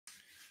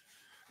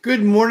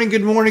Good morning,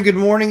 good morning, good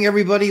morning,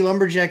 everybody.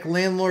 Lumberjack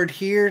Landlord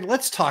here.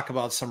 Let's talk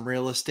about some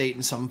real estate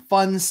and some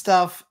fun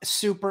stuff.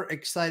 Super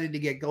excited to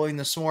get going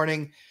this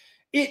morning.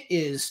 It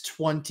is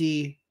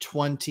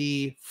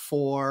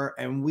 2024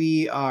 and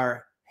we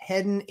are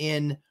heading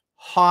in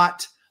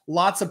hot.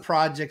 Lots of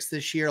projects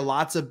this year,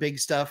 lots of big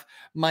stuff.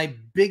 My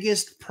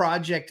biggest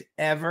project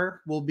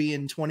ever will be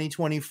in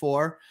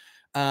 2024.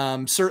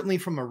 Certainly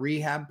from a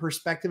rehab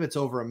perspective, it's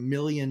over $1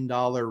 million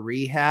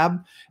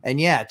rehab. And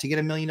yeah, to get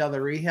 $1 million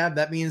rehab,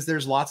 that means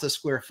there's lots of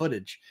square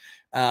footage.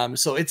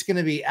 So it's going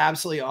to be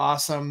absolutely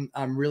awesome.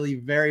 I'm really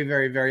very,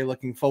 very, very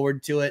looking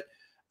forward to it.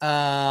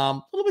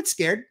 A little bit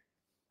scared.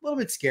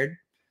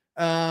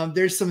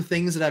 There's some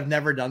things that I've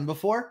never done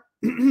before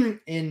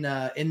in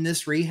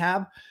this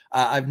rehab.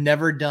 I've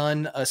never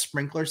done a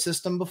sprinkler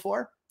system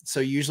before. So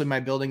usually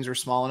my buildings are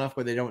small enough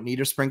where they don't need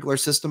a sprinkler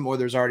system, or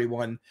there's already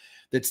one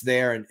that's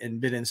there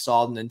and been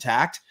installed and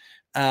intact.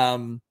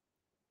 And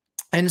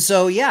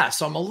so, yeah,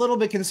 so I'm a little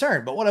bit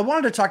concerned. But what I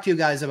wanted to talk to you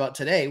guys about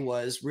today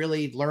was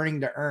really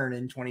learning to earn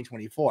in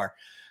 2024.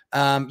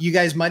 You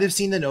guys might have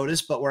seen the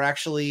notice, but we're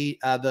actually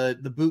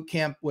the boot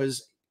camp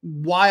was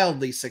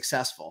wildly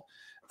successful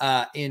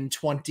in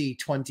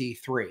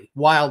 2023.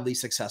 Wildly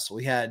successful.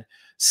 We had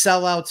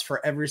sellouts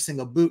for every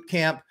single boot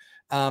camp.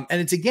 And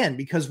it's, again,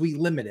 because we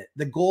limit it.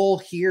 The goal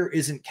here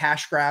isn't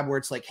cash grab where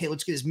it's like, hey,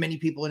 let's get as many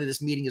people into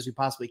this meeting as we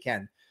possibly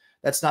can.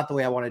 That's not the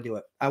way I want to do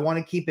it. I want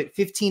to keep it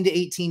 15 to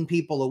 18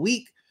 people a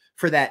week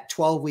for that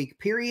 12-week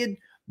period.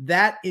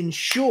 That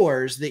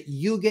ensures that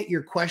you get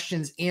your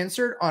questions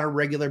answered on a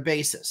regular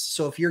basis.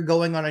 So if you're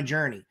going on a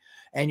journey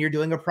and you're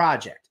doing a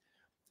project,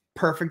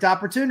 perfect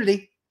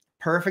opportunity.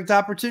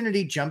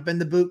 Jump in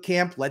the boot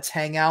camp. Let's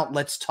hang out.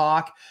 Let's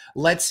talk.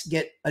 Let's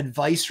get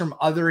advice from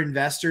other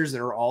investors that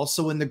are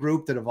also in the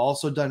group that have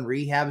also done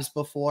rehabs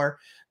before.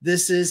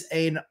 This is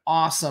an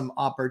awesome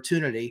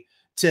opportunity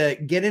to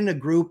get in a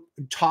group,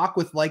 talk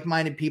with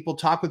like-minded people,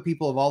 talk with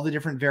people of all the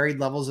different varied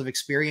levels of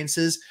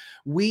experiences.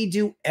 We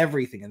do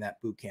everything in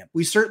that boot camp.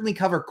 We certainly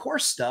cover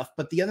course stuff,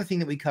 but the other thing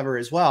that we cover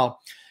as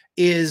well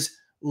is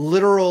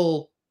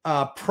literal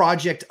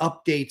project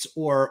updates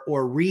or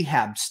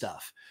rehab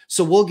stuff.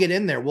 So we'll get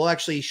in there. We'll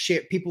actually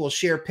share, people will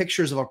share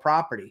pictures of a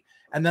property,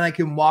 and then I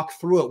can walk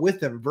through it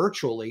with them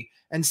virtually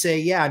and say,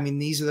 yeah, I mean,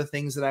 these are the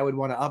things that I would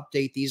want to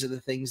update. These are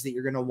the things that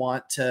you're going to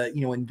want to,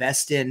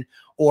 invest in,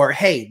 or,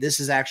 hey, this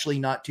is actually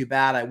not too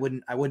bad. I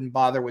wouldn't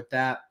bother with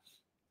that.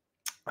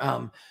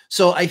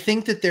 So I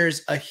think that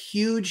there's a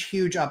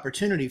huge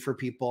opportunity for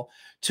people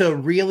to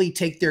really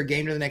take their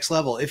game to the next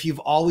level. If you've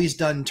always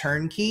done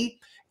turnkey,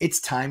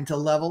 it's time to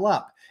level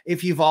up.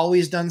 If you've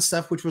always done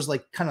stuff which was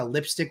like kind of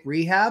lipstick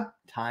rehab,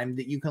 time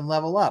that you can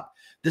level up.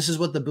 This is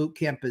what the boot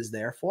camp is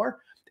there for.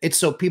 It's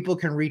so people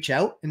can reach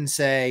out and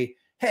say,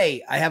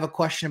 hey, I have a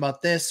question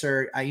about this,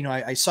 or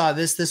I saw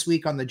this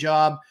week on the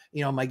job.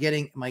 Am I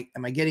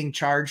getting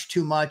charged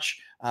too much?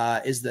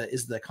 Is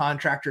the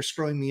contractor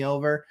screwing me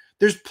over?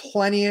 There's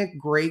plenty of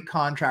great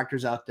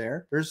contractors out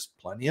there. There's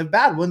plenty of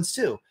bad ones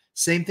too.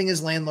 Same thing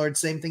as landlords,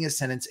 same thing as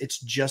tenants. It's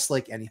just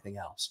like anything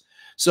else.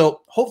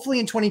 So hopefully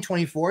in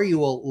 2024, you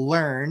will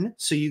learn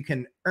so you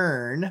can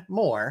earn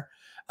more.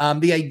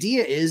 The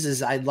idea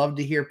is I'd love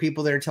to hear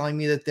people that are telling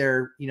me that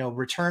their,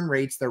 return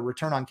rates, their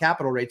return on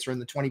capital rates are in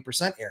the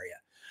 20% area.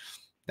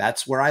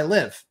 That's where I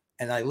live.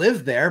 And I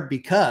live there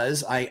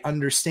because I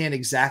understand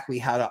exactly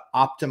how to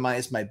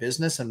optimize my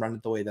business and run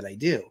it the way that I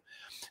do.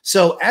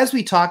 So as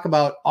we talk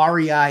about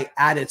REI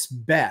at its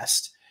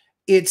best,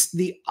 it's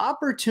the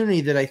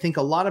opportunity that I think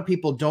a lot of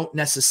people don't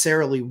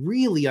necessarily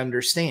really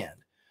understand.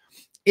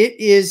 It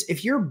is,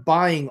 if you're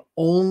buying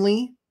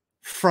only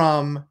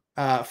from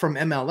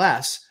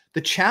MLS, the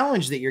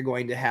challenge that you're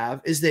going to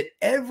have is that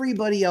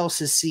everybody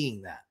else is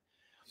seeing that.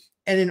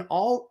 And in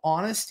all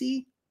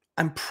honesty,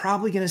 I'm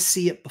probably going to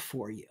see it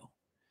before you.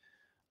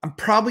 I'm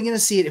probably going to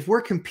see it. If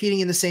we're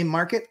competing in the same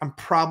market, I'm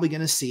probably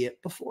going to see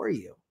it before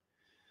you.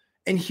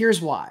 And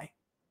here's why.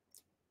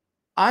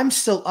 I'm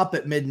still up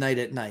at midnight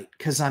at night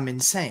because I'm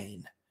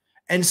insane.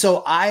 And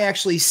so I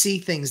actually see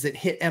things that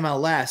hit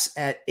MLS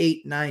at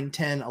 8, 9,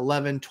 10,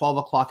 11, 12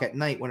 o'clock at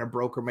night when a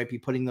broker might be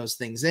putting those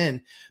things in,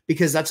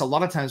 because that's a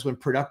lot of times when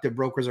productive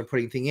brokers are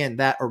putting things in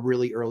that are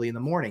really early in the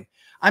morning.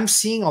 I'm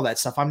seeing all that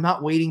stuff. I'm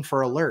not waiting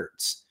for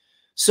alerts.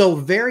 So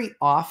very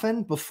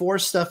often before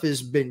stuff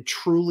has been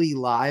truly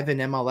live in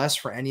MLS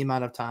for any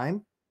amount of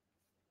time,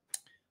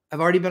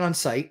 I've already been on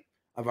site,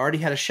 I've already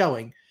had a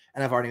showing,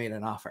 and I've already made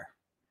an offer.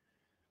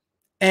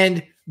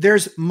 And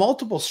there's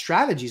multiple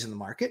strategies in the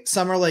market.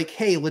 Some are like,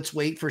 hey, let's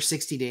wait for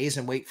 60 days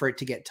and wait for it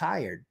to get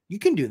tired. You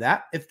can do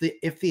that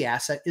if the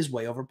asset is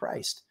way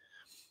overpriced.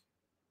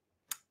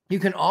 You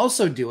can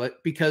also do it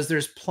because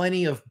there's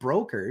plenty of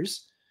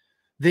brokers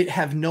that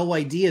have no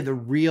idea the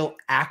real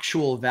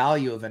actual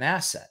value of an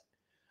asset.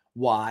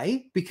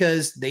 Why?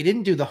 Because they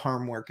didn't do the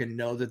homework and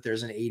know that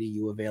there's an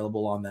ADU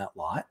available on that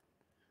lot.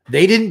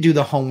 They didn't do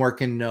the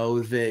homework and know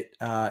that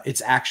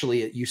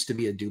it used to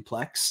be a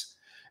duplex.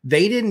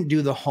 They didn't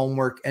do the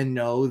homework and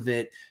know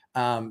that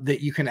that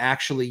you can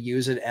actually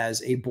use it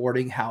as a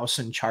boarding house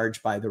and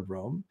charge by the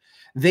room.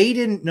 They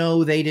didn't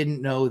know, they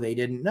didn't know, they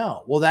didn't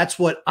know. Well, that's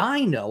what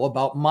I know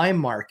about my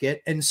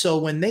market. And so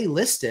when they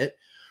list it,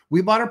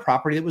 we bought a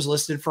property that was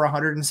listed for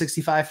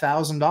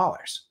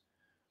 $165,000.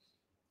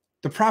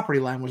 The property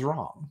line was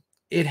wrong.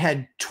 It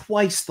had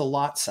twice the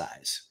lot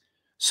size.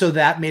 So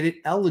that made it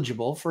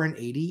eligible for an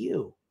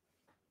ADU.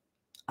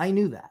 I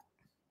knew that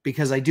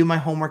because I do my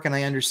homework and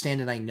I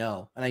understand and I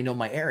know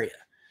my area.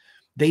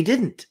 They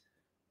didn't.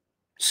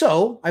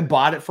 So I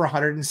bought it for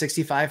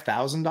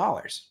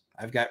 $165,000.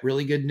 I've got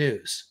really good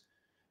news.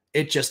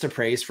 It just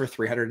appraised for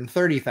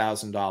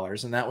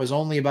 $330,000. And that was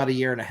only about a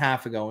year and a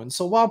half ago. And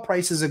so while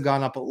prices have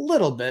gone up a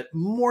little bit,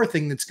 more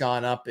thing that's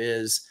gone up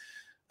is,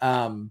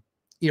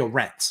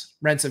 rents.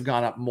 Rents have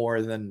gone up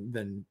more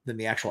than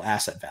the actual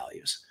asset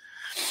values.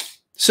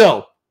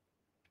 So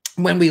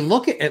when we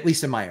look at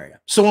least in my area,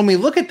 so when we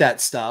look at that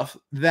stuff,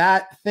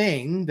 that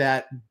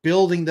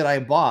building that I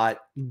bought,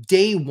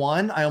 day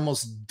one, I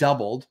almost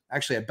doubled,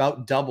 actually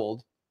about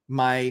doubled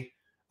my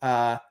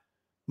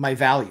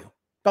value,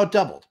 about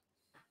doubled.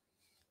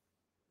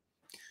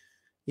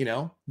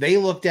 They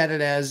looked at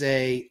it as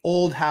a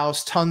old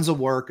house, tons of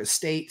work,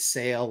 estate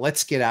sale.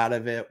 Let's get out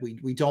of it.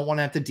 We don't want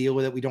to have to deal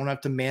with it. We don't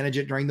have to manage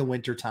it during the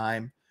winter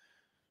time.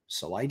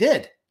 So I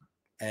did.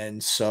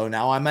 And so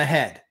now I'm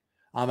ahead.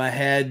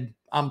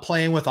 I'm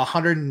playing with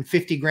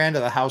 150 grand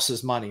of the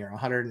house's money or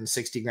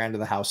 160 grand of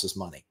the house's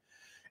money.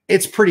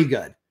 It's pretty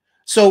good.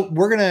 So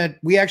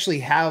we actually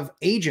have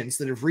agents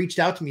that have reached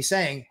out to me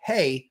saying,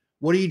 hey,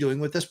 what are you doing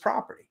with this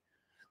property?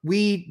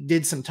 We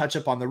did some touch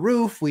up on the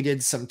roof. We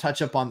did some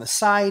touch up on the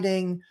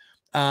siding.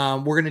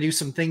 We're going to do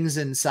some things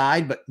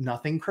inside, but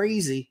nothing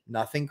crazy,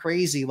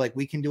 Like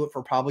we can do it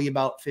for probably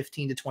about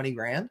 15 to 20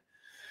 grand.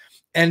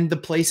 And the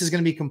place is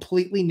going to be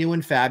completely new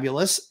and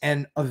fabulous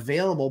and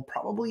available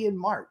probably in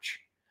March.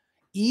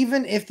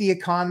 Even if the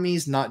economy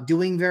is not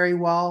doing very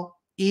well,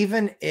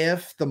 even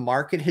if the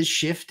market has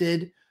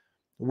shifted,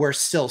 we're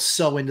still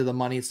so into the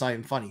money. It's not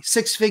even funny.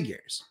 6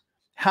 figures.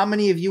 How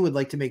many of you would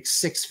like to make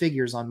 6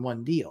 figures on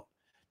one deal?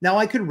 Now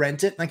I could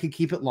rent it and I could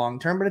keep it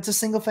long-term, but it's a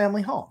single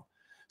family home.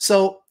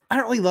 So I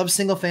don't really love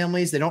single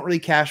families. They don't really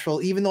cash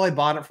flow. Even though I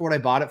bought it for what I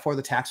bought it for,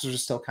 the taxes are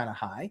still kind of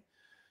high.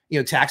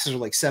 Taxes are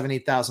like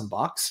 $7,000,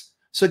 $8,000.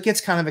 So it gets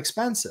kind of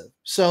expensive.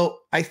 So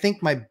I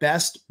think my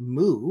best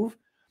move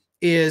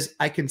is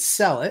I can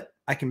sell it.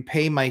 I can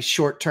pay my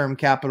short-term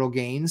capital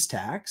gains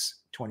tax,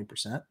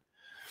 20%.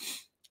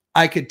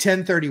 I could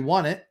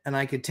 1031 it and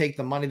I could take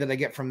the money that I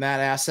get from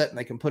that asset and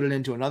I can put it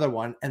into another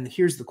one. And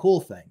here's the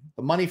cool thing.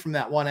 The money from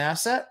that one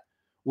asset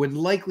would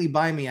likely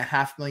buy me a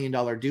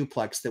 $500,000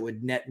 duplex that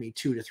would net me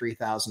 $2,000 to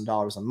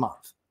 $3,000 a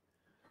month.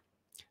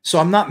 So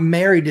I'm not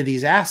married to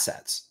these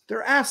assets.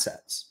 They're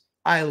assets.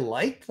 I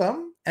like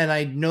them. And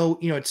I know,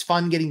 it's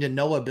fun getting to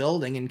know a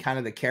building and kind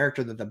of the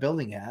character that the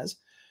building has.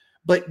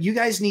 But you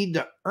guys need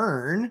to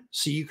earn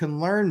so you can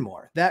learn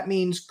more. That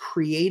means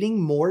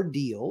creating more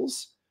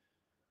deals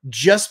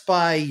just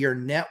by your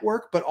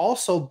network, but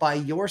also by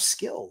your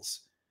skills.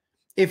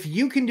 If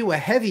you can do a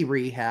heavy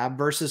rehab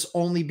versus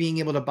only being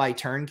able to buy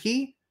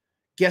turnkey,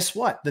 guess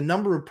what? The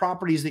number of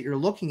properties that you're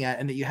looking at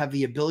and that you have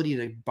the ability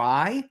to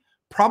buy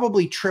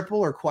probably triple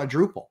or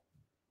quadruple,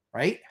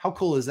 right? How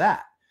cool is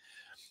that?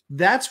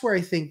 That's where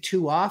I think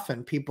too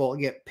often people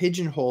get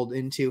pigeonholed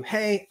into,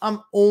 hey,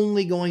 I'm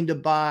only going to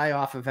buy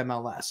off of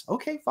MLS.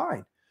 Okay,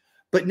 fine.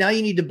 But now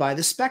you need to buy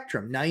the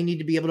spectrum. Now you need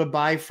to be able to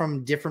buy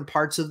from different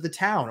parts of the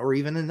town or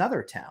even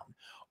another town.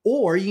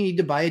 Or you need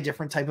to buy a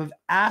different type of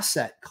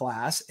asset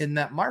class in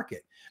that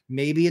market.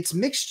 Maybe it's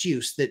mixed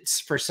use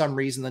that's for some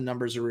reason the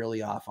numbers are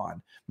really off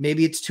on.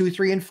 Maybe it's 2,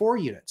 3, and 4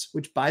 units,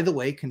 which by the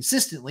way,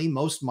 consistently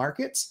most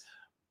markets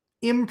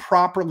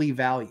improperly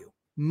value.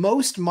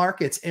 Most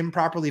markets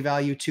improperly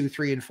value 2,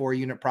 3, and 4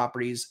 unit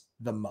properties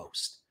the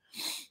most.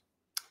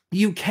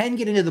 You can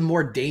get into the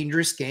more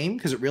dangerous game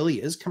because it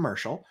really is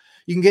commercial.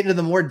 You can get into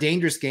the more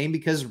dangerous game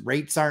because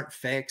rates aren't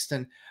fixed.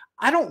 And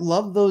I don't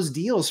love those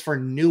deals for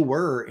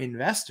newer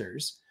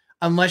investors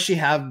unless you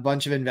have a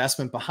bunch of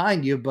investment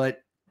behind you.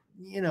 But,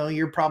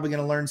 you're probably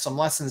going to learn some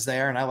lessons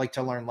there. And I like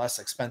to learn less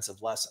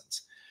expensive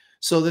lessons.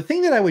 So the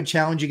thing that I would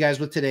challenge you guys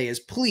with today is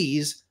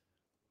please,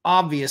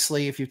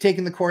 obviously, if you've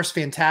taken the course,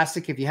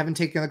 fantastic. If you haven't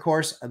taken the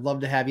course, I'd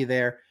love to have you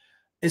there.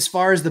 As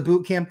far as the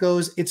boot camp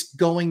goes, it's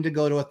going to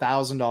go to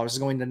 $1,000. It's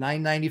going to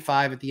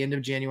 $995 at the end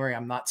of January.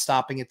 I'm not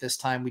stopping at this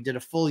time. We did a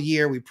full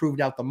year. We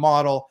proved out the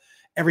model.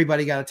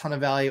 Everybody got a ton of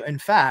value. In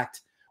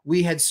fact,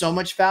 we had so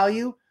much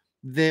value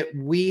that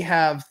we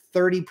have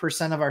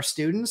 30% of our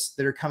students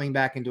that are coming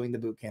back and doing the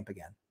boot camp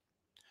again.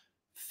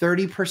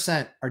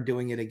 30% are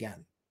doing it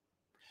again.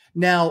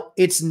 Now,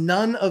 it's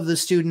none of the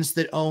students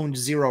that owned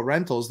 0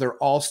 rentals. They're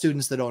all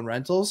students that own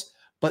rentals.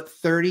 But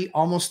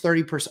almost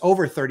 30%,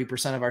 over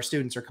 30% of our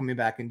students are coming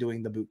back and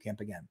doing the boot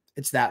camp again.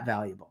 It's that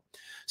valuable.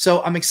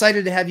 So I'm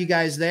excited to have you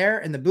guys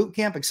there in the boot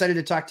camp, excited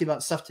to talk to you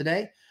about stuff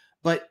today.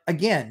 But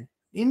again,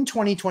 in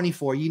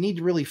 2024, you need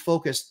to really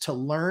focus to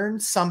learn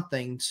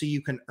something so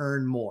you can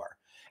earn more.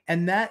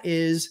 And that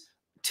is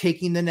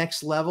taking the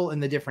next level in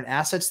the different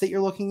assets that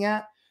you're looking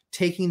at,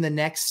 taking the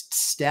next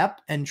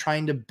step and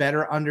trying to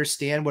better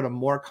understand what a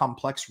more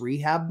complex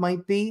rehab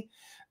might be,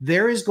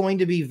 there is going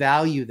to be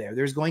value there.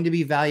 There's going to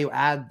be value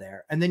add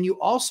there. And then you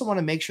also want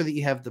to make sure that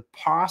you have the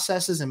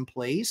processes in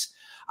place.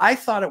 I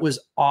thought it was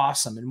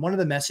awesome. And one of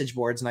the message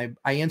boards, and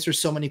I answer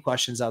so many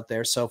questions out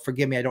there, so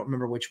forgive me, I don't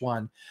remember which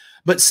one,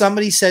 but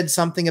somebody said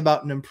something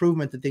about an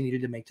improvement that they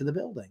needed to make to the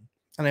building.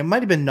 And it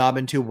might have been knob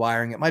and tube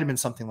wiring. It might have been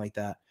something like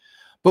that.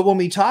 But when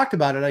we talked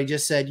about it, I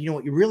just said, you know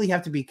what you really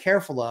have to be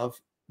careful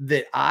of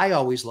that I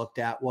always looked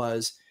at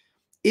was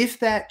if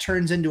that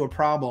turns into a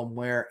problem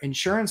where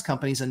insurance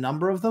companies, a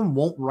number of them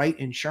won't write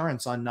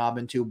insurance on knob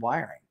and tube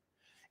wiring.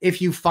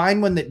 If you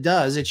find one that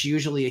does, it's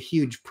usually a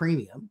huge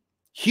premium.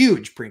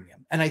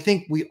 And I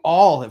think we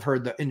all have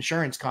heard the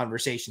insurance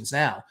conversations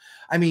now.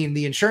 I mean,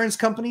 the insurance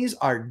companies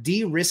are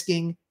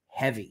de-risking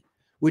heavy,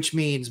 which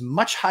means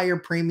much higher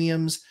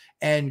premiums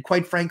and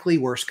quite frankly,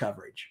 worse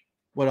coverage.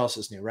 What else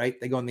is new, right?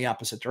 They go in the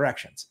opposite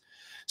directions.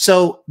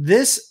 So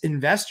this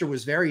investor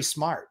was very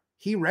smart.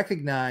 He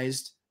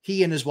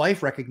and his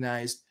wife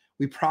recognized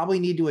we probably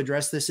need to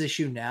address this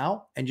issue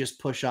now and just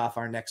push off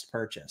our next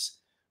purchase.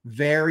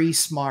 Very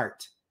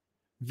smart.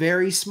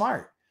 Very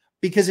smart.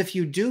 Because if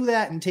you do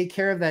that and take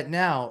care of that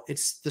now,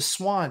 it's the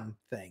swan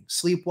thing.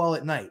 Sleep well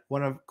at night.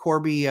 One of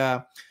Corby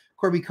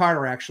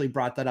Carter actually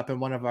brought that up in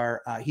one of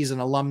our, he's an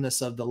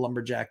alumnus of the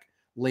Lumberjack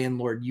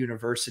Landlord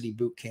University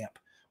boot camp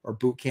or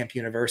boot camp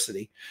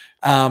university.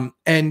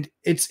 And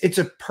it's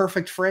a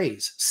perfect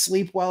phrase.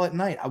 Sleep well at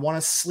night. I want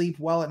to sleep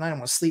well at night. I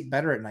want to sleep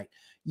better at night.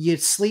 You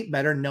sleep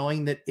better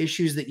knowing that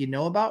issues that you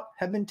know about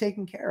have been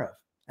taken care of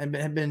and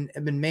have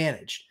been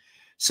managed.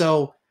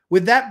 So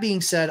with that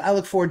being said, I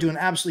look forward to an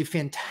absolutely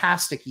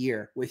fantastic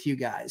year with you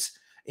guys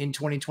in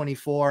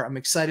 2024. I'm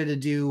excited to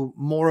do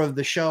more of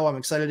the show. I'm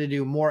excited to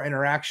do more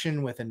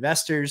interaction with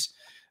investors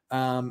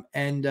and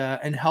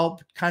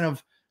help kind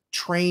of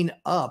train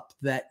up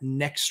that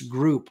next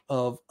group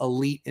of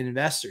elite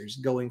investors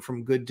going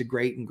from good to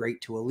great and great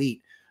to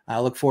elite. I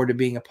look forward to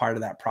being a part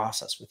of that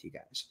process with you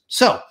guys.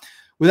 So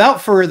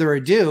without further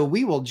ado,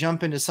 we will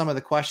jump into some of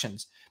the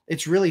questions.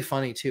 It's really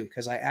funny too,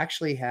 because I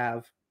actually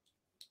have,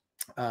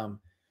 let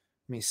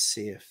me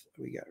see if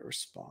we got a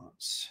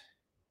response.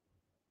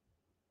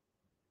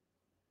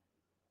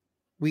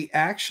 We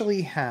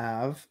actually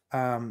have,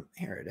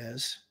 here it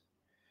is.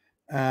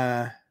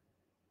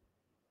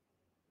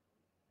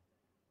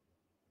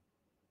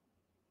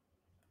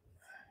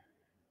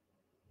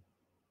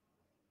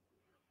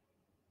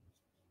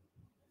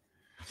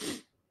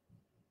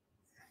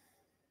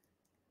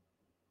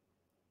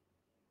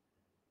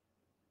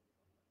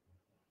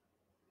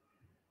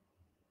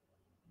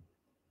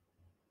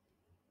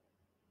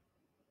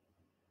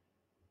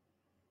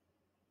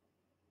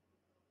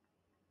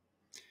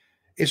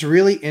 It's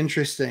really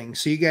interesting.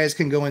 So you guys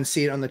can go and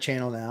see it on the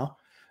channel now.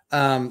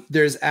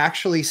 There's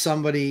actually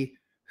somebody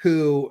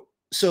who,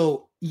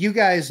 so you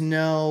guys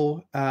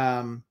know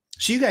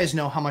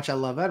how much I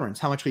love veterans,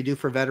 how much we do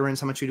for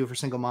veterans, how much we do for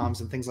single moms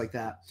and things like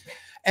that.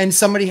 And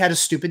somebody had a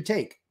stupid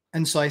take.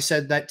 And so I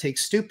said, that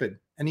take's stupid.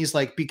 And he's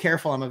like, be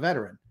careful, I'm a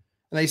veteran.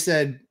 And I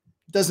said,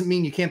 doesn't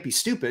mean you can't be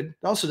stupid.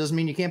 It also doesn't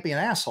mean you can't be an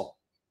asshole.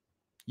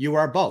 You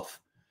are both.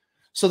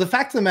 So the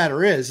fact of the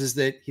matter is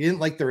that he didn't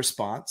like the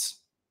response.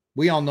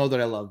 We all know that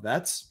I love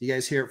vets. You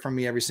guys hear it from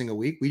me every single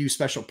week. We do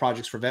special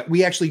projects for vets.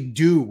 We actually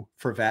do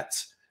for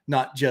vets,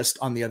 not just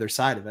on the other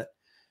side of it.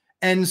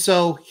 And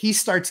so he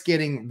starts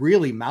getting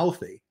really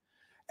mouthy.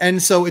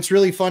 And so it's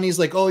really funny. He's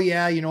like, oh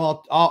yeah, you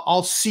know,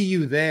 I'll see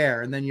you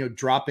there. And then, you know,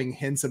 dropping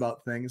hints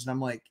about things. And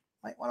I'm like,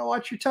 might want to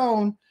watch your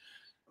tone.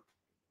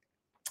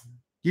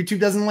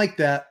 YouTube doesn't like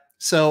that.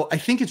 So I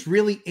think it's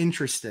really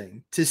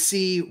interesting to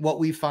see what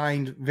we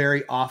find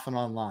very often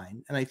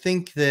online. And I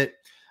think that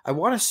I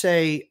want to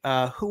say,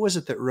 who was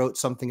it that wrote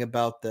something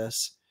about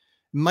this?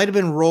 Might have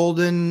been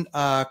Roldan,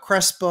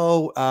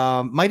 Crespo,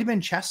 might have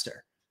been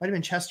Chester. Might have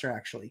been Chester,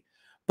 actually.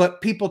 But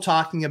people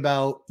talking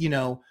about, you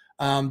know,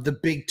 the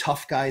big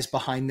tough guys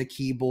behind the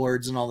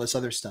keyboards and all this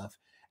other stuff.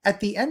 At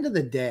the end of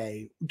the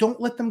day,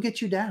 don't let them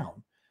get you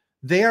down.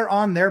 They are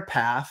on their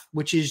path,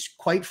 which is,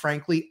 quite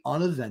frankly,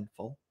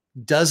 uneventful,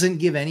 doesn't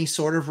give any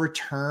sort of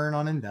return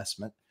on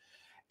investment.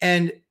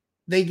 And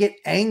they get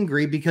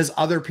angry because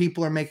other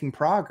people are making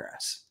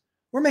progress.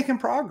 We're making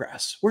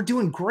progress. We're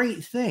doing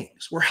great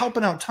things. We're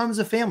helping out tons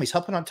of families,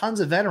 helping out tons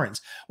of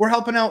veterans. We're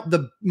helping out.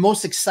 The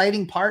most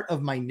exciting part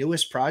of my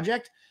newest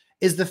project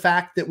is the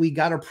fact that we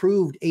got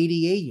approved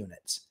ADA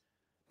units.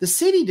 The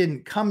city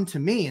didn't come to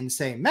me and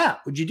say, Matt,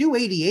 would you do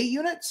ADA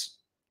units?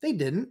 They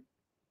didn't.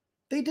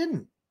 They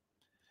didn't.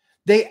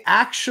 They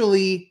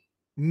actually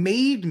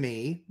made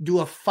me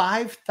do a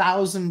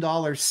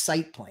 $5,000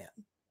 site plan.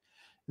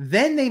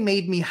 Then they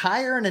made me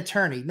hire an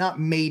attorney. Not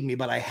made me,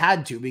 but I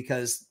had to,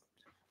 because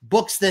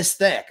book's this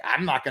thick.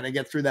 I'm not going to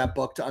get through that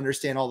book to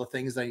understand all the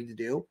things I need to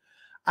do.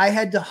 I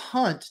had to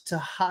hunt to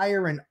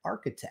hire an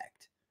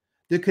architect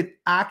that could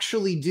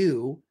actually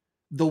do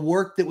the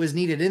work that was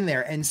needed in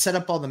there and set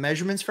up all the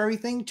measurements for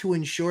everything to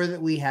ensure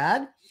that we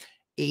had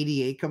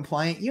ADA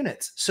compliant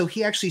units. So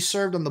he actually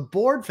served on the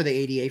board for the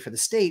ADA for the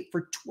state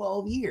for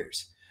 12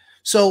 years.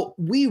 So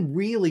we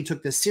really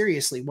took this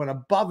seriously, went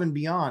above and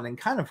beyond, and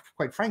kind of,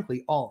 quite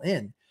frankly, all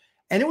in.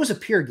 And it was a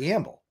pure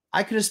gamble.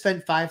 I could have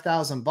spent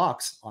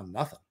 $5,000 on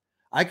nothing.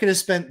 I could have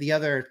spent the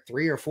other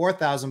 $3,000 or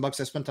 $4,000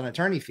 I spent on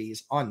attorney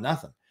fees on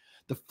nothing.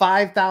 The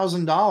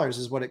 $5,000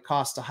 is what it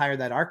costs to hire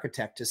that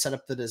architect to set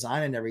up the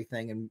design and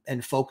everything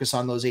and focus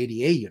on those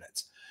ADA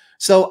units.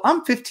 So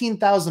I'm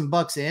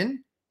 $15,000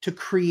 in to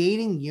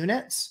creating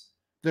units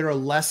that are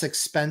less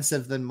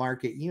expensive than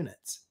market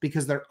units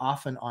because they're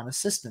often on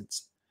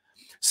assistance.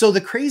 So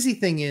the crazy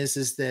thing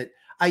is that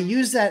I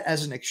use that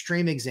as an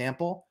extreme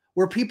example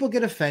where people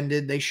get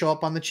offended. They show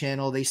up on the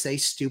channel. They say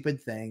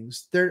stupid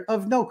things. They're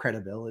of no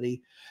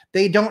credibility.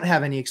 They don't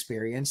have any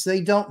experience.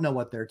 They don't know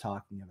what they're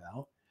talking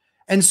about.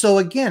 And so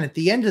again, at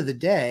the end of the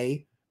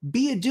day,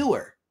 be a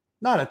doer,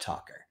 not a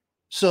talker.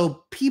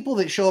 So people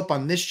that show up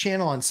on this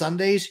channel on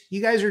Sundays,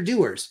 you guys are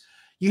doers.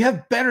 You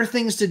have better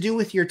things to do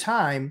with your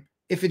time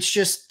if it's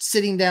just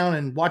sitting down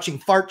and watching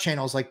fart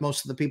channels like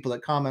most of the people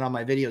that comment on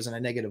my videos in a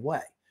negative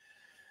way.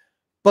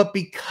 But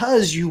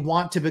because you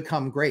want to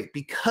become great,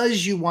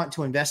 because you want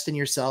to invest in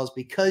yourselves,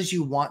 because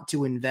you want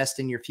to invest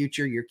in your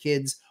future, your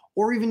kids,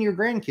 or even your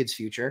grandkids'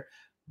 future,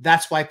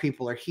 that's why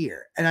people are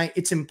here. And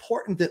it's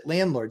important that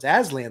landlords,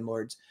 as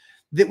landlords,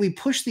 that we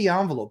push the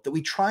envelope, that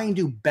we try and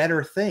do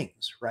better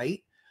things,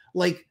 right?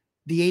 Like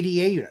the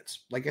ADA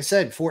units, like I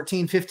said,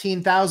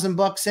 $14,000,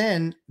 $15,000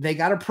 in, they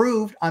got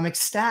approved. I'm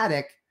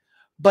ecstatic,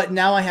 but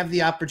now I have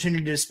the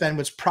opportunity to spend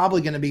what's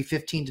probably going to be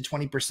 15 to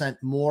 20%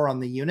 more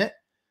on the unit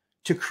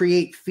to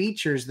create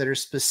features that are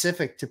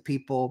specific to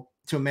people,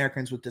 to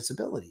Americans with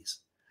disabilities.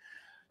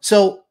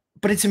 So,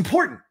 but it's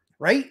important,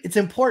 right? It's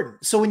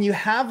important. So when you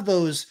have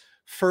those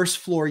first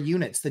floor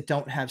units that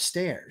don't have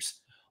stairs,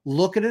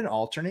 look at an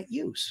alternate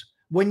use.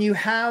 When you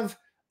have,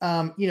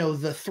 the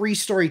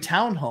 3-story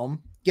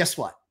townhome, guess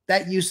what?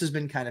 That use has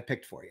been kind of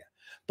picked for you.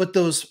 But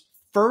those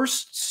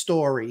first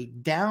story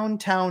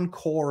downtown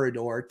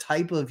corridor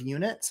type of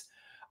units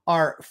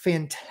are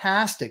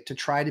fantastic to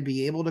try to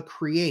be able to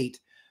create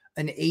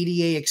an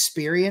ADA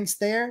experience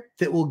there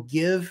that will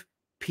give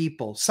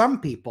people, some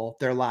people,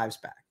 their lives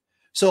back.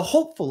 So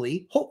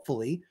hopefully,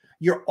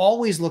 you're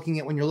always looking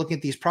at, when you're looking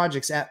at these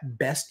projects, at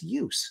best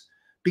use,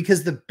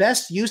 because the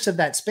best use of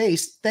that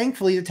space,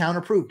 thankfully, the town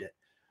approved it.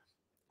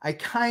 I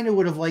kind of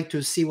would have liked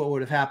to see what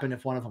would have happened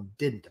if one of them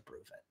didn't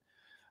approve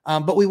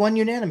it. But we won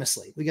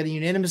unanimously. We got a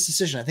unanimous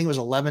decision. I think it was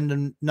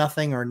 11-0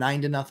 or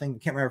 9-0. I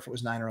can't remember if it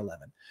was 9 or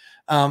 11.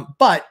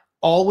 But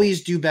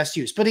always do best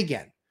use. But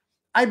again,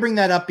 I bring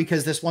that up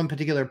because this one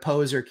particular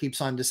poser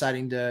keeps on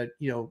deciding to,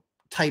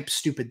 type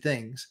stupid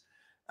things.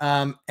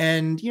 And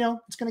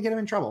it's going to get him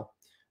in trouble.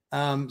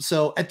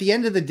 So at the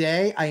end of the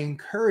day, I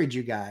encourage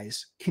you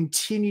guys,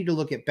 continue to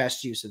look at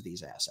best use of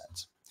these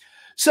assets.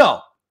 So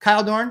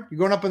Kyle Dorn, you're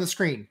going up on the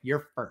screen.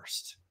 You're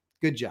first.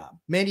 Good job.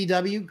 Mandy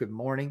W., good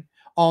morning.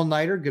 All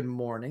Nighter, good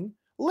morning.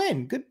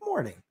 Lynn, good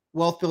morning.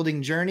 Wealth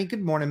Building Journey,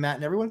 good morning, Matt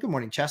and everyone. Good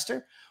morning,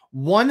 Chester.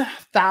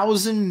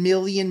 1,000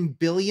 million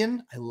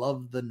billion. I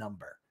love the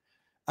number.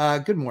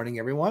 Good morning,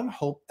 everyone.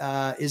 Hope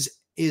is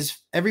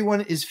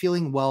everyone is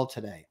feeling well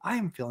today. I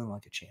am feeling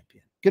like a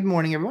champion. Good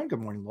morning, everyone. Good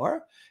morning,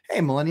 Laura.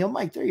 Hey, Millennial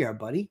Mike, there you are,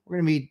 buddy. We're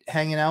gonna be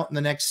hanging out in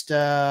the next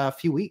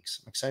few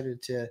weeks. I'm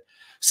excited to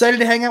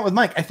hang out with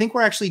Mike. I think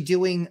we're actually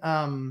doing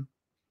a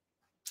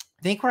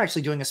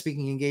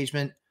speaking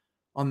engagement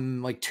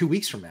on like 2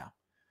 weeks from now.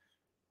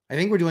 I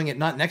think we're doing it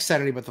not next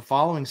Saturday, but the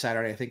following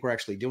Saturday. I think we're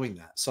actually doing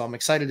that. So I'm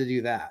excited to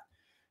do that.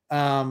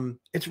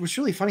 What's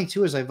really funny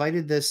too is I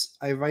invited this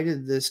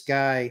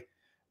guy.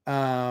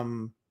 I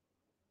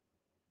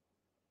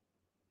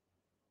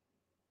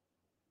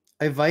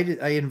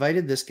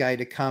invited this guy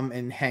to come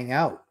and hang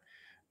out,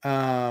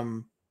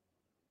 and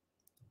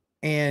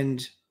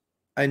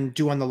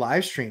do on the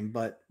live stream,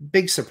 but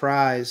big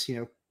surprise,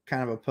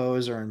 kind of a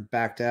poser and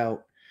backed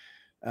out,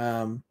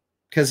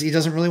 because he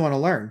doesn't really want to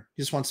learn.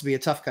 He just wants to be a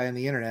tough guy on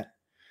the internet.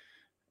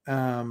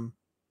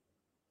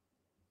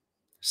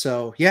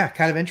 So yeah,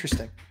 kind of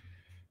interesting.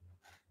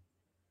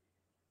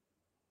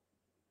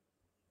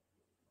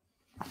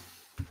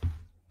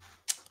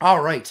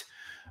 All right.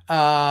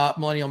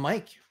 Millennial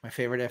Mike, my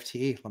favorite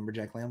FTE,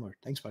 Lumberjack Landlord.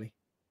 Thanks, buddy.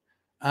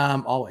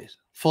 Always.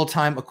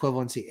 Full-time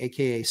equivalency,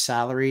 aka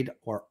salaried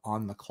or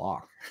on the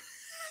clock.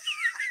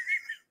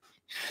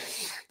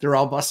 They're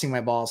all busting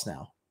my balls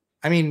now.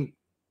 I mean,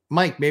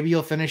 Mike, maybe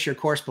you'll finish your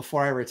course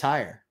before I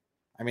retire.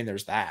 I mean,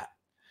 there's that.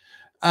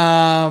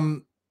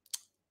 Wealth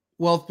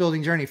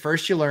Building Journey.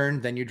 First you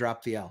learn, then you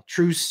drop the L.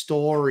 True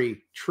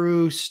story.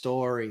 True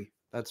story.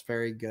 That's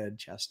very good,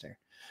 Chester.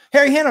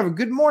 Harry Hanover.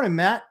 Good morning,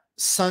 Matt.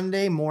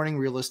 Sunday morning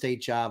real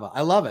estate Java.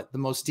 I love it. The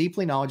most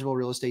deeply knowledgeable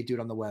real estate dude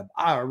on the web.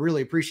 I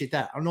really appreciate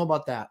that. I don't know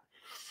about that.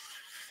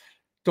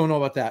 Don't know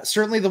about that.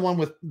 Certainly the one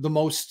with the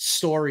most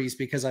stories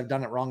because I've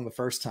done it wrong the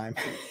first time.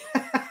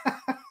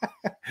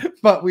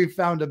 But we've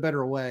found a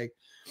better way.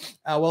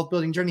 Wealth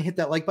Building Journey, hit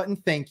that like button.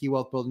 Thank you,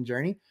 Wealth Building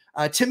Journey.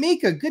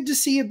 Tamika, good to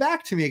see you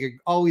back, Tamika.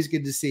 Always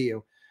good to see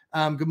you.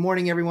 Good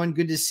morning, everyone.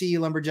 Good to see you,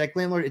 Lumberjack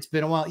Landlord. It's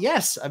been a while.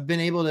 Yes, I've been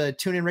able to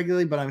tune in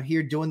regularly, but I'm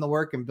here doing the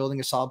work and building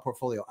a solid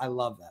portfolio. I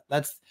love that.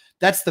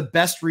 That's the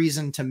best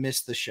reason to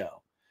miss the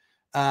show.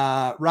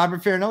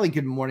 Robert Farinelli,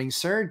 good morning,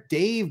 sir.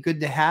 Dave, good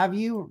to have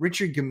you.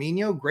 Richard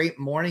Gamino, great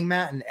morning,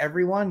 Matt, and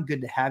everyone.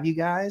 Good to have you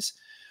guys.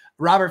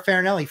 Robert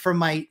Farinelli, for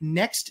my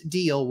next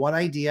deal, one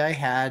idea I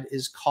had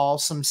is call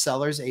some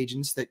sellers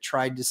agents that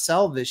tried to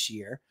sell this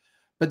year,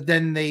 but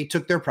then they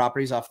took their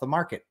properties off the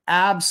market.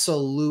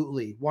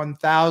 Absolutely.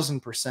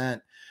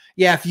 1000%.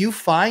 Yeah. If you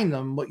find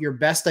them, what your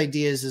best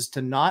idea is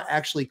to not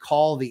actually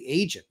call the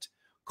agent,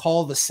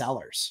 call the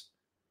sellers.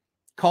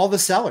 Call the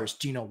sellers.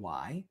 Do you know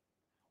why?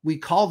 We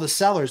call the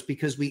sellers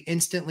because we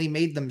instantly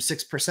made them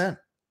 6%.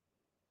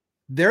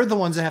 They're the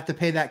ones that have to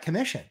pay that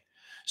commission.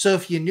 So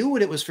if you knew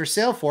what it was for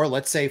sale for,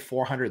 let's say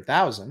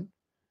 400,000,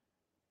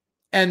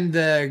 and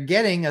they're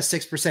getting a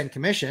 6%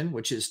 commission,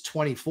 which is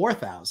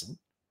 24,000,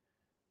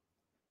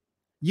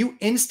 you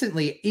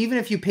instantly, even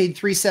if you paid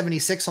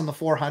 376 on the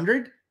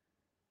 400,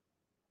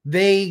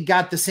 they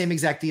got the same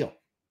exact deal,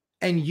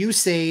 and you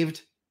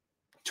saved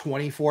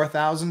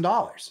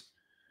 $24,000.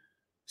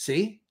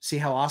 See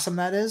how awesome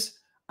that is?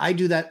 I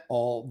do that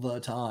all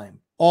the time.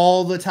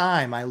 All the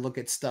time. I look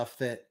at stuff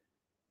that,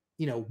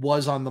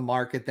 was on the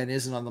market, then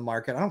isn't on the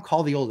market. I don't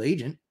call the old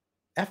agent.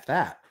 F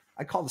that.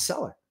 I call the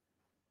seller.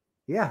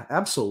 Yeah,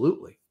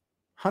 absolutely.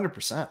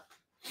 100%.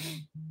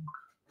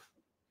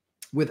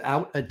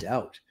 Without a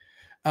doubt.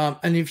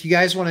 And if you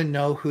guys want to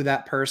know who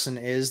that person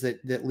is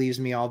that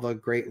leaves me all the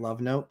great love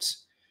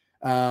notes,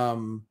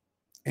 and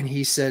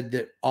he said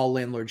that all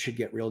landlords should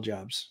get real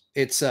jobs.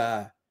 It's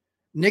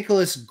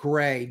Nicholas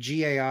Gray,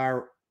 Gray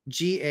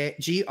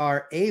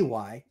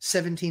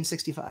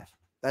 1765.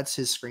 That's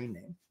his screen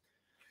name.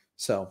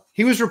 So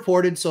he was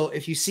reported. So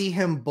if you see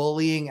him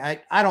bullying,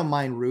 I don't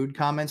mind rude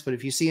comments, but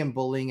if you see him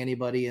bullying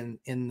anybody in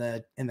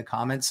the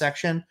comment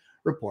section,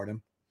 report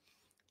him.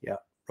 Yeah,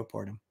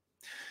 report him.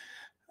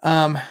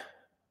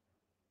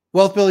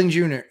 Wealth building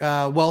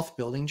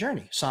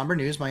journey. Somber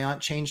news. My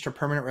aunt changed her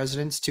permanent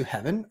residence to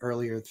heaven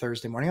earlier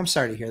Thursday morning. I'm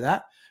sorry to hear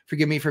that.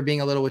 Forgive me for being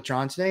a little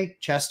withdrawn today.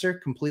 Chester,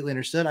 completely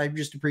understood. I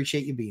just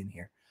appreciate you being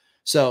here.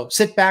 So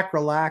sit back,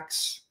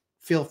 relax,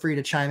 feel free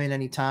to chime in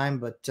anytime.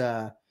 But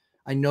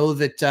I know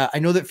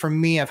that for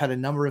me, I've had a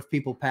number of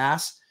people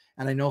pass,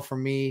 and I know for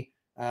me,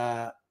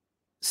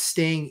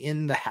 staying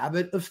in the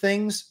habit of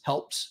things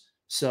helps.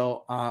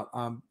 So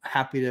I'm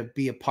happy to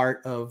be a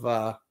part of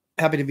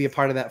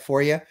that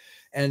for you.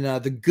 And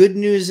the good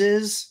news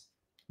is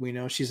we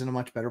know she's in a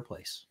much better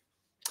place.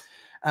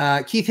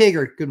 Keith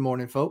Hager, good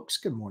morning, folks.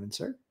 Good morning,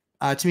 sir.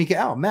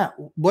 Tamika, Matt,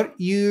 what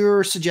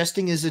you're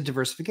suggesting is a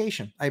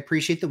diversification. I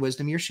appreciate the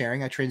wisdom you're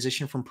sharing. I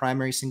transitioned from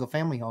primary single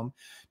family home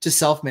to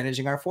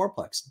self-managing our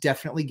fourplex,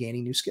 definitely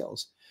gaining new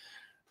skills.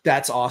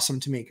 That's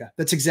awesome, Tamika.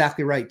 That's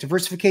exactly right.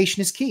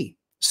 Diversification is key.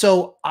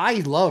 So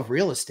I love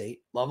real estate,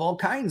 love all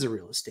kinds of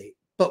real estate.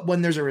 But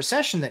when there's a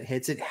recession that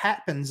hits, it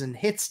happens and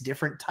hits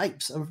different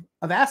types of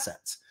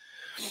assets.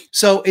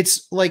 So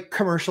it's like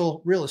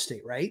commercial real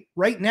estate, right?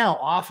 Right now,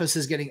 office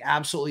is getting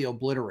absolutely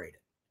obliterated.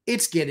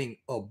 It's getting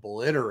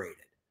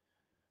obliterated.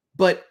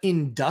 But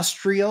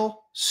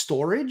industrial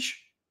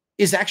storage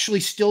is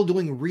actually still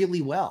doing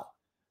really well.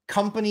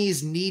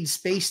 Companies need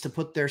space to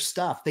put their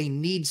stuff. They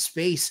need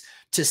space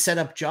to set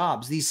up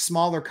jobs. These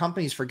smaller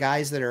companies, for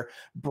guys that are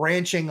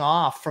branching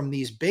off from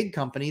these big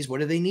companies, what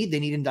do they need? They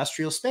need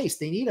industrial space.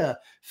 They need a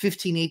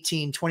 15,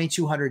 18,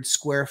 2,200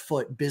 square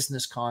foot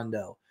business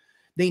condo.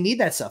 They need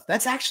that stuff.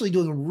 That's actually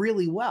doing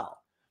really well.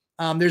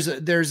 There's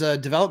a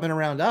development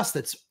around us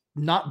that's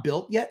not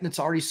built yet, and it's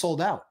already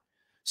sold out.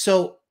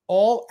 So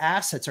all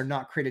assets are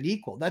not created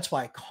equal. That's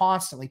why I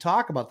constantly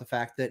talk about the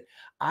fact that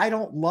I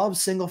don't love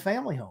single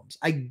family homes.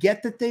 I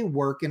get that they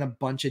work in a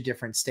bunch of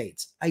different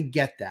states. I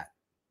get that.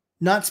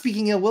 Not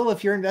speaking ill will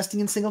if you're investing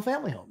in single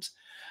family homes.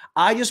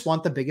 I just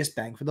want the biggest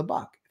bang for the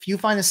buck. If you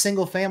find a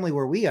single family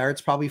where we are,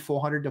 it's probably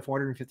 400 to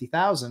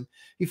 450,000. If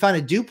you find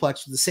a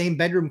duplex with the same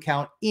bedroom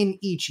count in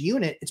each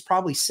unit, it's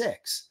probably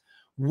 6.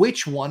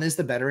 Which one is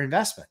the better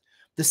investment?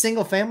 The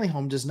single family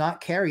home does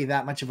not carry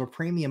that much of a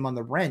premium on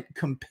the rent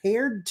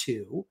compared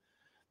to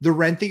the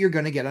rent that you're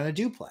going to get on a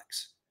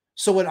duplex.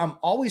 So what I'm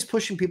always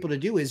pushing people to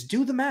do is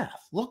do the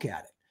math. Look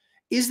at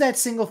it. Is that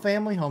single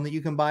family home that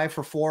you can buy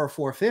for $400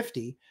 or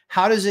 $450?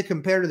 How does it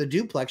compare to the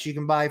duplex you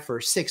can buy for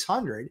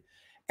 $600?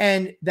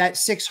 And that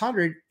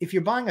 $600, if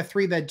you're buying a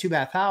 3-bed,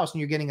 2-bath house and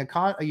you're getting a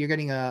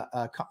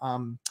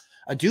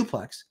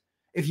duplex,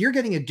 if you're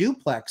getting a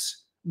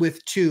duplex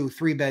with 2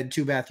 3-bed,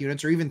 2-bath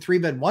units, or even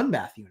 3-bed,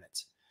 1-bath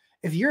units,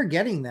 if you're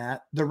getting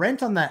that, the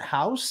rent on that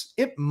house,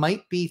 it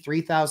might be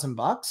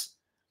 $3,000,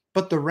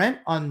 but the rent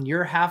on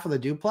your half of the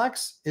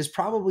duplex is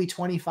probably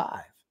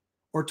 25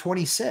 or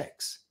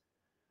 26.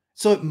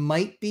 So it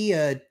might be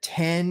a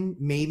 10,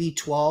 maybe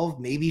 12,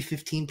 maybe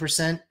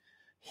 15%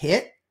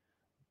 hit,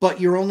 but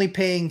you're only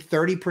paying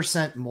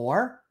 30%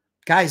 more.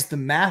 Guys, the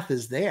math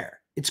is there.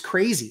 It's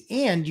crazy.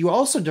 And you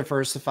also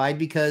diversified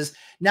because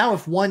now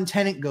if one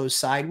tenant goes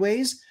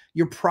sideways,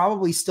 you're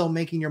probably still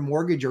making your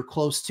mortgage or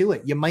close to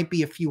it. You might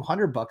be a few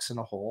 $100 in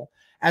a hole,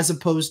 as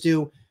opposed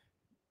to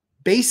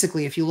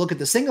basically, if you look at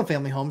the single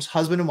family homes,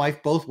 husband and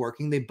wife both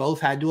working, they both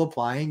had to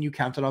apply and you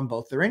counted on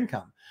both their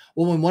income.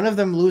 Well, when one of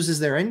them loses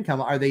their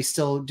income,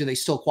 do they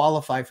still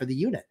qualify for the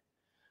unit?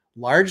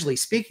 Largely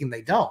speaking,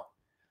 they don't.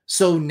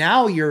 So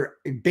now you're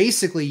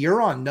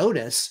on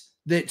notice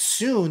that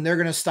soon they're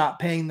going to stop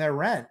paying their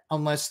rent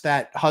unless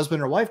that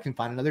husband or wife can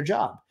find another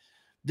job.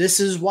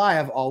 This is why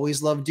I've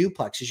always loved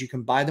duplexes. You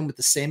can buy them with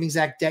the same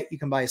exact debt you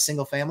can buy a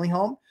single family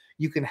home.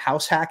 You can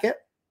house hack it.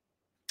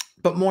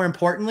 But more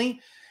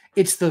importantly,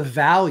 it's the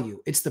value.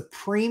 It's the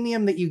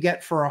premium that you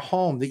get for a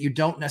home that you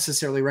don't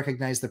necessarily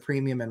recognize the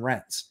premium in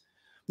rents.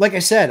 Like I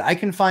said, I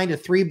can find a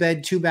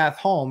 3-bed, 2-bath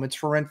home. It's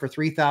for rent for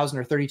 $3,000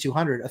 or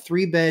 $3,200. A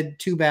 3-bed,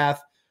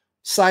 2-bath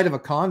side of a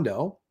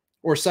condo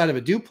or side of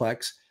a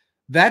duplex,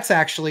 that's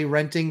actually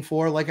renting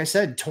for, like I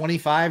said,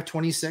 25,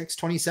 26,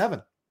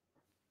 27.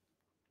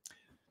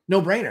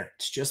 No brainer.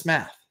 It's just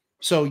math.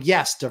 So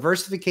yes,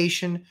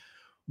 diversification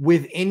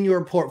within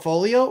your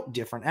portfolio,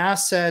 different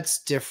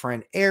assets,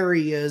 different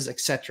areas, et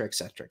cetera, et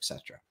cetera, et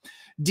cetera.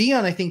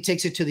 Dion, I think,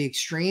 takes it to the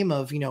extreme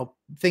of,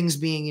 things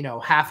being,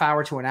 half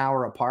hour to an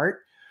hour apart.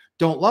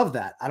 Don't love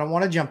that. I don't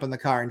want to jump in the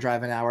car and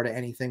drive an hour to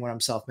anything when I'm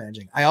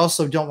self-managing. I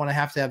also don't want to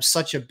have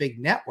such a big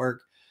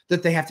network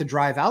that they have to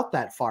drive out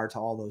that far to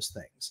all those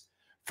things.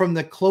 From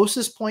the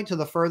closest point to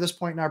the furthest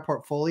point in our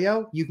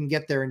portfolio, you can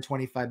get there in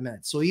 25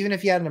 minutes. So even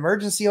if you had an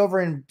emergency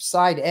over in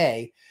side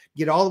A,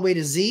 get all the way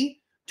to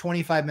Z,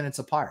 25 minutes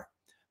apart.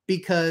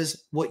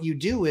 Because what you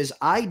do is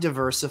I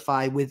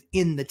diversify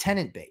within the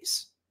tenant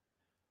base.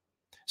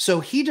 So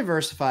he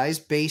diversifies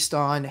based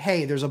on,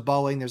 hey, there's a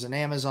Boeing, there's an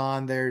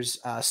Amazon, there's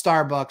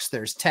Starbucks,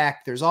 there's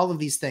tech, there's all of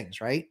these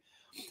things, right?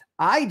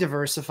 I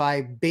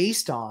diversify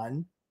based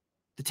on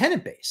the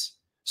tenant base.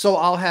 So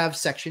I'll have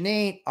Section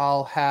 8,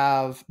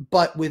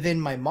 but within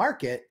my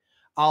market,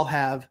 I'll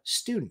have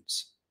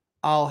students,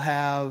 I'll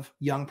have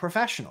young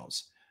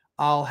professionals,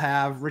 I'll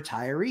have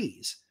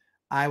retirees,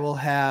 I will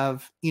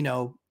have,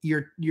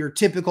 your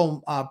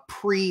typical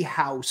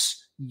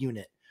pre-house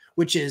unit,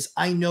 which is,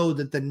 I know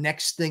that the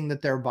next thing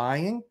that they're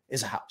buying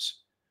is a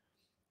house.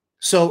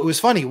 So it was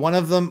funny.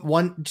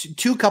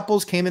 Two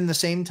couples came in the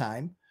same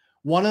time.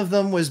 One of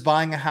them was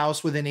buying a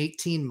house within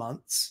 18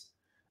 months.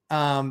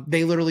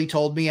 They literally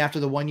told me after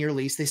the 1-year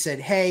lease, they said,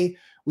 hey,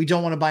 we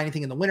don't want to buy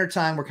anything in the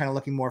wintertime. We're kind of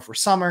looking more for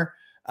summer.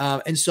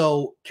 And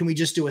so can we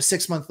just do a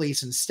 6-month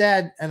lease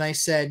instead? And I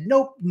said,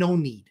 nope, no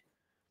need.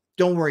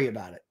 Don't worry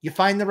about it. You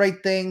find the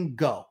right thing,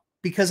 go.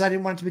 Because I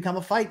didn't want it to become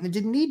a fight and it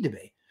didn't need to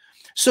be.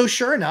 So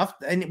sure enough,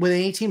 and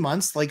within 18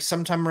 months, like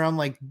sometime around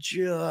like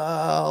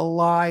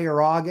July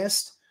or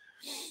August,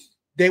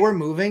 they were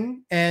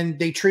moving and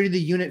they treated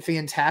the unit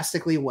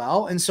fantastically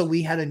well. And so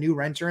we had a new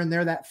renter in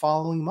there that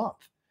following month.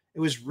 It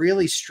was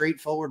really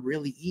straightforward,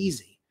 really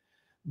easy.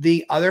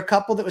 The other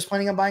couple that was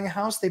planning on buying a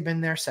house, they've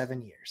been there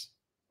 7 years.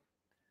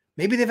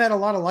 Maybe they've had a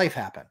lot of life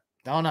happen.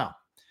 Don't know.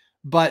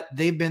 But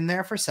they've been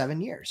there for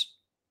 7 years.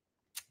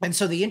 And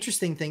so the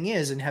interesting thing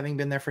is, in having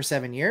been there for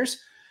 7 years,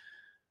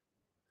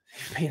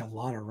 they've paid a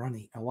lot of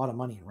money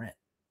in rent.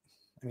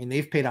 I mean,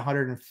 they've paid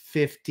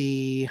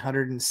 150,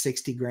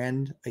 160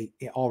 grand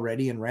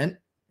already in rent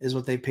is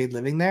what they've paid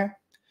living there.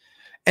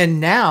 And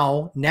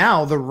now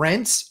the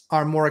rents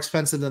are more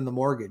expensive than the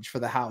mortgage for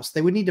the house.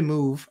 They would need to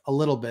move a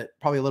little bit,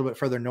 probably a little bit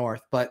further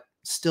north, but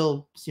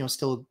still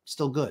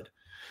good.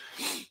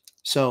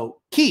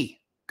 So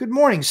Key, good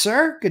morning,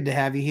 sir. Good to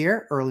have you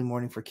here. Early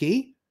morning for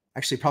Key.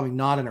 Actually, probably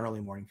not an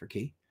early morning for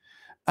Key.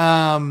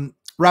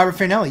 Robert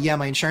Farinelli, yeah,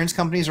 my insurance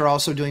companies are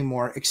also doing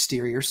more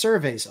exterior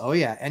surveys. Oh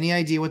yeah, any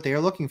idea what they are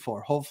looking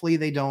for? Hopefully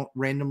they don't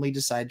randomly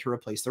decide to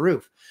replace the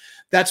roof.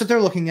 That's what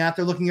they're looking at.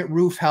 They're looking at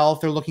roof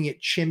health. They're looking at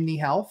chimney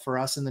health. For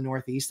us in the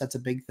Northeast, that's a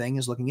big thing,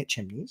 is looking at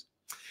chimneys.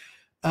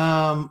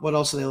 What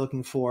else are they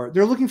looking for?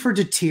 They're looking for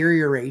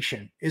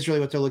deterioration is really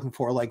what they're looking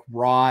for, like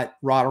rot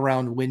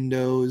around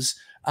windows,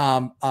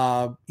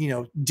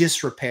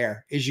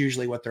 disrepair is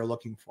usually what they're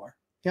looking for.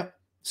 Yep.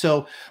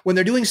 So when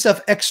they're doing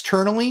stuff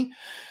externally,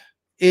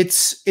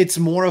 it's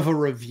more of a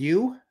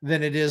review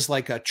than it is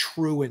like a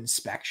true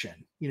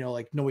inspection,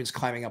 like nobody's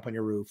climbing up on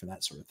your roof and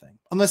that sort of thing.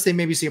 Unless they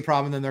maybe see a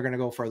problem, then they're going to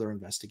go further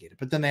investigate it,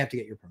 but then they have to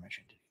get your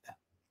permission to do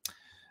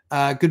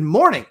that. Good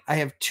morning. I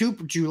have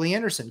Julie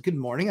Anderson. Good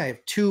morning. I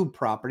have 2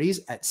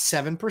 properties at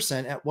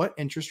 7%. At what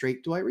interest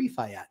rate do I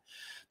refi at?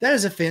 That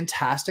is a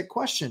fantastic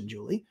question,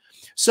 Julie.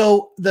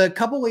 So the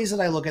couple ways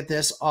that I look at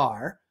this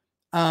are,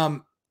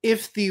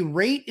 if the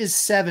rate is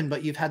 7,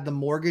 but you've had the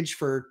mortgage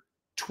for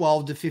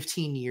 12 to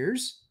 15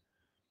 years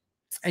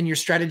and your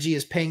strategy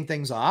is paying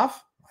things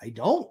off,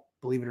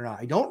 believe it or not,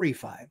 I don't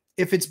refi.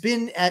 If it's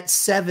been at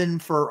 7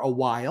 for a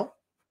while,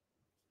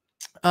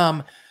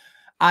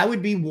 I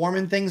would be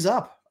warming things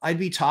up. I'd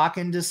be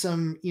talking to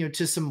some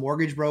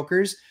mortgage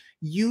brokers.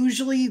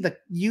 Usually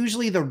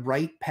the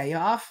right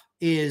payoff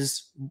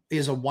is a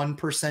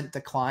 1%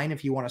 decline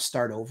if you want to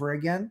start over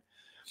again.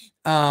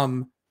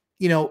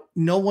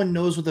 no one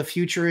knows what the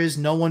future is.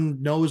 No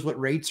one knows what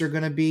rates are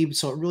going to be.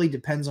 So it really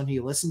depends on who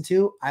you listen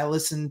to. I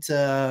listen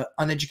to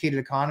Uneducated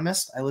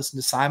Economist. I listen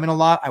to Simon a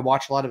lot. I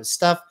watch a lot of his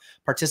stuff,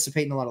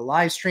 participate in a lot of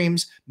live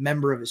streams,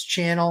 member of his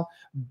channel,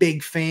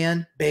 big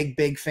fan,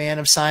 big fan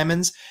of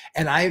Simon's.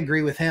 And I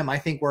agree with him. I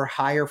think we're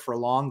higher for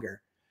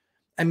longer.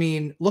 I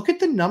mean, look at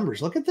the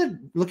numbers. Look at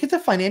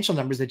the financial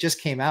numbers that just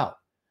came out.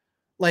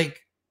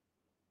 Like,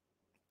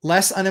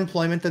 less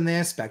unemployment than they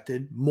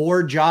expected,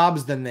 more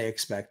jobs than they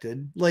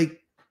expected. Like,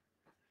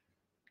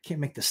 can't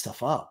make this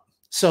stuff up.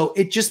 So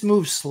it just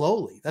moves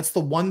slowly. That's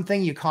the one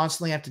thing you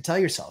constantly have to tell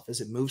yourself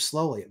is it moves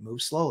slowly. It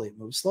moves slowly. It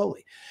moves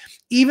slowly.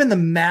 Even the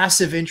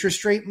massive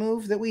interest rate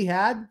move that we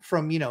had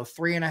from,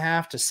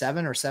 3.5 to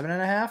 7 or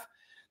 7.5,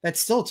 that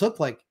still took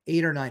like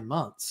 8 or 9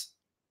 months.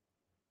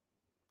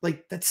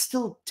 Like, that's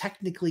still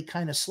technically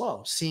kind of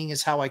slow, seeing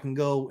as how I can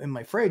go in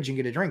my fridge and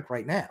get a drink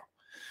right now.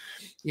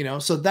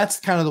 So that's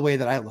kind of the way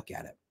that I look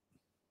at it.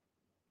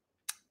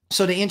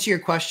 So to answer your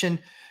question,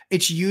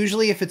 it's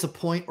usually if it's a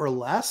point or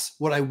less,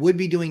 what I would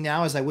be doing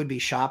now is I would be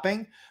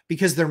shopping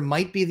because there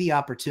might be the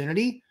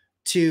opportunity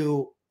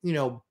to,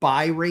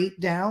 buy rate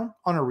down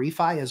on a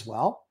refi as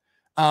well.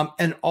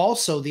 And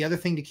also the other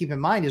thing to keep in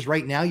mind is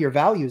right now your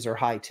values are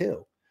high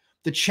too.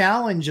 The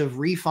challenge of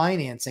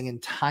refinancing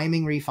and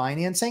timing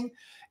refinancing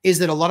is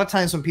that a lot of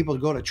times when people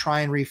go to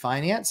try and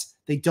refinance,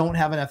 they don't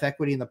have enough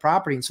equity in the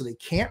property. And so they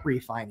can't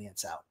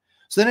refinance out.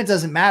 So then it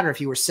doesn't matter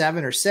if you were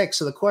 7 or 6.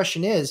 So the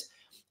question is,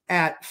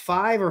 at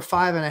 5 or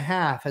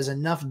 5.5 has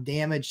enough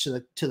damage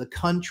to the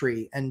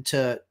country and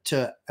to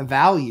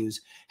values,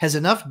 has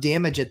enough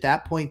damage at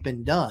that point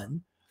been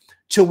done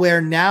to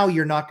where now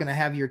you're not going to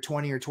have your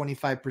 20 or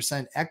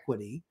 25%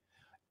 equity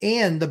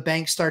and the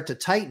banks start to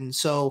tighten.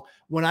 So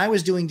when I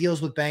was doing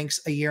deals with banks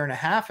a year and a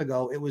half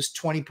ago, it was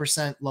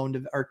 20% loan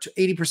to, or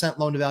 80%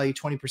 loan to value,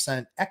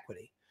 20%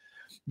 equity.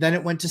 Then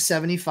it went to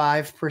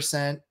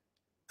 75%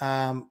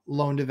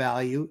 loan to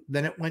value.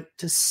 Then it went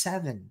to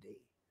 70.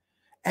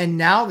 And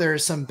now there are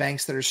some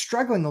banks that are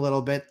struggling a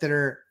little bit that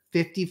are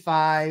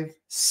 55,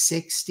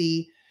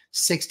 60,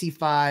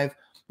 65.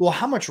 Well,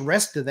 how much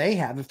risk do they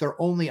have if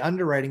they're only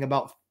underwriting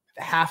about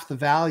half the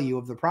value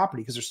of the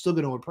property because they're still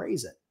going to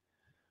appraise it?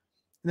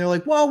 And they're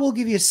like, well, we'll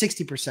give you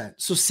 60%.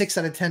 So $6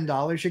 out of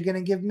 $10 you're going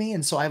to give me.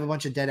 And so I have a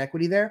bunch of debt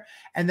equity there.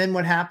 And then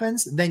what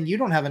happens? Then you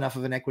don't have enough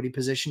of an equity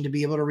position to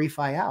be able to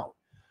refi out.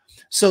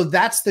 So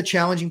that's the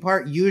challenging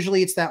part.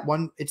 Usually it's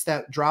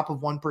that drop of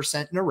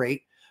 1% in a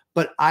rate,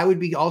 but I would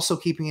be also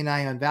keeping an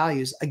eye on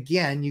values.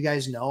 Again, you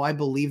guys know, I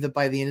believe that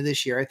by the end of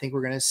this year, I think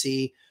we're going to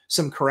see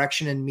some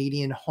correction in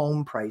median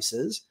home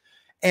prices.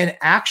 And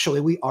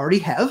actually we already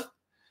have.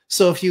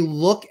 So if you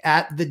look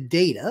at the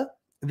data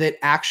that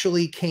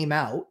actually came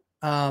out,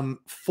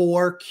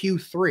 for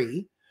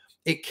Q3,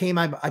 it came,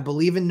 I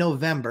believe, in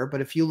November. But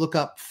if you look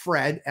up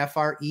FRED,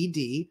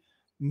 FRED,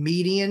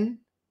 median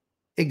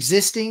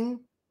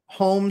existing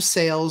home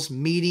sales,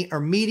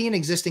 median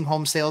existing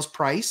home sales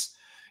price,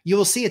 you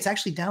will see it's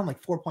actually down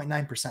like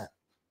 4.9%.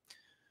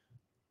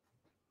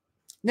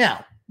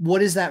 Now,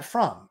 what is that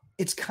from?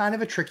 It's kind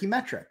of a tricky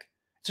metric.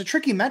 It's a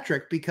tricky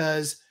metric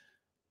because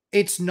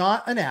it's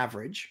not an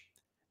average.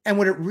 And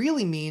what it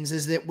really means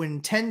is that when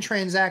 10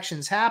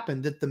 transactions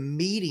happen, that the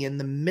median,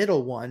 the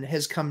middle one,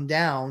 has come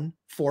down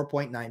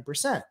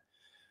 4.9%.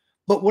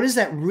 But what does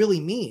that really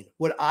mean?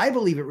 What I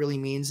believe it really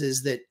means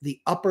is that the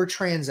upper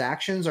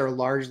transactions are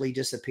largely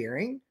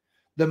disappearing.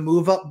 The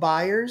move-up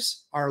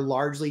buyers are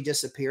largely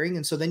disappearing.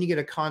 And so then you get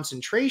a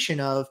concentration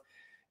of,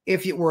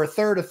 if it were a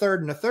third,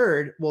 and a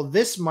third, well,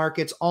 this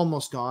market's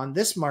almost gone.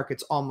 This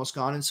market's almost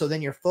gone. And so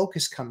then your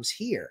focus comes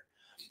here.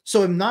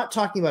 So I'm not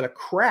talking about a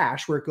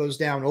crash where it goes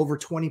down over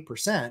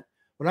 20%.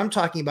 What I'm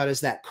talking about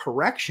is that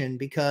correction,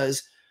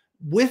 because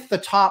with the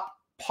top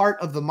part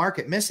of the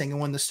market missing,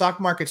 and when the stock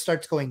market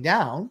starts going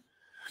down,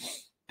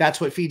 that's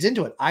what feeds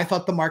into it. I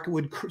thought the market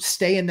would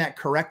stay in that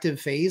corrective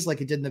phase like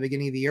it did in the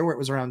beginning of the year where it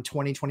was around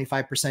 20,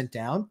 25%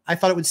 down. I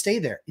thought it would stay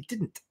there. It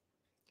didn't.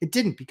 It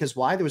didn't, because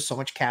why? There was so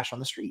much cash on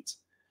the streets.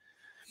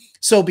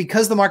 So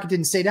because the market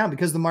didn't stay down,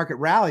 because the market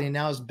rallied and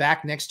now is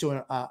back next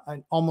to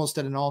an almost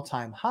at an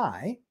all-time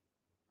high,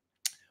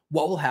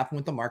 what will happen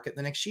with the market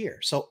the next year?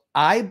 So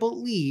I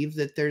believe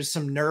that there's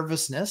some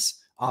nervousness,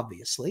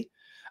 obviously.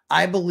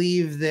 I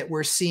believe that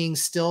we're seeing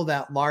still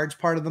that large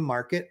part of the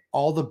market.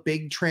 All the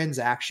big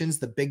transactions,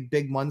 the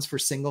big ones for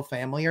single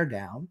family, are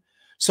down.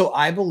 So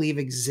I believe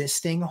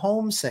existing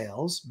home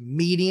sales,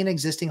 median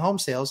existing home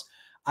sales,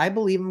 I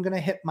believe I'm going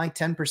to hit my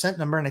 10%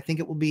 number. And I think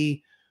it will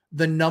be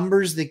the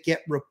numbers that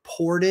get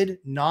reported,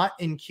 not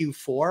in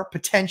Q4,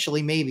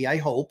 potentially, maybe, I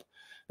hope,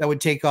 that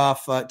would take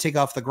off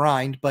the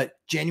grind. But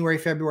January,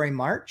 February,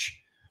 March,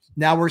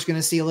 now we're going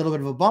to see a little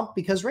bit of a bump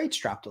because rates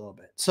dropped a little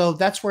bit. So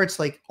that's where it's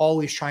like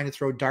always trying to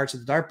throw darts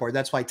at the dartboard.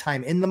 That's why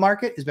time in the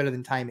market is better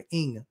than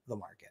timing the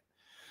market.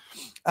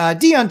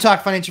 Dion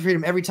Talk Financial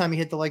Freedom. Every time you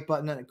hit the like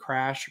button, a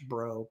crash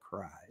bro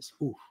cries.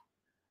 Ooh,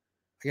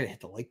 I got to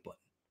hit the like button.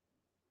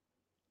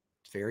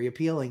 It's very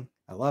appealing.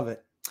 I love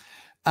it.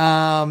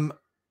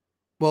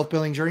 Wealth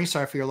building journey.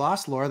 Sorry for your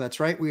loss, Laura. That's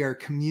right. We are a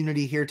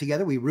community here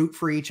together. We root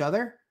for each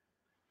other.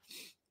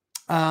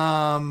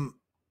 All-nighter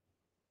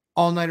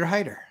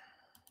hider.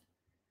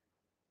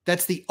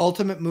 That's the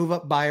ultimate move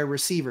up buyer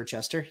receiver,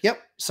 Chester.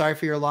 Yep. Sorry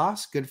for your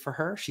loss. Good for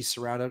her. She's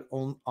surrounded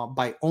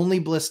by only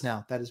bliss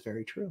now. That is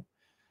very true.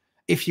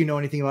 If you know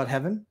anything about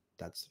heaven,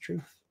 that's the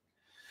truth.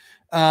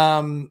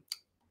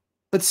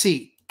 Let's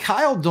see.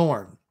 Kyle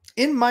Dorn.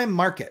 In my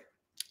market,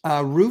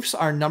 roofs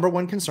are number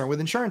one concern with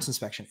insurance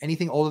inspection.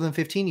 Anything older than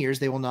 15 years,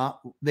 they will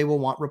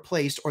want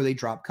replaced or they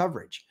drop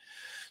coverage.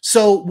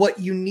 So what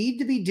you need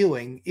to be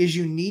doing is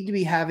you need to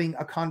be having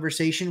a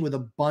conversation with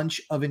a bunch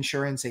of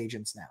insurance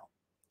agents now.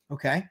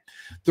 Okay.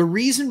 The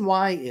reason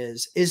why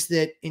is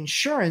that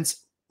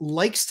insurance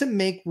likes to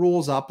make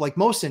rules up, like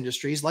most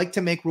industries like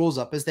to make rules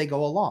up as they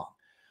go along.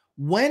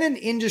 When an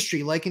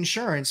industry like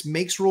insurance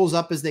makes rules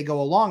up as they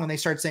go along and they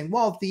start saying,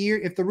 well,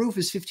 if the roof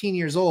is 15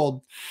 years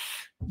old,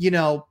 you're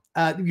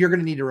going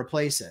to need to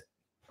replace it.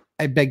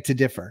 I beg to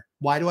differ.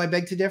 Why do I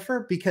beg to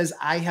differ? Because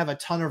I have a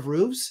ton of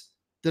roofs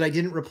that I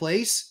didn't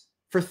replace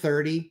for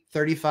 30,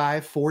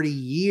 35, 40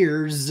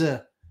 years.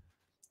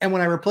 And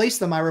when I replace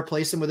them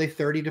with a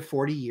 30 to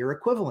 40 year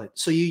equivalent.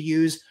 So you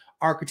use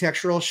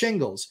architectural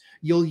shingles.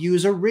 You'll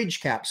use a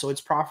ridge cap so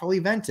it's properly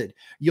vented.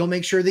 You'll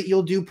make sure that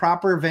you'll do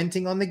proper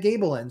venting on the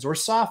gable ends or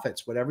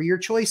soffits, whatever your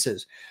choice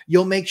is.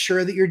 You'll make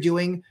sure that you're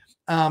doing,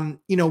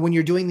 when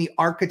you're doing the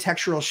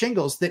architectural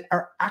shingles that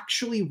are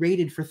actually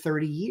rated for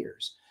 30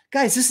 years.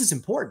 Guys, this is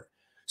important.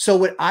 So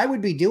what I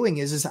would be doing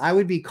is I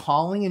would be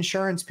calling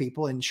insurance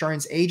people,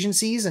 insurance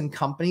agencies and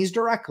companies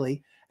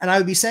directly. And I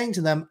would be saying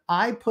to them,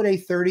 I put a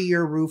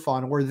 30-year roof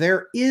on, or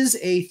there is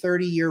a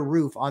 30-year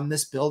roof on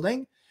this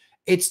building.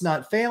 It's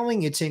not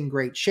failing. It's in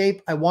great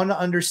shape. I want to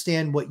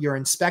understand what your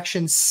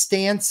inspection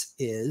stance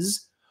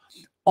is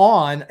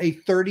on a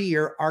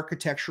 30-year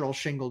architectural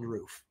shingled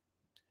roof.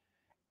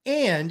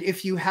 And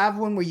if you have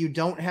one where you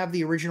don't have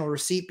the original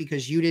receipt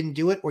because you didn't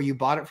do it or you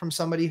bought it from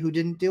somebody who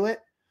didn't do it,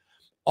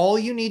 all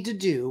you need to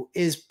do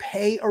is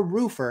pay a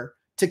roofer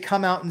to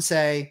come out and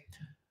say,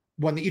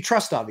 one that you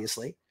trust,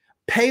 obviously,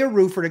 pay a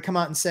roofer to come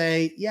out and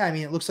say, yeah, I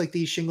mean, it looks like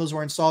these shingles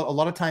were installed. A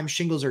lot of times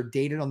shingles are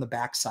dated on the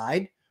back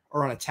side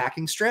or on a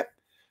tacking strip.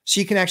 So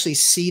you can actually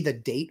see the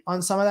date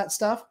on some of that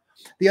stuff.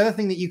 The other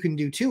thing that you can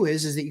do too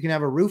is that you can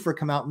have a roofer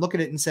come out and look at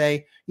it and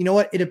say, you know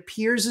what? It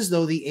appears as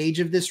though the age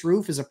of this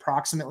roof is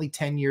approximately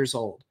 10 years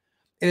old.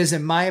 It is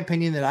in my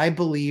opinion that I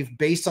believe,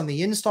 based on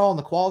the install and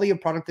the quality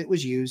of product that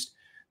was used,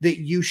 that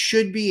you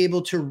should be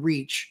able to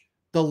reach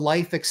the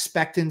life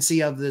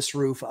expectancy of this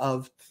roof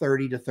of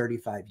 30 to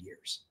 35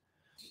 years.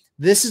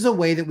 This is a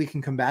way that we can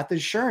combat the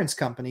insurance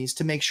companies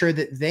to make sure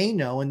that they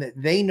know and that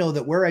they know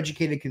that we're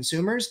educated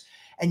consumers.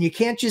 And you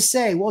can't just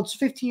say, well, it's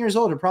 15 years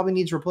old. It probably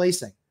needs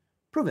replacing.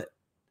 Prove it.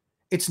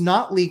 It's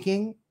not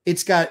leaking.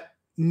 It's got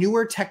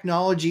newer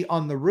technology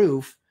on the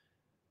roof.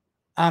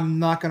 I'm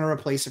not going to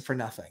replace it for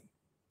nothing.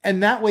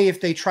 And that way, if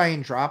they try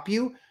and drop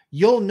you,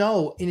 you'll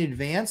know in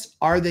advance,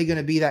 are they going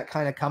to be that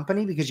kind of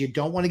company? Because you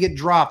don't want to get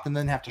dropped and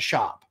then have to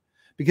shop.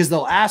 Because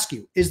they'll ask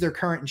you, is there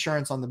current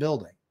insurance on the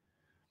building?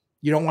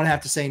 You don't want to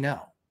have to say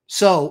no.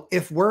 So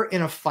if we're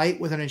in a fight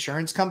with an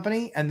insurance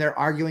company and they're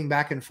arguing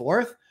back and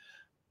forth,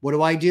 what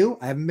do?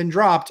 I haven't been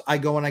dropped. I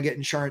go and I get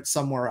insurance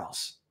somewhere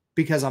else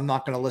because I'm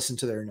not going to listen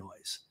to their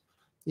noise.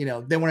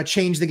 They want to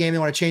change the game. They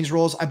want to change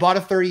rules. I bought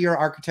a 30-year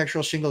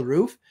architectural shingled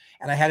roof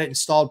and I had it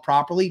installed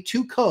properly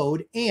to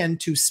code and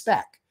to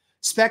spec.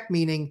 Spec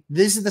meaning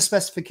these are the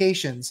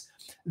specifications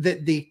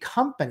that the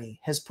company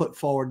has put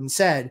forward and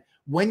said,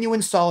 when you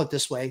install it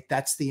this way,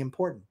 that's the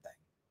important thing.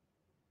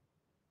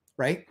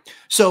 Right?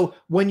 So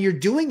when you're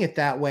doing it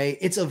that way,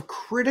 it's of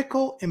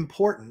critical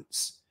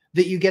importance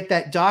that you get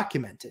that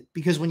documented,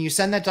 because when you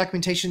send that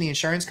documentation to the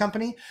insurance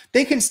company,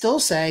 they can still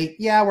say,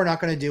 yeah, we're not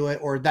going to do it,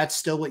 or that's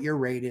still what your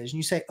rate is. And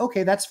you say,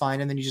 okay, that's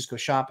fine. And then you just go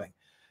shopping.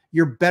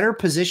 You're better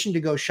positioned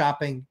to go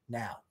shopping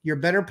now. You're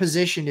better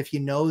positioned if you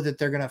know that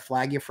they're going to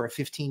flag you for a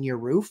 15-year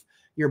roof.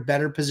 You're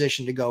better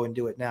positioned to go and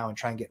do it now and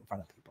try and get in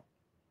front of people.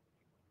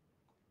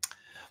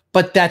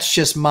 But that's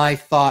just my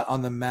thought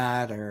on the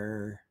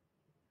matter.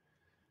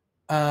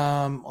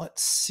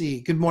 Let's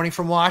see. Good morning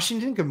from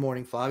Washington. Good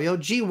morning, Flavio.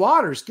 G.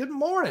 Waters. Good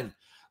morning.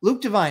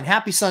 Luke Devine.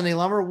 Happy Sunday,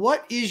 Lumber.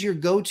 What is your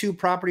go-to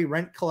property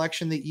rent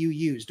collection that you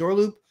use? Door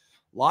loop,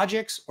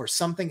 Logix, or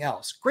something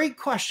else? Great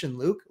question,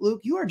 Luke.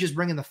 Luke, you are just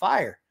bringing the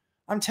fire.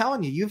 I'm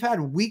telling you, you've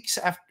had weeks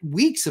after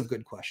weeks of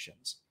good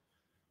questions.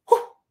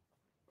 Whew.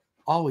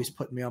 Always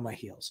putting me on my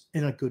heels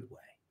in a good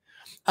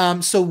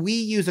way. So we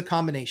use a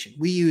combination.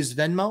 We use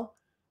Venmo,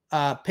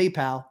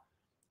 PayPal,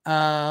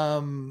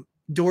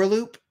 door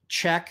loop,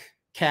 check,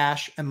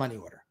 cash, and money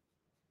order.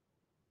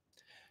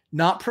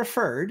 Not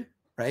preferred,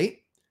 right?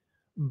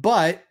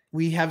 But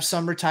we have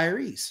some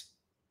retirees.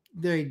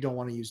 They don't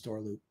want to use door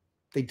loop.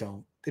 They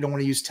don't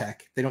want to use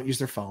tech. They don't use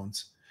their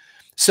phones.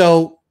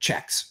 So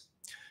checks.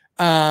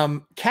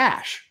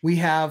 Cash. We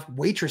have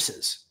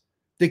waitresses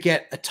that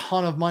get a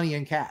ton of money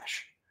in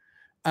cash.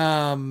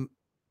 What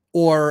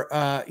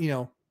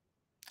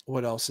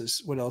else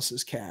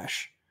is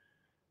cash?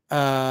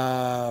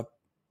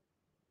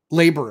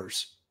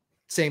 Laborers,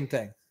 same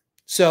thing.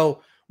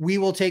 So we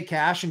will take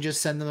cash and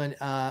just send them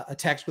a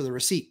text with a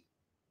receipt.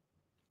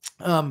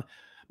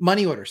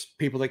 Money orders,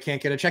 people that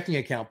can't get a checking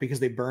account because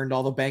they burned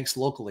all the banks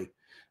locally.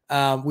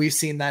 We've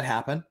seen that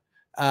happen,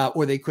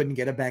 or they couldn't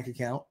get a bank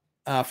account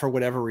for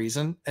whatever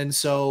reason. And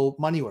so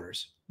money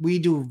orders,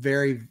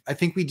 I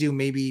think we do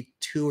maybe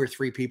 2 or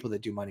 3 people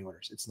that do money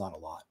orders. It's not a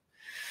lot.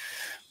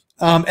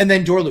 And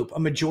then door loop, a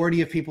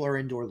majority of people are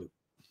in door loop.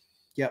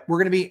 Yeah,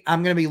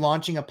 I'm going to be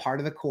launching a part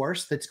of the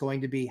course that's going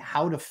to be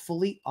how to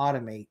fully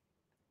automate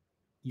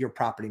your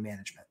property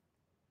management.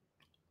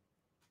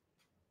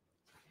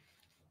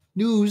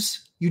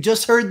 News. You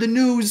just heard the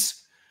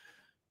news.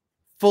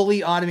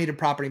 Fully automated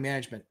property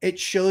management. It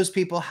shows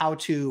people how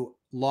to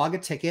log a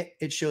ticket.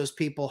 It shows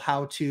people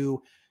how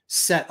to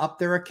set up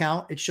their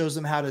account. It shows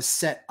them how to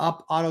set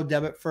up auto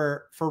debit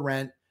for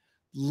rent.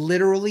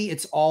 Literally,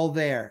 it's all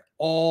there.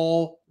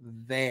 All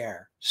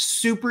there.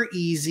 Super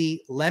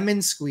easy, lemon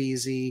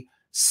squeezy.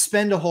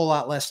 Spend a whole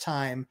lot less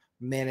time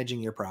managing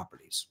your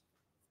properties.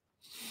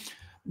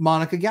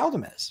 Monica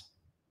Galdamez.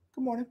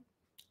 Good morning.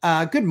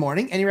 Good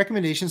morning. Any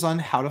recommendations on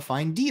how to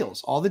find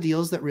deals? All the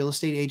deals that real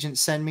estate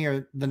agents send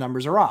me the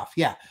numbers are off.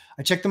 Yeah.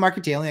 I check the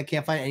market daily. I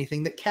can't find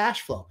anything that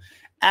cash flow.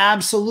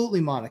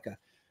 Absolutely, Monica.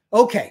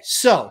 Okay.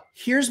 So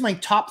here's my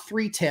top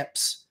 3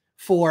 tips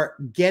for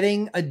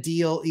getting a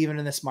deal even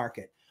in this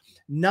market.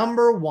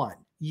 Number 1,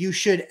 you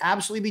should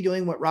absolutely be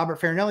doing what Robert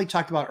Farinelli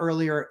talked about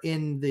earlier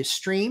in the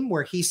stream,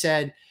 where he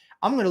said,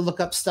 I'm going to look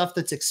up stuff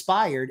that's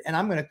expired and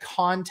I'm going to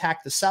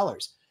contact the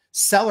sellers.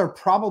 Seller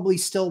probably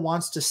still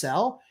wants to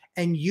sell,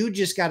 and you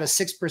just got a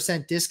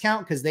 6%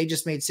 discount because they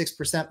just made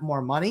 6%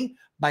 more money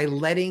by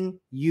letting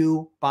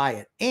you buy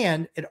it.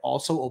 And it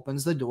also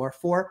opens the door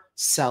for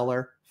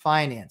seller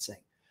financing.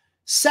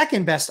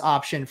 Second best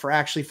option for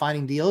actually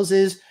finding deals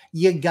is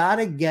you got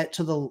to get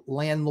to the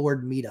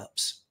landlord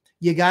meetups.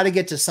 You got to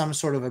get to some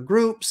sort of a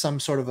group,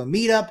 some sort of a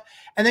meetup,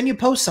 and then you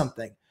post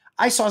something.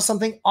 I saw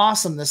something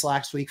awesome this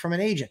last week from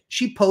an agent.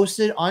 She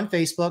posted on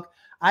Facebook,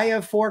 I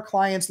have 4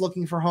 clients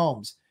looking for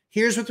homes.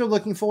 Here's what they're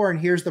looking for, and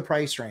here's the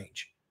price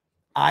range.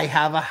 I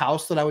have a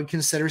house that I would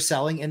consider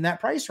selling in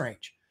that price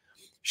range.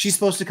 She's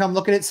supposed to come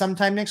look at it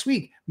sometime next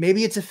week.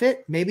 Maybe it's a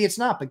fit, maybe it's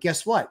not. But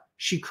guess what?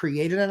 She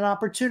created an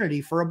opportunity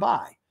for a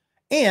buy,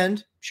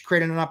 and she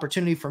created an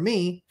opportunity for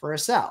me for a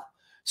sell.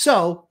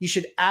 So you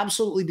should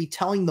absolutely be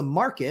telling the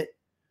market,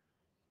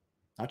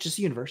 not just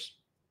the universe,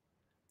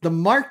 the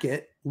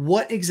market,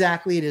 what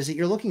exactly it is that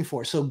you're looking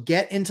for. So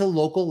get into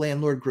local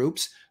landlord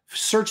groups,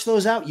 search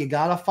those out. You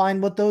got to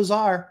find what those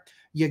are.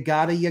 You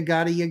gotta.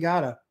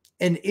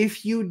 And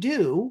if you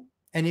do,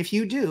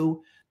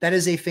 that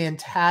is a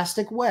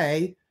fantastic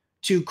way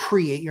to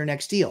create your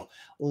next deal.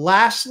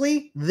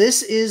 Lastly,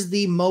 this is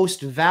the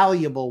most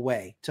valuable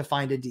way to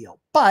find a deal,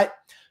 but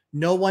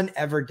no one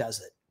ever does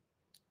it.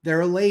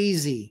 They're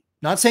lazy.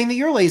 Not saying that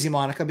you're lazy,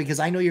 Monica, because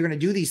I know you're going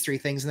to do these 3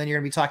 things and then you're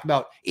going to be talking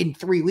about in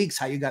 3 weeks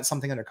how you got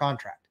something under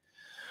contract.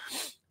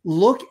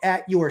 Look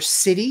at your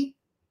city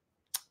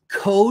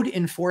code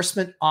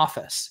enforcement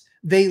office.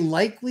 They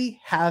likely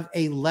have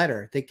a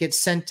letter that gets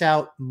sent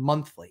out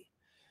monthly.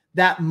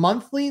 That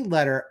monthly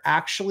letter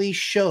actually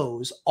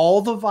shows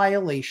all the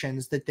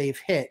violations that they've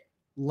hit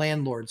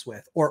landlords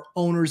with or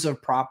owners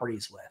of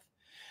properties with.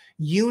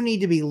 You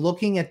need to be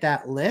looking at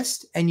that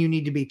list and you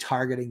need to be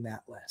targeting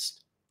that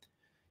list.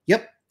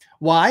 Yep.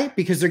 Why?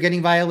 Because they're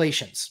getting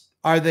violations.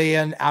 Are they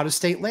an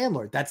out-of-state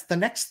landlord? That's the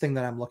next thing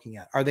that I'm looking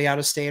at. Are they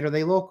out-of-state? Are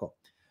they local?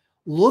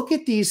 Look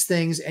at these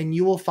things and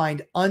you will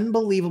find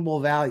unbelievable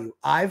value.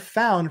 I've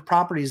found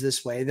properties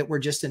this way that were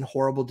just in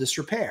horrible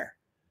disrepair.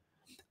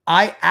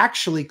 I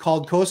actually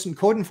called code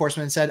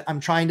enforcement and said, I'm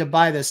trying to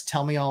buy this.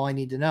 Tell me all I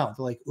need to know.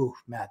 They're like, ooh,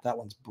 Matt, that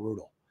one's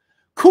brutal.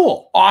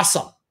 Cool.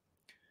 Awesome.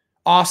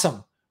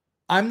 Awesome.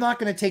 I'm not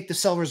going to take the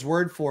seller's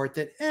word for it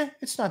that,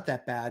 it's not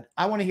that bad.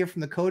 I want to hear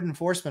from the code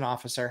enforcement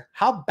officer.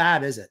 How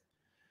bad is it?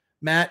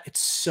 Matt,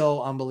 it's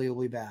so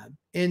unbelievably bad.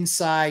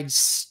 Inside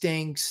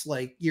stinks.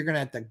 Like you're going to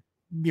have to,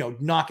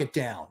 knock it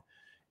down.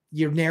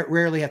 You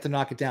rarely have to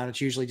knock it down. It's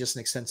usually just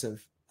an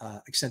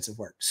extensive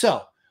work.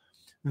 So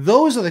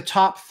those are the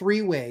top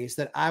 3 ways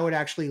that I would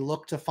actually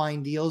look to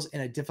find deals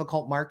in a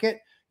difficult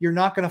market. You're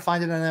not going to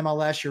find it on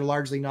MLS. You're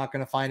largely not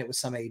going to find it with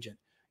some agent.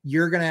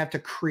 You're going to have to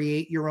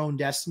create your own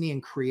destiny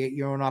and create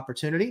your own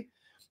opportunity.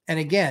 And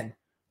again,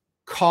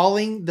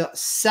 calling the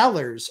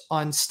sellers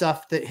on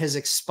stuff that has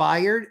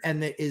expired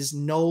and that is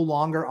no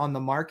longer on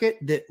the market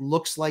that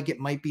looks like it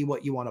might be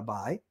what you want to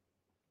buy.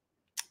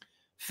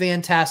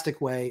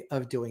 Fantastic way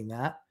of doing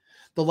that.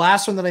 The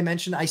last one that I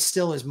mentioned,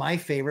 is my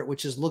favorite,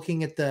 which is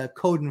looking at the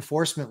code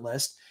enforcement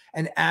list.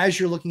 And as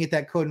you're looking at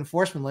that code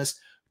enforcement list,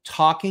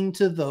 talking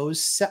to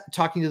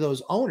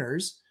those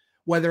owners,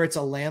 whether it's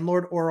a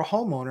landlord or a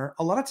homeowner,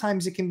 a lot of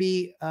times it can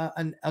be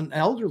an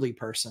elderly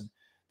person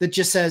that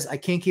just says, I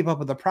can't keep up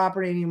with the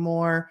property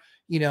anymore.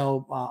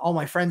 All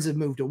my friends have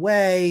moved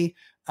away.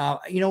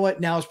 You know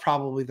what? Now is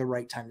probably the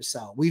right time to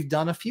sell. We've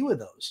done a few of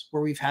those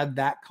where we've had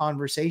that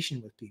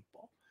conversation with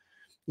people.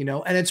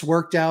 and it's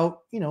worked out,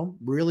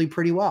 really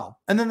pretty well.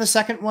 And then the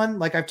second one,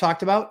 like I've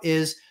talked about,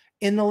 is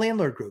in the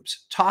landlord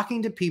groups,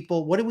 talking to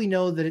people. What do we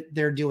know that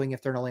they're doing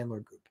if they're in a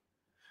landlord group?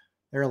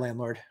 They're a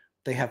landlord.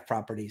 They have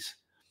properties.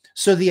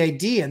 So the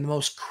idea and the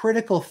most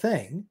critical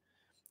thing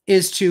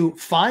is to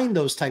find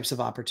those types of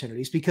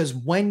opportunities, because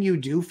when you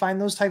do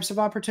find those types of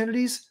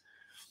opportunities,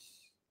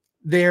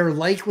 they're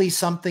likely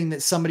something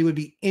that somebody would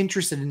be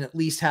interested in at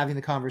least having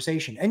the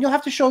conversation. And you'll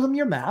have to show them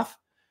your math.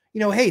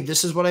 Hey,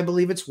 this is what I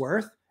believe it's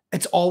worth.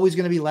 It's always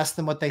going to be less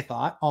than what they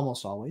thought.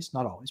 Almost always,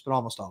 not always, but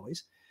almost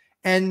always.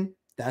 And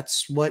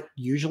that's what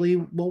usually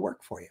will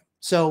work for you.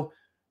 So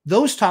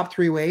those top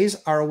 3 ways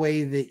are a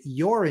way that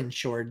you're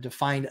insured to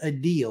find a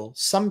deal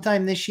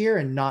sometime this year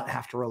and not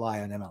have to rely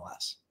on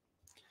MLS.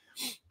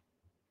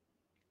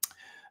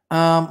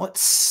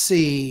 Let's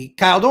see.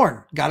 Kyle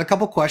Dorn got a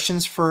couple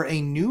questions for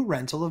a new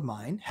rental of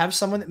mine. Have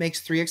someone that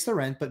makes 3x the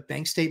rent, but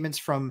bank statements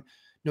from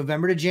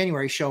November to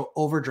January show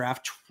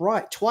overdraft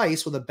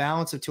twice with a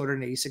balance of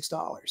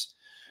 $286.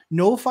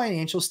 No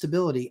financial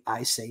stability.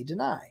 I say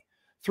deny.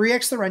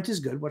 3x the rent is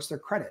good. What's their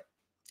credit?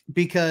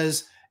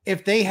 Because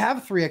if they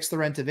have 3x the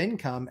rent of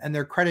income and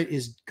their credit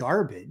is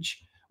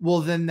garbage, well,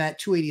 then that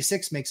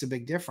 286 makes a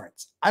big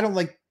difference. I don't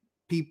like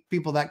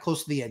people that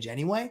close to the edge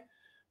anyway,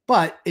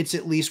 but it's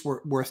at least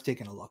worth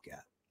taking a look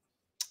at.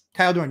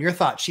 Kyle Dorn, your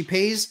thoughts? She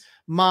pays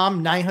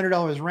mom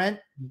 $900 rent,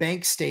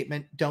 bank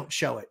statement, don't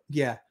show it.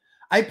 Yeah.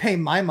 I pay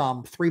my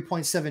mom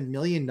 $3.7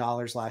 million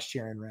last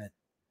year in rent.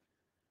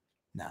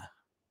 Nah.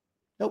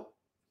 Nope.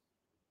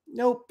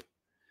 Nope.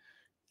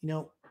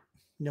 Nope.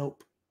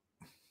 Nope.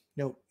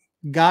 Nope.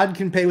 God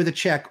can pay with a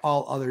check.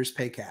 All others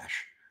pay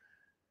cash.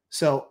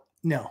 So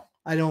no,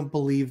 I don't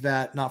believe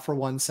that. Not for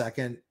 1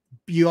 second.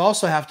 You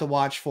also have to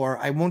watch for,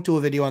 I won't do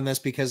a video on this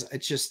because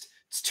it's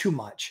too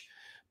much,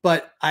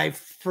 but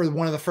for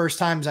one of the first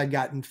times I'd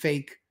gotten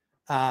fake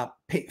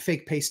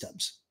pay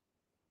stubs.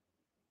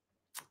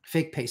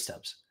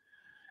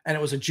 And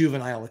it was a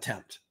juvenile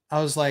attempt. I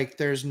was like,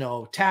 there's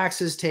no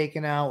taxes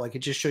taken out. Like, it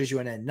just shows you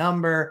an end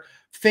number.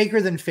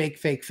 Faker than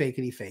fake,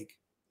 fakety fake.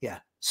 Yeah.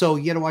 So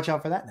you got to watch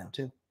out for that now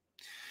too.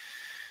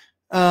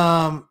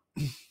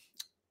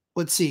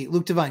 Let's see.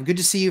 Luke Devine, good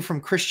to see you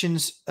from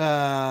Christian's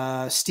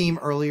Steam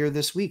earlier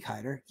this week,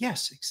 Hyder.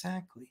 Yes,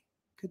 exactly.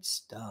 Good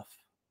stuff.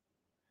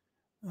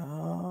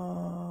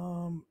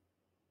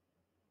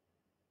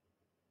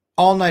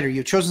 All-nighter,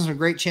 you've chosen some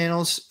great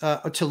channels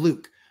to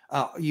Luke.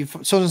 You've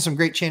chosen some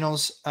great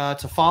channels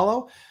to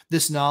follow.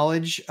 This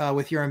knowledge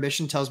with your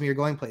ambition tells me you're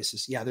going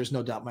places. Yeah, there's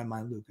no doubt in my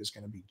mind Luke is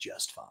going to be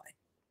just fine.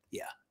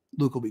 Yeah,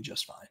 Luke will be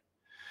just fine.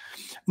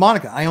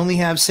 Monica, I only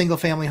have single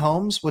family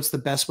homes. What's the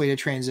best way to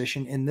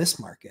transition in this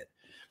market?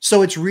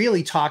 So it's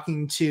really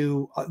talking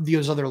to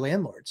those other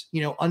landlords,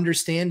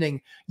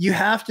 understanding you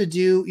have to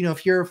do,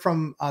 if you're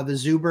from the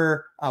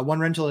Zuber one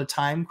rental at a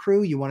time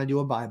crew, you want to do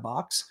a buy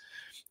box.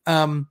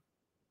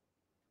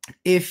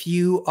 If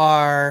you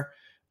are,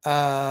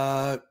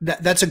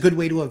 that's a good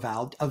way to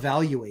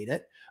evaluate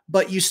it.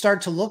 But you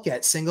start to look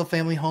at single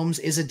family homes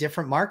is a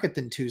different market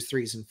than 2s,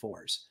 3s, and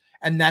 4s.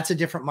 And that's a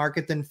different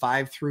market than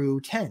 5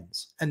 through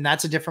 10s. And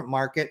that's a different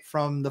market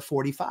from the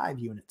 45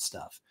 unit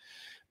stuff.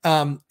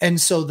 And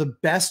so the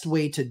best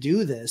way to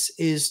do this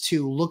is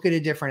to look at a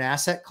different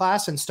asset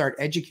class and start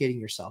educating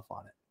yourself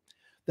on it.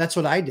 That's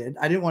what I did.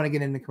 I didn't want to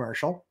get into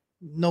commercial.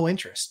 No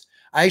interest.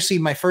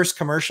 My first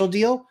commercial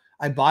deal,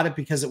 I bought it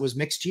because it was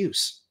mixed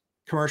use.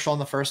 Commercial on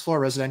the first floor,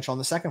 residential on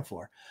the second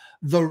floor.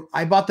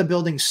 I bought the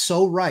building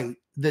so right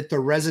that the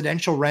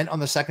residential rent on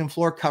the second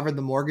floor covered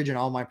the mortgage and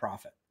all my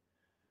profit.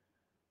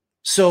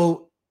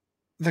 So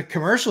the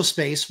commercial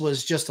space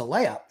was just a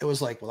layup. It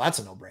was like, well, that's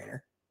a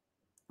no-brainer,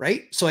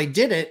 right? So I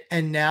did it.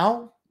 And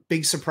now,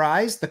 big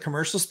surprise, the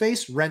commercial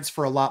space rents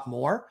for a lot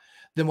more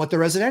than what the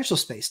residential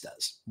space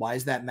does. Why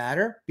does that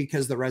matter?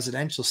 Because the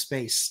residential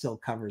space still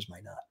covers my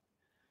nut,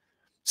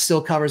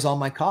 still covers all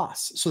my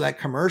costs. So that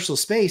commercial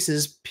space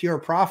is pure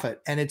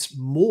profit. And it's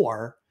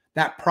more,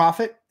 that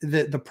profit,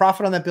 the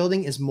profit on that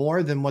building is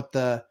more than what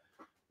the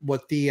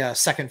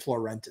second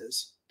floor rent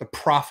is. The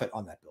profit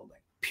on that building,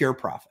 pure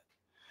profit.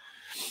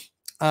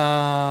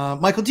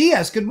 Michael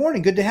Diaz, good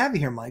morning. Good to have you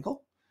here,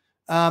 Michael.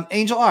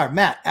 Angel R,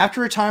 Matt, after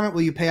retirement,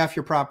 will you pay off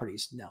your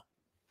properties? No.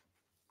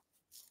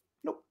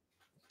 Nope.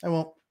 I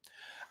won't.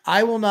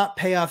 I will not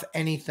pay off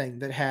anything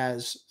that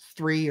has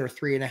 3 or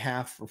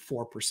 3.5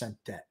 or 4%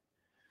 debt.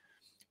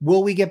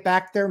 Will we get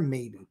back there?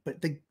 Maybe.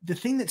 But the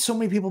thing that so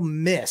many people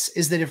miss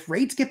is that if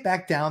rates get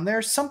back down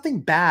there, something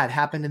bad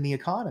happened in the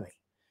economy.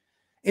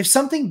 If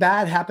something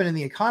bad happened in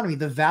the economy,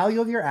 the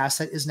value of your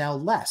asset is now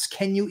less.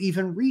 Can you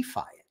even refi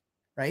it?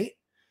 Right?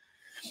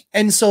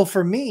 And so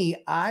for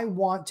me, I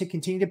want to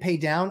continue to pay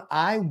down.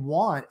 I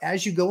want,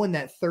 as you go in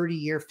that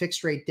 30-year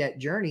fixed rate debt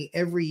journey,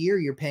 every year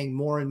you're paying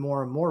more and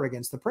more and more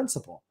against the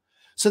principal.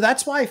 So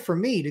that's why for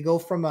me to go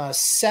from a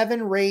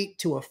 7 rate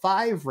to a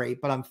 5 rate,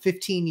 but I'm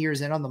 15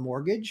 years in on the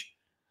mortgage.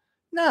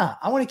 Nah,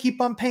 I want to keep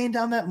on paying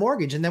down that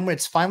mortgage. And then when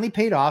it's finally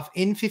paid off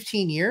in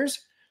 15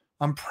 years,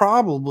 I'm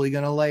probably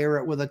going to layer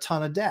it with a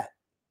ton of debt.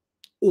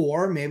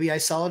 or maybe I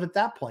sell it at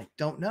that point.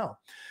 Don't know.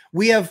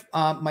 We have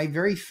my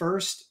very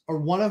first, or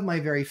one of my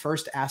very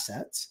first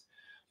assets,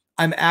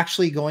 I'm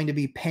actually going to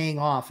be paying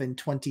off in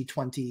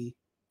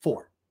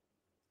 2024.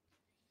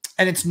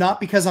 And it's not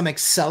because I'm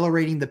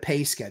accelerating the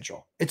pay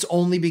schedule. It's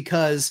only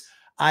because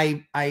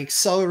I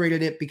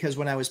accelerated it because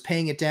when I was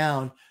paying it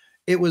down,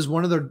 it was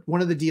one of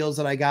the deals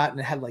that I got and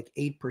it had like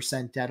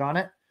 8% debt on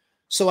it.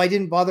 So I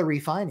didn't bother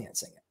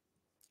refinancing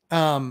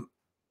it.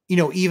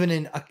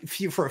 Even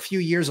for a few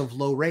years of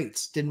low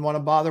rates, didn't want to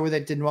bother with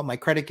it. Didn't want my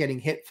credit getting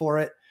hit for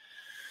it.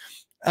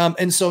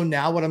 And so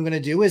now what I'm going to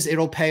do is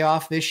it'll pay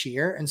off this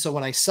year. And so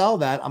when I sell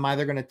that, I'm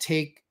either going to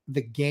take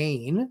the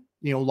gain,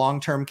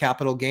 long-term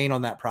capital gain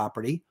on that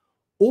property,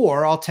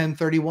 or I'll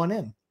 1031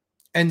 in.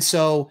 And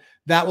so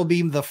that will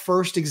be the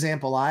first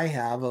example I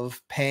have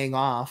of paying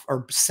off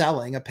or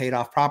selling a paid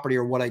off property,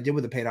 or what I did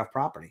with a paid off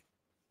property.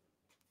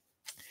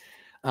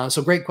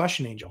 So great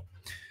question, Angel.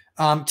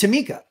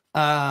 Tamika,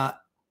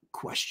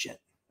 question.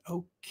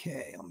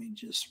 Okay, let me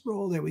just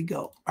roll. There we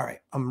go. All right.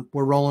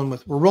 We're rolling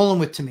with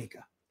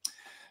Tamika.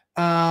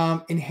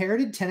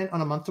 Inherited tenant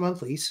on a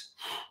month-to-month lease.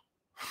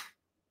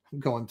 I'm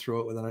going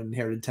through it with an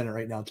inherited tenant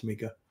right now,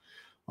 Tamika.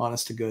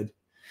 Honest to good.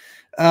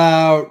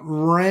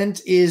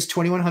 Rent is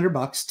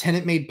 $2,100.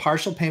 Tenant made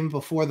partial payment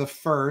before the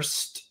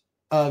 1st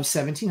of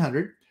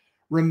 $1,700.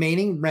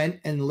 Remaining rent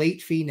and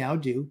late fee now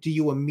due. Do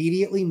you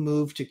immediately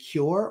move to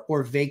cure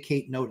or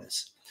vacate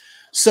notice?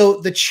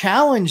 So the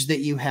challenge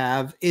that you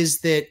have is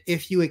that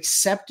if you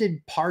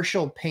accepted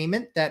partial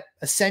payment, that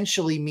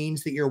essentially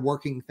means that you're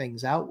working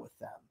things out with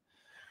them.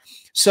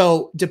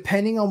 So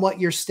depending on what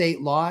your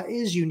state law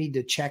is, you need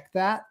to check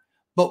that.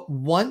 But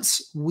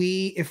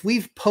if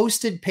we've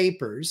posted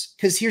papers,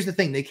 because here's the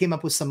thing, they came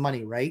up with some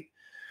money, right?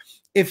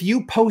 If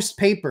you post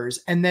papers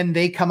and then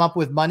they come up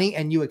with money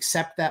and you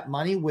accept that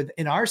money,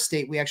 within our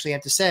state, we actually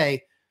have to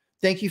say,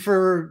 thank you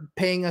for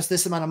paying us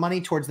this amount of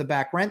money towards the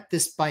back rent.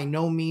 This by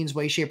no means,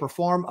 way, shape, or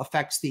form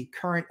affects the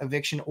current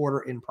eviction order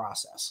in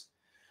process.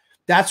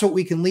 That's what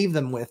we can leave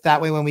them with.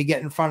 That way, when we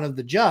get in front of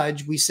the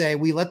judge, we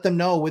let them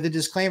know with a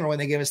disclaimer when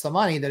they give us the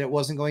money that it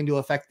wasn't going to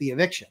affect the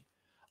eviction.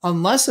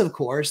 Unless, of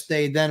course,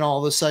 they then all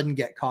of a sudden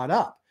get caught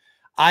up.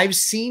 I've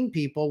seen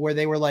people where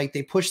they were like,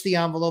 they pushed the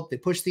envelope, they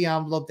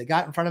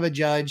got in front of a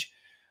judge,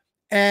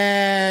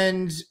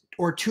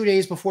 or 2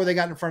 days before they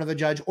got in front of the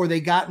judge, or they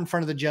got in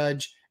front of the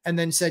judge and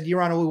then said,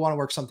 Your Honor, we want to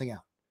work something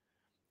out.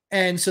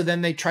 And so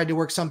then they tried to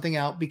work something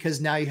out because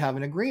now you have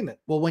an agreement.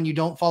 Well, when you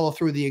don't follow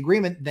through the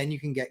agreement, then you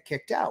can get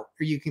kicked out,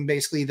 or you can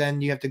basically,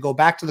 then you have to go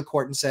back to the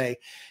court and say,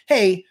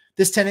 hey,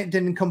 this tenant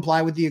didn't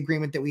comply with the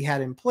agreement that we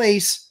had in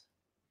place.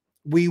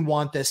 We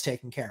want this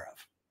taken care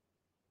of.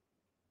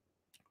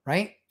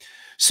 Right?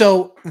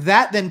 So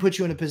that then puts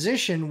you in a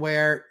position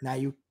where now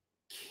you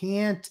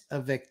can't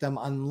evict them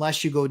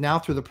unless you go now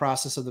through the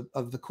process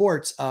of the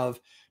courts of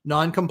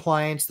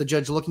non-compliance, the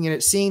judge looking at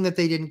it, seeing that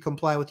they didn't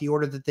comply with the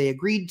order that they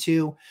agreed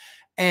to.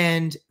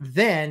 And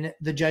then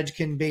the judge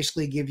can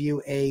basically give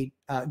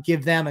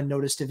them a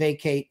notice to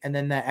vacate. And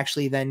then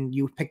then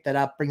you pick that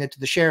up, bring it to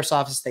the sheriff's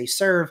office, they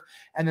serve,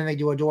 and then they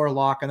do a door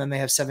lock, and then they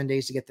have 7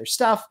 days to get their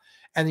stuff.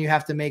 And you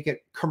have to make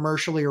it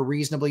commercially or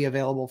reasonably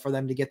available for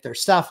them to get their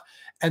stuff.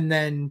 And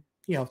then,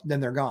 then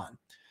they're gone.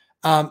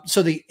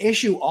 So the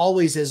issue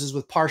always is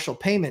with partial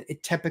payment,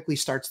 it typically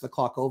starts the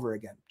clock over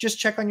again. Just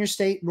check on your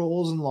state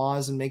rules and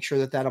laws and make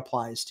sure that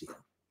applies to you.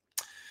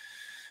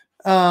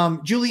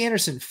 Julie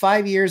Anderson,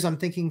 5 years. I'm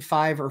thinking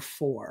 5 or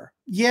 4.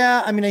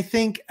 Yeah. I mean, I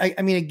think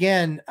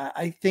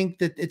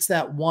that it's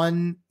that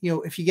one,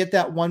 if you get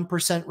that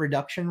 1%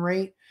 reduction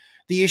rate,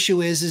 the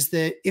issue is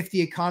that if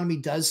the economy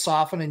does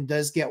soften and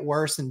does get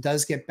worse and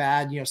does get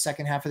bad,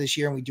 second half of this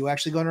year, and we do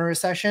actually go into a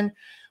recession,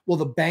 well,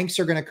 the banks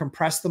are going to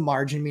compress the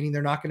margin, meaning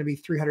they're not going to be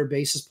 300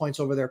 basis points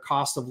over their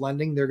cost of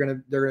lending. They're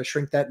going to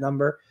shrink that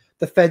number.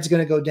 The Fed's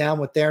going to go down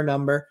with their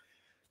number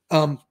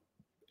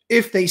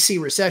if they see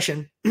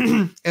recession.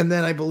 And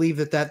then I believe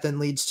that then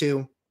leads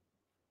to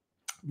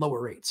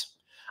lower rates.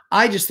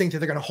 I just think that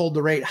they're going to hold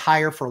the rate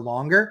higher for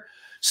longer.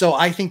 So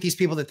I think these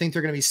people that think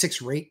they're going to be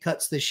 6 rate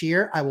cuts this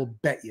year, I will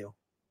bet you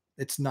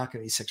it's not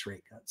going to be 6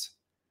 rate cuts.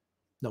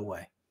 No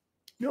way.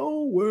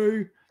 No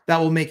way. That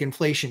will make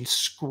inflation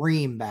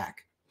scream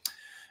back.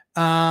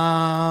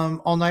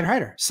 All Night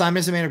Hider. Simon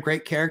is a man of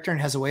great character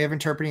and has a way of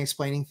interpreting,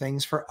 explaining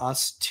things for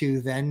us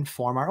to then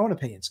form our own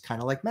opinions,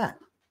 kind of like Matt.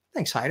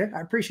 Thanks, Hider.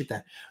 I appreciate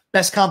that.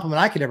 Best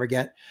compliment I could ever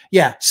get.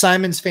 Yeah,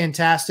 Simon's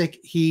fantastic.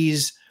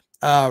 He's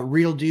a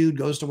real dude,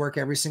 goes to work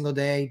every single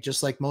day,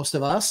 just like most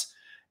of us,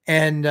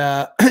 and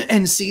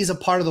sees a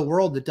part of the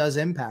world that does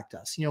impact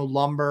us.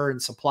 Lumber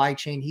and supply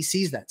chain. He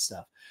sees that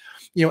stuff.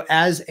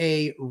 As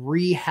a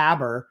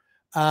rehabber,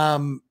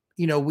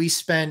 we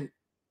spent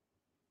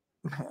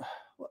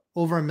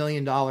over $1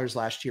 million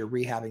last year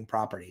rehabbing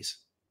properties.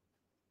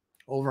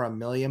 Over $1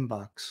 million,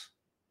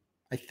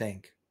 I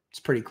think. It's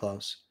pretty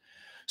close.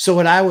 So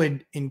what I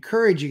would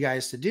encourage you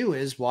guys to do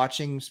is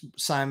watching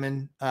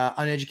Simon,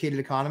 Uneducated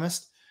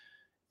Economist.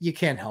 You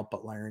can't help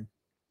but learn.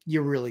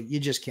 You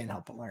just can't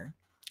help but learn.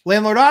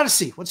 Landlord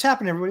Odyssey. What's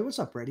happening, everybody? What's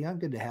up, Reddy?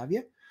 Good to have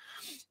you.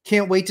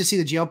 Can't wait to see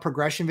the jail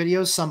progression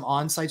videos. Some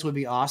on-sites would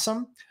be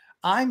awesome.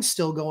 I'm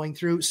still going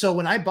through. So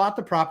when I bought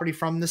the property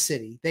from the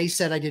city, they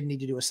said I didn't need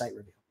to do a site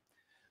review.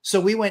 So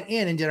we went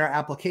in and did our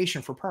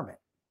application for permit.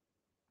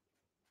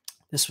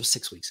 This was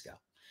 6 weeks ago.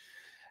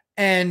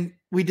 And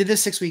we did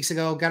this 6 weeks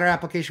ago, got our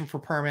application for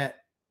permit.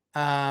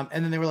 And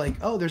then they were like,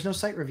 oh, there's no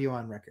site review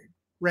on record.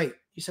 Right.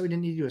 You said we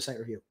didn't need to do a site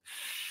review.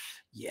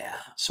 Yeah.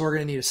 So we're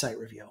going to need a site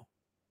review.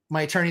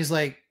 My attorney's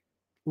like,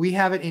 we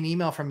have it in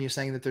email from you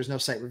saying that there's no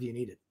site review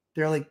needed.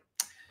 They're like,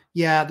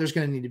 yeah, there's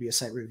going to need to be a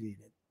site review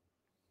needed.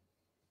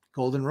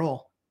 Golden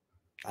rule.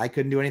 I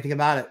couldn't do anything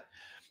about it.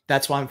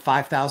 That's why I'm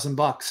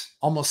 $5,000,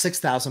 almost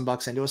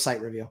 $6,000 into a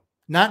site review.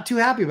 Not too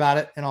happy about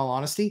it, in all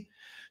honesty.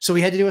 So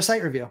we had to do a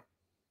site review.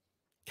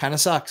 Kind of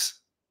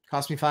sucks.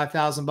 Cost me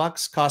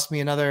 $5,000. Cost me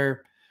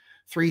another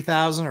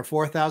 $3,000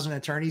 or $4,000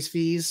 attorney's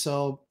fees.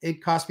 So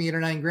it cost me $8 or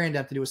 $9 grand to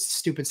have to do a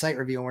stupid site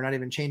review, and we're not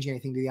even changing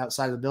anything to the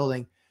outside of the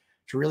building,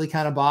 which really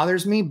kind of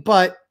bothers me.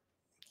 But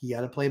you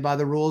got to play by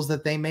the rules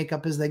that they make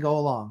up as they go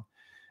along.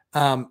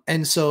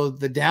 And so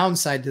the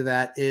downside to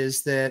that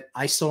is that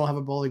I still don't have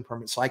a building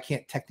permit, so I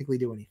can't technically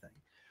do anything.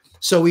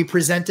 So we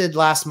presented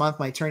last month.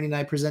 My attorney and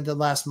I presented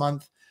last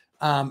month.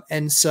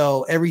 And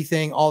so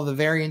everything, all the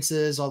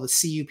variances, all the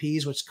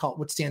CUPs,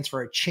 what stands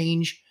for a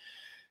change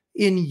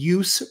in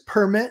use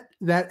permit,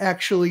 that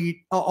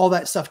actually all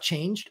that stuff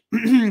changed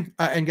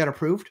and got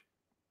approved.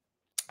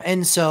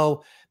 And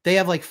so they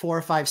have like 4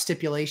 or 5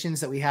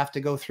 stipulations that we have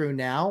to go through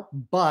now.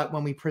 But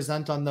when we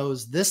present on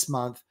those this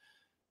month,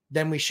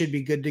 then we should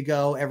be good to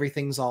go.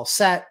 Everything's all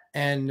set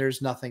and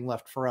there's nothing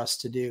left for us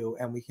to do.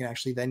 And we can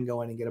actually then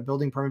go in and get a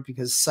building permit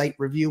because site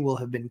review will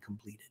have been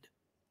completed.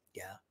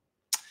 Yeah.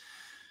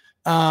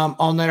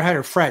 All-nighter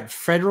hider, Fred,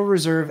 Federal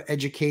Reserve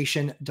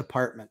Education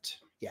Department.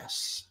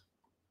 Yes.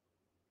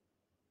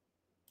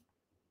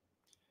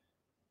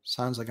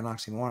 Sounds like an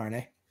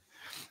oxymoron,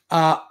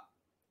 eh?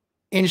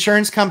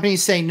 Insurance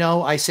companies say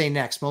no, I say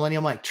next.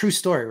 Millennial Mike, true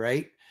story,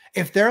 right?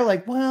 If they're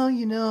like, well,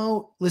 you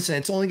know, listen,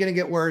 it's only going to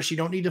get worse. You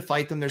don't need to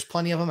fight them. There's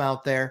plenty of them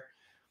out there.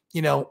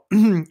 You know,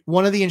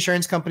 one of the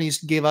insurance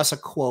companies gave us a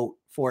quote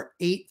for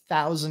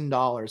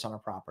 $8,000 on a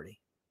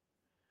property.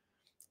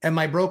 And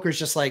my broker's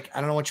just like, I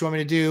don't know what you want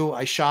me to do.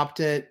 I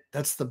shopped it.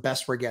 That's the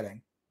best we're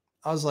getting.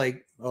 I was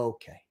like,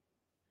 okay.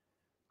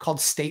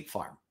 Called State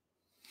Farm.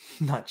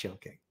 Not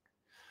joking.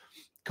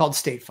 Called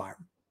State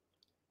Farm.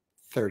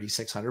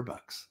 $3,600.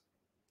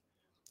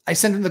 I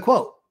sent him the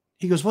quote.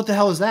 He goes, what the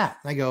hell is that?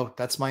 And I go,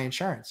 that's my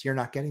insurance. You're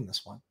not getting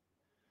this one.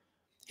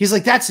 He's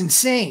like, that's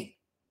insane.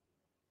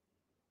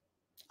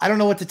 I don't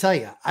know what to tell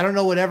you. I don't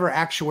know whatever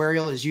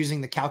actuarial is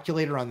using the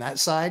calculator on that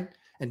side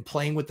and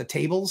playing with the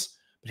tables.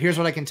 But here's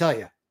what I can tell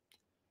you.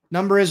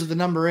 Number is what the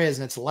number is,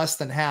 and it's less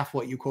than half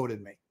what you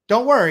quoted me.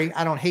 Don't worry.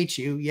 I don't hate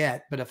you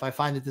yet. But if I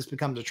find that this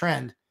becomes a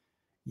trend,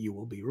 you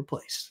will be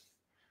replaced.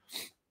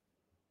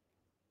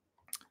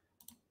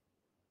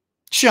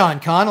 Sean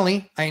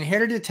Connolly, I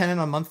inherited a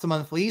tenant on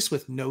month-to-month lease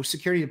with no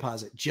security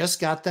deposit.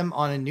 Just got them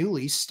on a new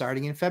lease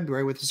starting in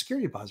February with a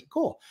security deposit.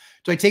 Cool.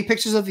 Do I take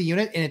pictures of the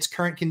unit in its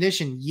current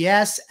condition?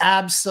 Yes,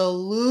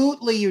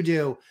 absolutely you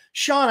do.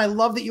 Sean, I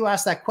love that you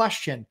asked that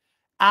question.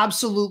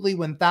 Absolutely,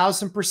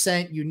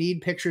 1000%. You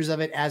need pictures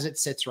of it as it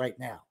sits right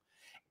now.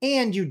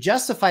 And you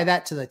justify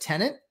that to the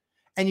tenant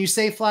and you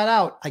say flat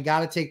out, I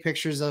got to take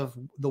pictures of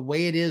the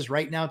way it is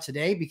right now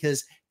today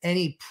because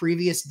any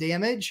previous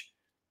damage,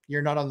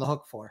 you're not on the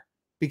hook for.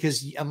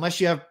 Because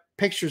unless you have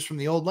pictures from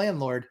the old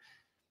landlord,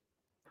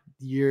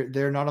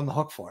 they're not on the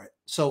hook for it.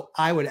 So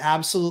I would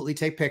absolutely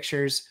take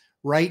pictures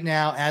right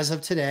now as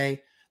of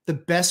today. The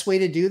best way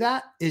to do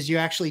that is you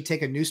actually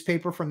take a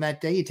newspaper from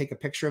that day. You take a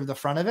picture of the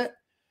front of it,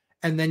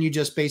 and then you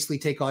just basically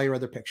take all your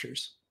other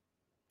pictures.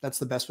 That's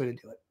the best way to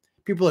do it.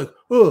 People are like,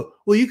 oh,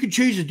 well, you can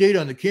change the date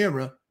on the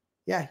camera.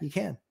 Yeah, you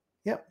can.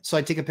 Yep. So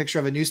I take a picture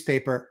of a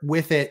newspaper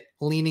with it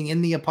leaning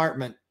in the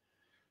apartment.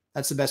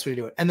 That's the best way to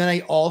do it. And then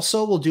I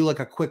also will do like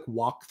a quick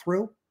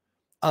walkthrough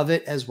of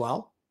it as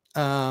well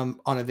on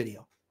a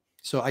video.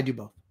 So I do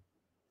both.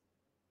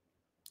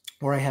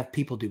 Or I have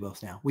people do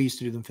both now. We used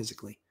to do them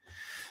physically.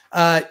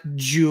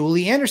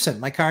 Julie Anderson,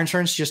 my car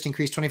insurance just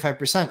increased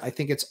 25%. I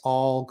think it's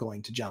all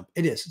going to jump.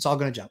 It is. It's all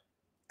going to jump.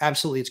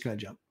 Absolutely, it's going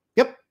to jump.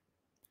 Yep.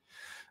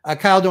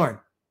 Kyle Dorn,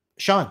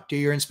 Sean, do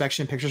your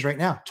inspection pictures right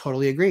now.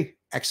 Totally agree.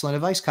 Excellent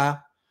advice,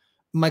 Kyle.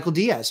 Michael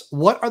Diaz,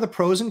 what are the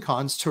pros and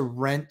cons to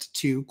rent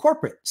to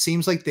corporate?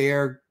 Seems like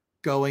they're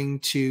going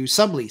to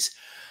sublease.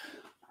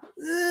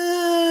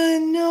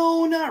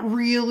 No, not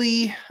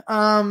really.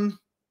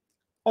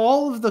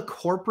 All of the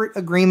corporate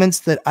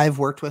agreements that I've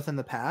worked with in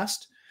the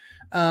past,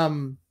 they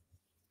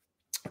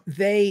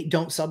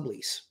don't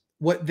sublease.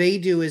 What they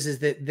do is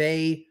that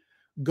they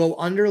go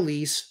under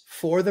lease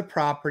for the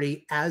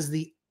property as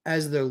the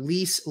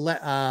lease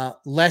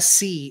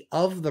lessee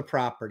of the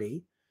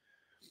property,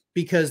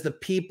 because the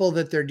people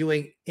that they're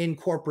doing in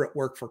corporate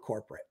work for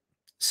corporate.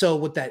 So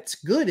what that's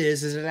good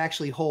is it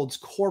actually holds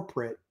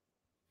corporate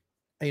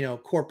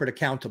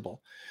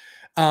accountable.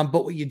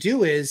 But what you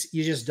do is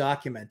you just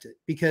document it,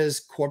 because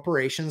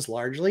corporations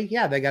largely,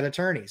 yeah, they got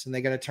attorneys, and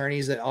they got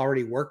attorneys that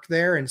already work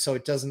there. And so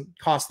it doesn't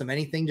cost them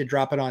anything to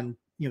drop it on,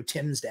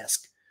 Tim's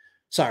desk.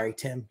 Sorry,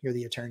 Tim, you're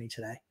the attorney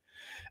today.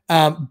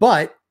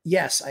 But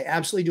yes, I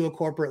absolutely do a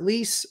corporate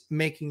lease,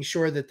 making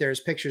sure that there's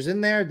pictures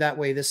in there. That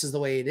way, this is the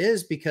way it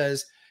is,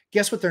 because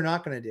guess what they're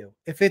not going to do?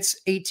 If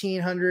it's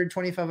 $1,800,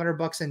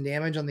 $2,500 in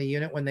damage on the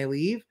unit when they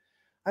leave,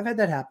 I've had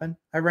that happen.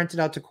 I rented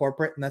out to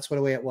corporate, and that's what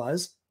the way it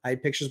was. I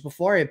had pictures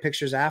before, I had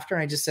pictures after,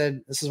 and I just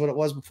said, this is what it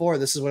was before.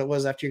 This is what it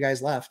was after you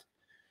guys left.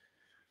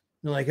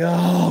 And they're like,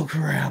 oh,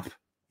 crap.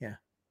 Yeah,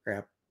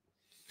 crap.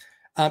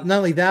 Not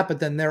only that, but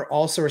then they're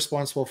also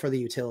responsible for the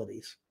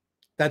utilities.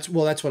 That's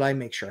what I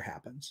make sure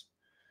happens.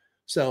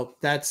 So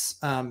that's,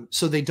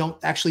 so they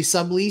don't actually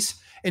sublease.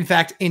 In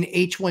fact, in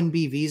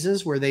H-1B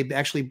visas, where they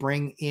actually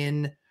bring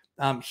in,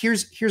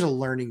 here's a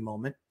learning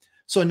moment.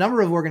 So a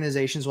number of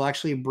organizations will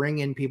actually bring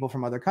in people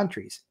from other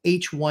countries,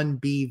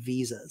 H-1B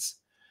visas.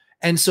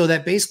 And so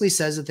that basically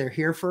says that they're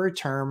here for a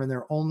term and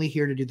they're only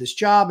here to do this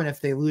job. And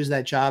if they lose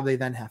that job, they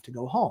then have to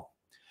go home.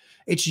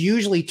 It's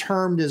usually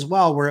termed as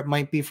well, where it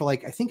might be for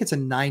like, I think it's a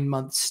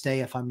 9-month stay,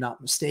 if I'm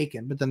not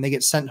mistaken, but then they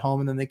get sent home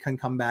and then they can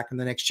come back in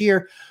the next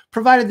year,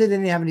 provided they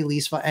didn't have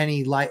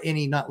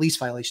any not lease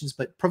violations,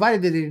 but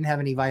provided they didn't have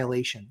any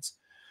violations,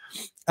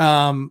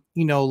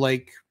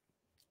 like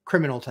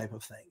criminal type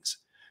of things.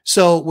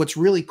 So what's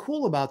really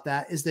cool about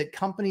that is that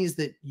companies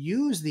that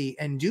use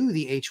and do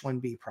the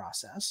H-1B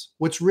process,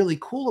 what's really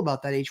cool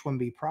about that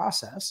H-1B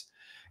process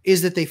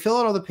is that they fill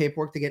out all the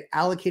paperwork, they get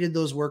allocated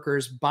those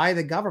workers by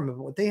the government.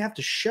 But what they have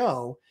to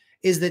show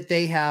is that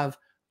they have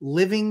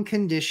living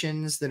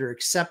conditions that are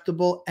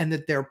acceptable and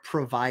that they're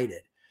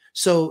provided.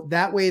 So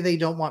that way they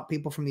don't want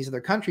people from these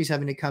other countries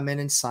having to come in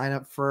and sign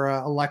up for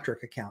an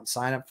electric account,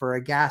 sign up for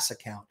a gas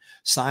account,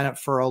 sign up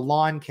for a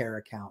lawn care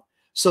account.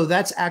 So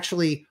that's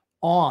actually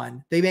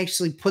they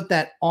actually put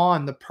that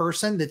on the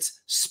person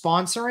that's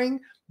sponsoring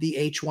the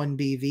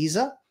H-1B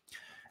visa.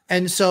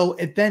 And so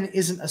it then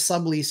isn't a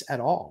sublease at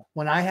all.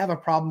 When I have a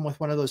problem with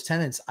one of those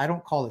tenants, I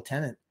don't call the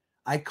tenant.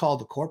 I call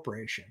the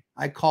corporation.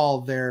 I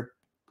call their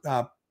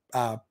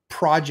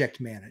project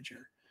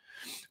manager,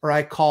 or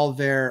I call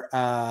their,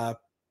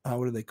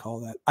 what do they call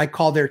that? I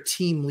call their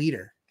team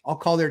leader. I'll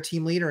call their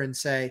team leader and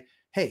say,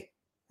 hey,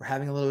 we're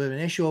having a little bit of an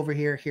issue over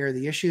here. Here are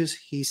the issues.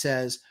 He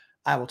says,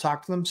 I will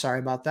talk to them. Sorry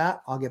about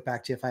that. I'll get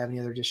back to you if I have any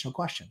other additional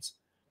questions.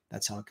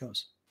 That's how it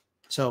goes.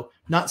 So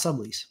not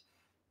sublease,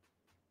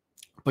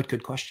 but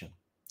good question.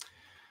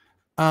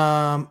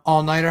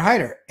 All-nighter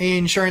hider.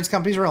 Insurance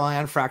companies rely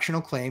on fractional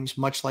claims,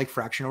 much like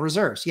fractional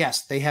reserves.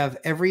 Yes, they have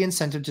every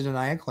incentive to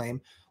deny a claim.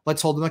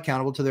 Let's hold them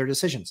accountable to their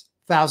decisions.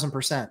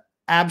 1,000%.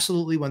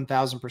 Absolutely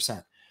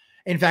 1,000%.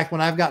 In fact, when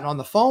I've gotten on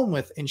the phone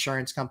with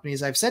insurance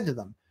companies, I've said to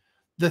them,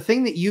 the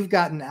thing that you've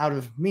gotten out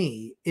of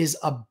me is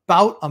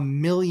about $1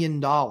 million,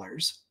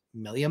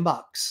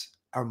 $1,000,000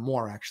 or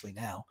more actually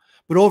now,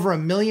 but over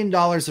 $1 million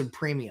of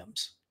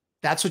premiums.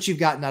 That's what you've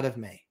gotten out of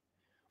me.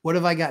 What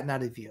have I gotten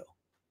out of you?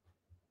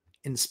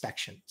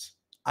 Inspections.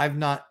 I've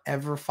not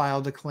ever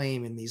filed a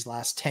claim in these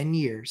last 10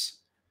 years.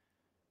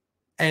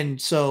 And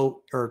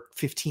so, or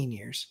 15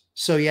 years.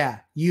 So yeah,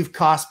 you've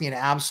cost me an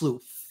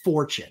absolute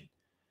fortune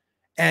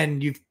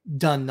and you've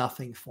done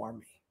nothing for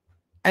me.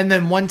 And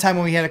then one time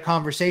when we had a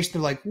conversation,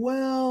 they're like,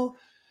 well,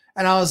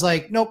 and I was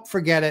like, nope,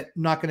 forget it.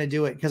 I'm not going to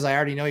do it because I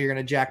already know you're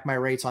going to jack my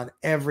rates on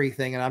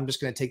everything. And I'm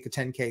just going to take the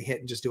 10K hit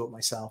and just do it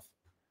myself.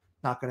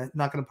 Not going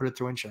to put it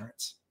through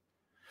insurance.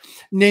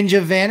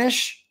 Ninja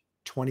Vanish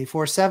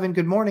 24/7.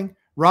 Good morning.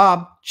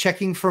 Rob,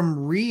 checking from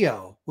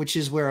Rio, which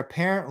is where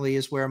apparently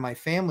is where my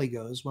family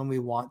goes when we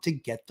want to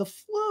get the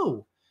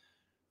flu.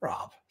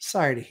 Rob,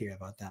 sorry to hear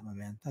about that, my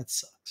man. That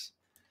sucks.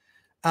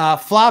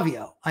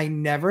 Flavio, I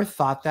never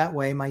thought that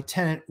way. My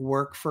tenant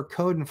worked for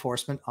code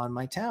enforcement on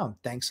my town.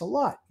 Thanks a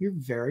lot. You're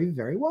very,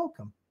 very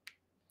welcome.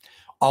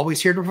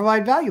 Always here to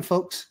provide value,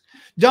 folks.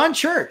 Don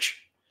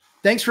Church,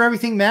 thanks for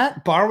everything,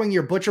 Matt. Borrowing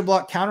your butcher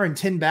block counter and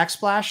tin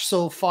backsplash.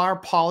 So far,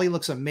 Poly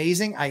looks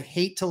amazing. I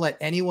hate to let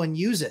anyone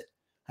use it.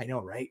 I know,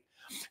 right?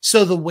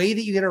 So the way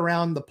that you get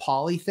around the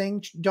Poly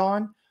thing,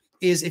 Don,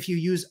 is if you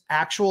use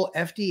actual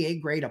FDA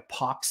grade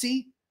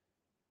epoxy,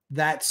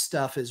 that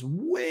stuff is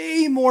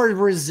way more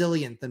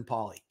resilient than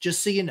Poly,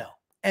 just so you know.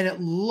 And it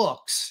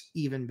looks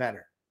even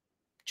better,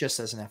 just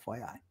as an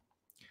FYI.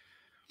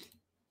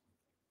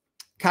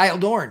 Kyle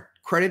Dorn,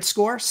 credit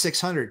score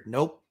 600.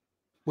 Nope.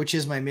 Which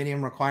is my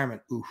minimum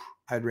requirement. Ooh,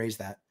 I'd raise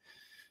that.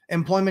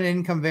 Employment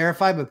income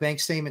verified, but bank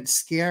statements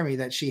scare me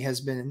that she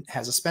has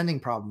a spending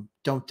problem.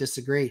 Don't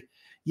disagree.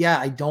 Yeah,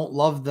 I don't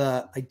love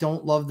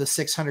the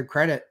 600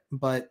 credit,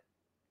 but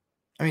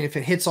I mean, if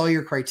it hits all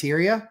your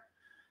criteria,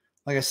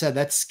 like I said,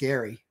 that's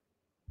scary.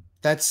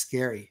 That's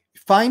scary.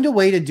 Find a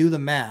way to do the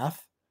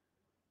math.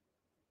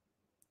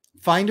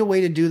 Find a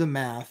way to do the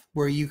math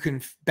where you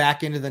can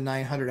back into the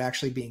 900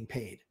 actually being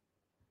paid.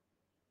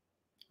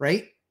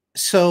 Right?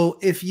 So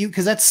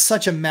because that's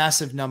such a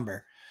massive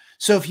number.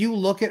 So if you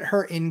look at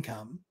her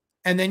income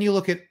and then you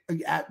look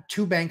at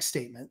 2 bank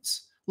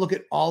statements, look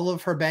at all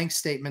of her bank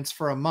statements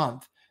for a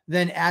month,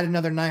 then add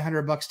another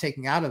 $900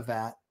 taking out of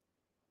that,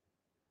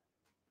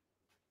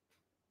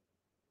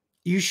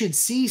 you should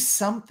see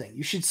something.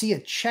 You should see a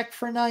check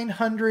for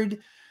 900.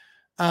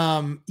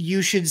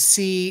 You should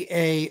see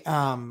a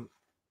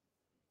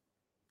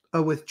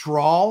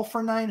withdrawal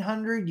for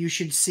 900. You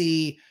should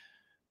see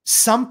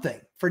something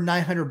for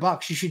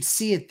 $900. You should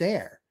see it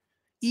there.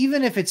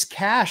 Even if it's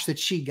cash that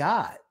she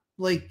got,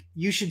 like,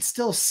 you should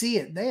still see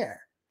it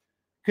there,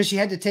 because she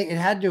had to take, it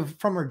had to,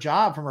 from her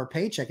job, from her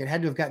paycheck, it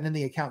had to have gotten in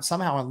the account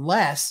somehow,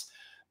 unless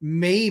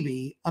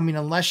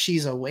unless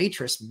she's a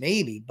waitress,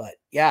 maybe, but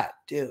yeah,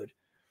 dude.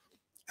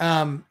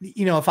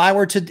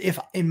 If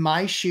in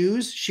my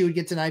shoes, she would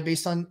get denied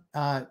based on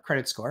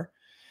credit score.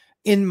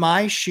 In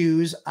my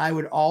shoes, I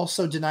would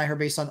also deny her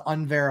based on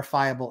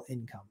unverifiable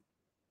income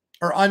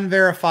or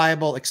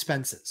unverifiable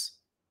expenses.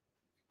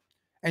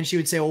 And she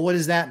would say, well, what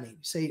does that mean?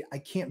 Say, I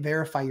can't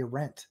verify your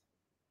rent.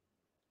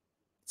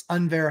 It's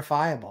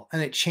unverifiable.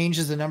 And it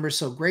changes the numbers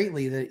so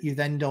greatly that you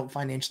then don't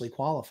financially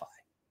qualify.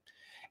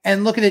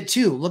 And look at it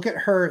too. Look at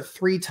her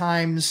 3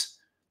 times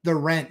the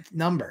rent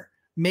number.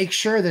 Make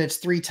sure that it's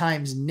 3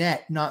 times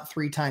net, not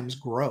 3 times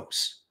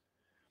gross.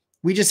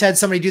 We just had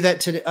somebody do that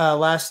to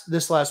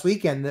this last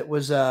weekend. That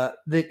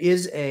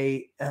is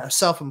a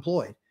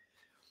self-employed,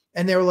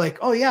 and they were like,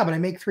 "Oh yeah, but I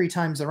make 3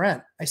 times the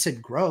rent." I said,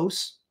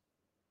 "Gross."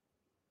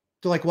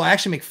 They're like, "Well, I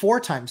actually make 4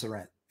 times the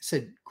rent." I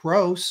said,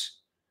 "Gross."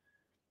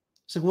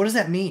 It's like, what does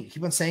that mean?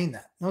 Keep on saying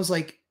that. And I was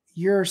like,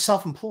 "You're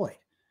self-employed.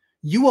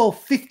 You owe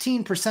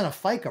 15%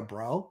 of FICA,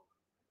 bro.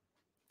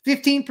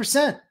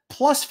 15%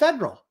 plus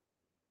federal.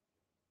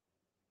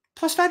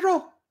 Plus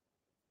federal.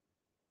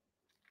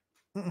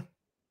 Mm-mm.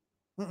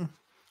 Mm-mm.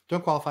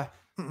 Don't qualify.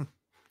 Mm-mm.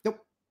 Nope.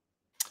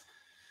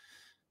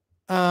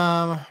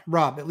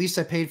 Rob, at least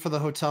I paid for the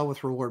hotel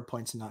with reward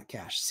points and not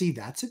cash. See,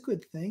 that's a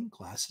good thing.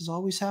 Glasses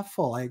always half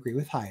full. I agree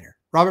with Hyder.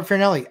 Robert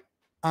Farinelli.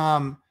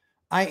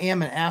 I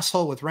am an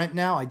asshole with rent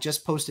now. I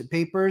just posted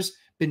papers.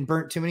 Been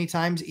burnt too many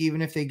times,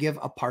 even if they give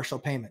a partial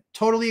payment.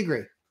 Totally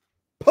agree.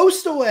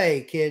 Post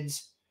away,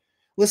 kids.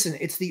 Listen,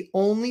 it's the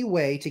only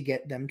way to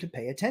get them to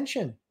pay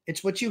attention.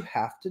 It's what you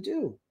have to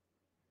do.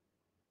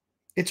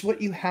 It's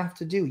what you have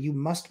to do. You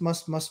must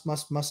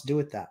do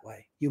it that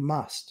way. You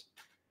must.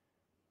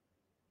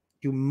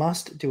 You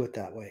must do it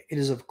that way. It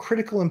is of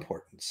critical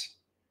importance.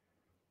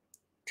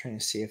 I'm trying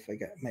to see if I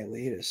got my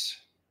latest.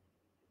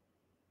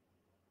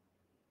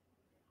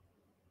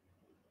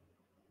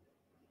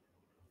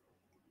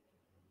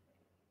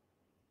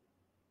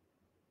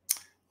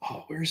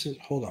 Oh, where's it?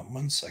 Hold on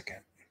 1 second.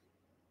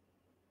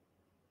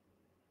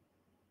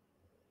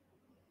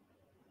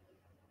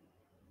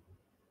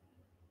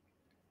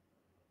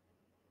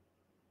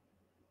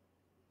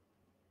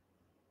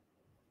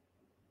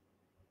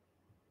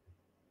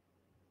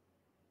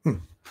 There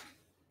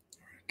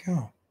we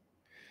go.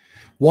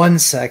 1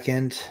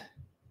 second.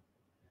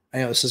 I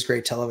know this is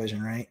great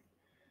television, right?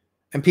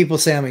 And people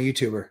say I'm a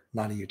YouTuber.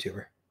 Not a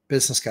YouTuber.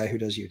 Business guy who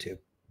does YouTube.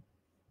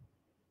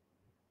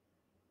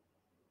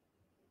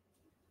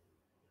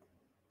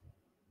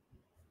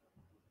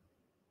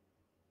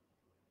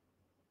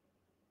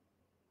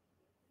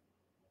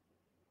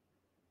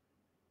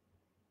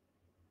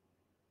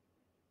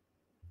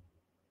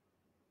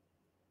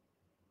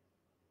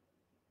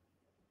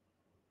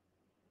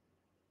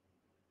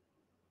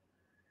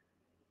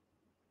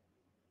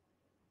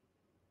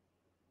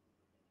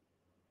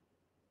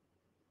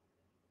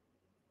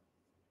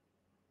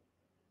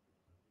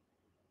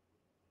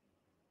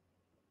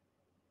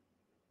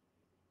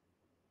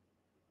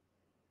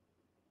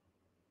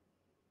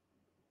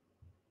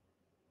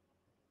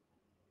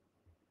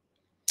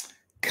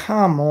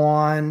 Come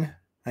on.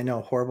 I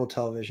know, horrible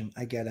television.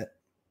 I get it.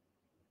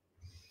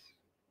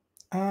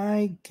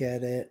 I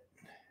get it.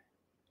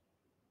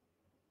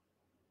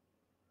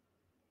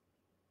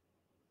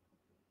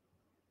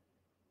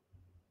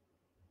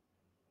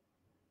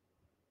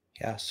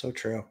 Yeah, so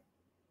true.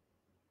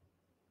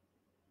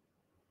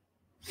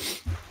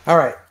 All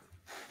right.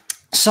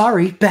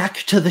 Sorry, back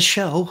to the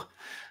show.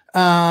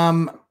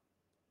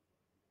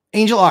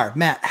 Angel R.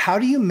 Matt, how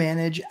do you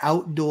manage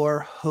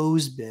outdoor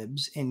hose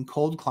bibs in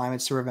cold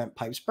climates to prevent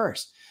pipes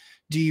burst?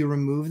 Do you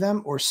remove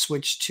them or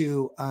switch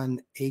to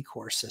an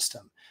A-core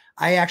system?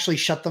 I actually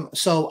shut them.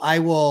 So I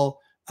will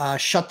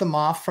shut them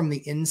off from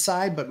the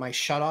inside, but my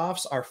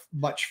shutoffs are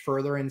much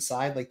further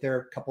inside, like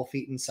they're a couple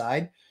feet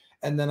inside.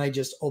 And then I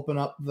just open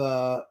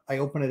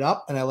it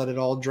up and I let it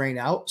all drain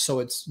out. So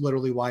it's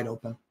literally wide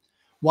open.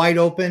 Wide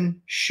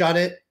open, shut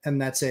it, and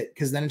that's it.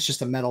 Because then it's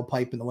just a metal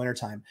pipe in the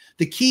wintertime.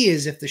 The key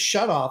is if the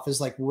shutoff is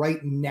like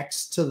right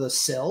next to the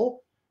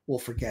sill, well,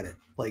 forget it.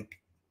 Like,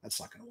 that's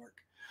not going to work.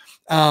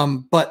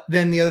 But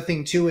then the other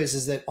thing too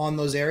is that on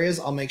those areas,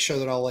 I'll make sure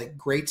that I'll like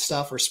grate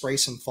stuff or spray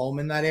some foam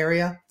in that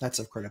area. That's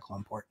of critical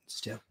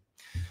importance too.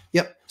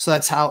 Yep. So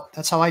that's how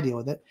I deal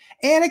with it.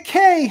 Anna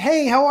K.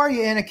 Hey, how are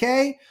you, Anna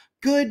K?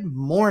 Good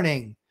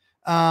morning.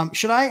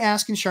 Should I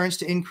ask insurance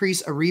to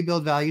increase a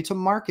rebuild value to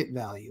market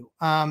value?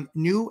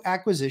 New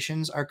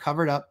acquisitions are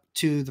covered up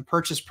to the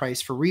purchase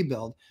price for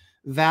rebuild.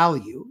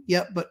 value.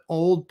 Yep, but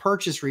old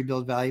purchase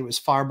rebuild value is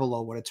far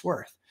below what it's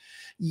worth.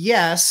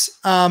 Yes,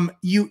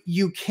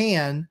 you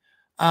can.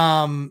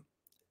 I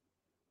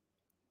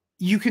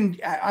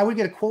would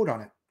get a quote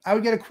on it. I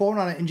would get a quote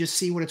on it and just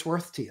see what it's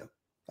worth to you.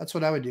 That's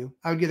what I would do.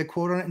 I would get a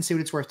quote on it and see what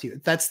it's worth to you.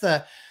 That's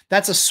a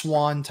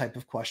swan type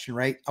of question,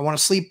 right? I want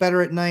to sleep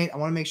better at night. I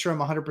want to make sure I'm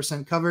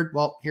 100% covered.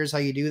 Well, here's how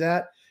you do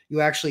that.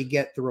 You actually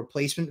get the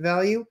replacement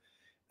value.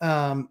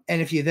 And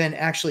if you then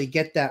actually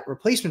get that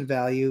replacement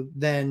value,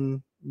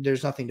 then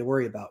there's nothing to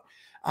worry about.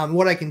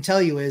 What I can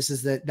tell you is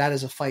that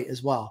is a fight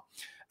as well.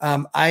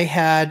 I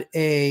had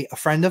a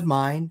friend of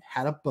mine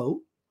had a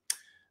boat,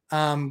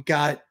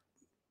 got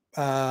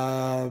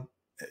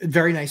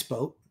very nice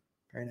boat,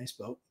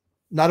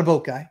 not a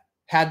boat guy,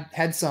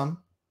 had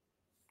some,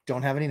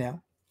 don't have any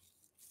now.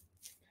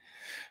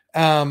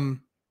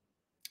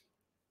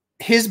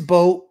 His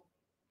boat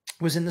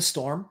was in the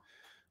storm,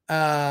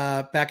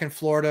 back in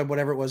Florida,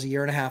 whatever it was, a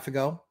year and a half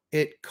ago.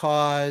 It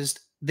caused,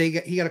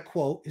 he got a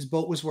quote. His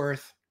boat was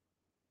worth,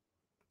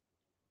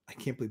 I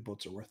can't believe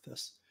boats are worth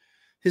this.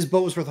 His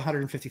boat was worth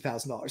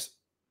 $150,000.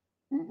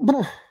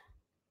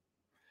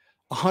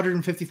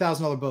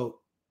 $150,000 boat.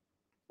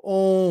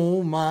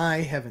 Oh my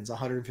heavens,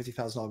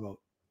 $150,000 boat.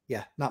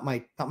 Yeah, not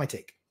my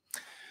take.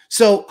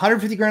 So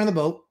 150 grand on the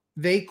boat.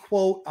 They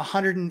quote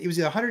it was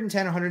either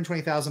 110 or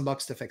 120,000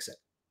 bucks to fix it.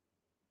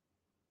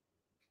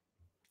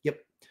 Yep.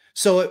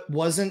 So it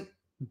wasn't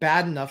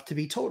bad enough to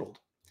be totaled.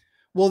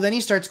 Well, then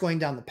he starts going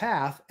down the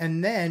path.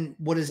 And then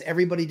what does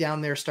everybody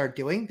down there start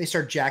doing? They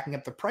start jacking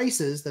up the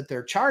prices that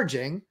they're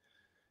charging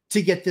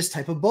to get this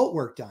type of boat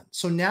work done.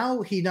 So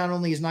now he not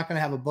only is not going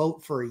to have a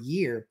boat for a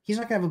year, he's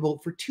not going to have a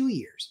boat for 2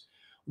 years.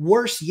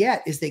 Worse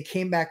yet is they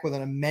came back with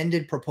an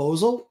amended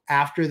proposal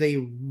after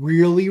they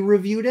really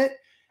reviewed it,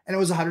 and it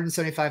was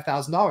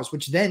 $175,000,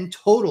 which then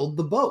totaled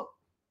the boat.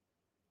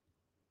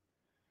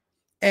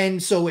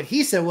 And so what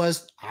he said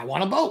was, I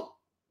want a boat.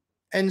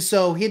 And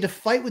so he had to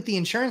fight with the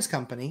insurance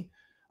company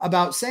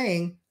about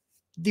saying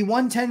the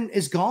 110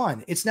 is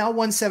gone. It's now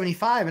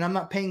 175, and I'm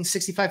not paying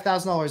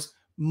 $65,000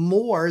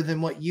 more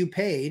than what you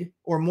paid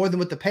or more than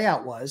what the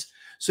payout was.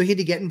 So he had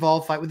to get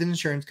involved, fight with an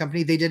insurance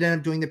company. They did end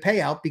up doing the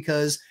payout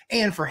because,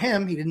 and for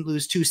him, he didn't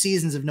lose 2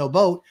 seasons of no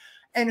boat.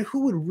 And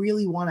who would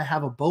really want to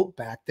have a boat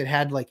back that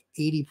had like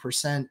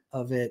 80%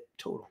 of it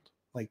totaled?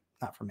 Like,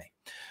 not for me.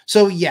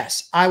 So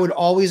yes, I would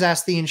always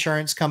ask the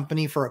insurance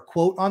company for a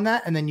quote on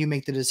that, and then you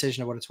make the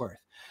decision of what it's worth.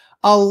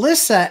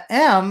 Alyssa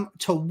M,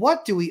 to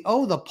what do we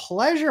owe the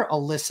pleasure,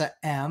 Alyssa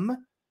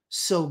M?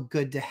 So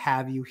good to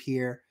have you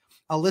here.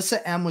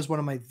 Alyssa M was one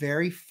of my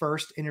very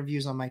first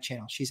interviews on my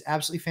channel. She's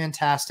absolutely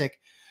fantastic.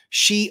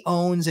 She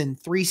owns in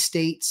 3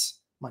 states,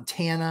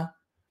 Montana,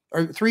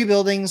 or 3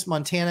 buildings,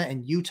 Montana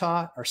and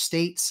Utah are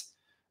states.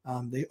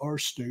 They are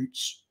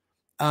states.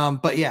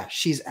 But yeah,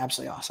 she's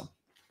absolutely awesome.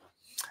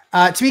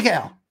 Tamika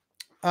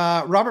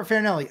L. Robert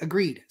Farinelli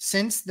agreed.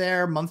 Since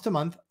they're month to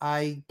month,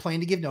 I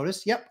plan to give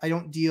notice. Yep, I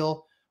don't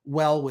deal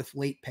well with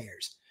late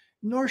payers,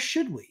 nor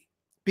should we.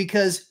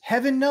 Because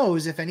heaven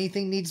knows if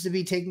anything needs to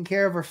be taken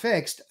care of or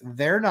fixed,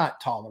 they're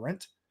not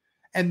tolerant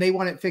and they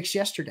want it fixed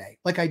yesterday.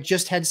 Like I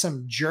just had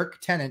some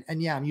jerk tenant,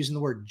 and yeah, I'm using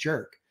the word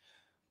jerk.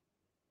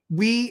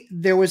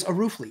 There was a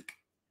roof leak.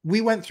 We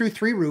went through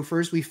 3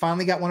 roofers. We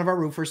finally got one of our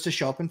roofers to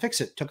show up and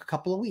fix it. It took a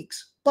couple of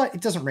weeks, but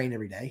it doesn't rain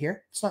every day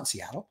here. It's not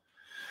Seattle.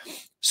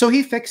 So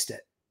he fixed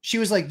it. She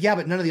was like, yeah,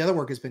 but none of the other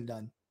work has been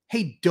done.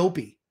 Hey,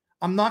 dopey,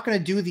 I'm not going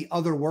to do the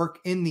other work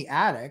in the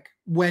attic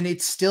when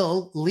it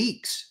still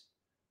leaks.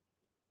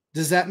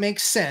 Does that make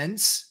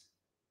sense?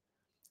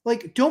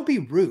 Like, don't be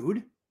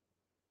rude.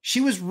 She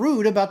was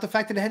rude about the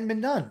fact that it hadn't been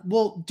done.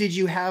 Well, did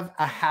you have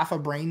a half a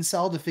brain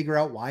cell to figure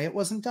out why it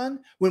wasn't done?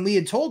 When we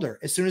had told her,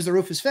 as soon as the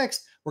roof is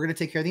fixed, we're going to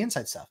take care of the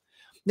inside stuff.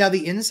 Now,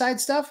 the inside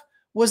stuff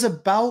was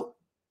about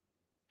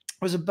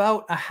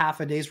a half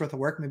a day's worth of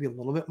work, maybe a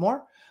little bit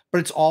more, but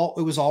it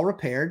was all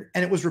repaired,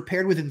 and it was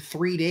repaired within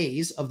 3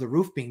 days of the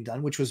roof being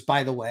done, which was,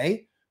 by the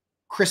way,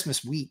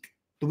 Christmas week,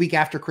 the week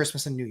after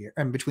Christmas and New Year,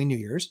 and between New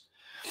Year's.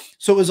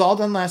 So it was all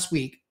done last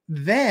week.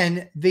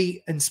 Then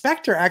the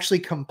inspector actually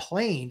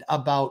complained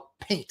about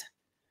paint.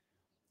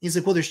 He's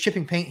like, well, there's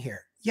chipping paint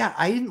here. Yeah,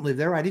 I didn't live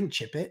there. I didn't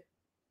chip it.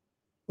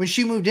 When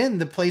she moved in,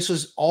 the place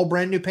was all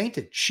brand new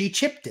painted. She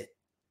chipped it.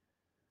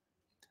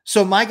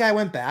 So my guy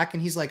went back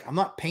and he's like, I'm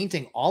not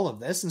painting all of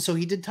this. And so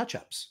he did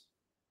touch-ups.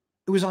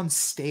 It was on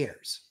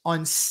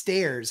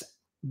stairs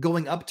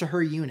going up to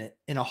her unit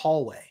in a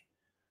hallway.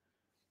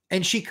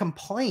 And she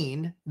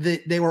complained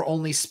that they were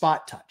only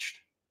spot touched.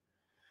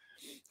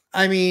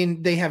 I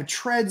mean, they have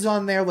treads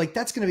on there. Like,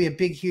 that's going to be a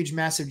big, huge,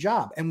 massive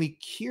job. And we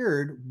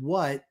cured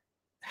what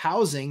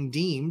housing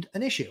deemed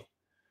an issue.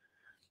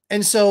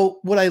 And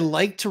so would I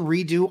like to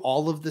redo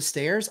all of the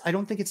stairs? I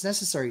don't think it's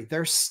necessary.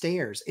 They're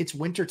stairs. It's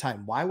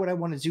wintertime. Why would I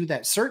want to do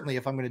that? Certainly,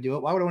 if I'm going to do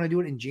it, why would I want to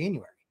do it in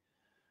January?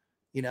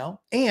 You know?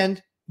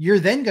 And you're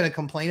then going to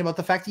complain about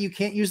the fact that you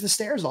can't use the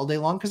stairs all day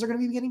long because they're going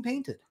to be getting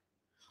painted.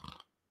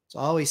 It's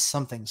always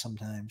something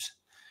sometimes.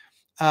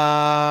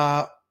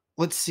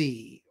 Let's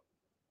see.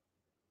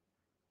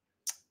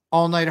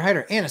 All-nighter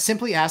hider. Anna,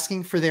 simply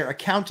asking for their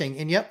accounting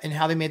and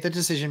how they made the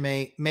decision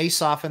may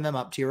soften them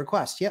up to your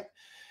request. Yep.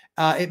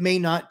 It may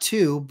not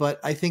too, but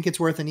I think it's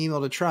worth an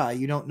email to try.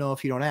 You don't know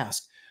if you don't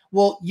ask.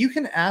 Well, you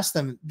can ask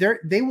them.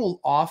 They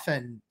will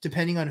often,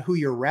 depending on who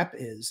your rep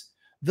is,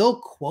 they'll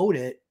quote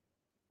it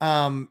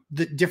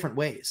the different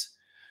ways.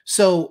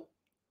 So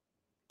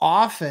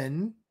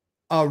often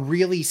a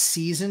really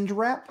seasoned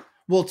rep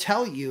will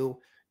tell you,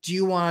 do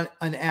you want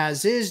an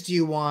as is? Do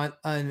you want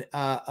an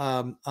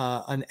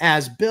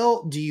as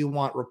built? Do you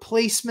want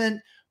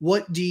replacement?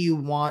 What do you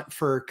want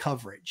for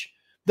coverage?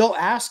 They'll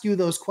ask you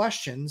those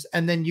questions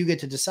and then you get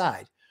to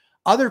decide.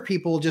 Other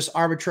people just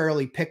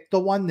arbitrarily pick the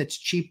one that's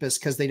cheapest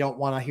because they don't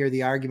want to hear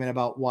the argument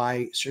about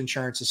why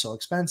insurance is so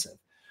expensive.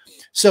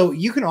 So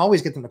you can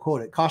always get them to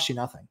quote it. It costs you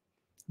nothing.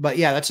 But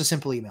yeah, that's a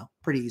simple email.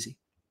 Pretty easy.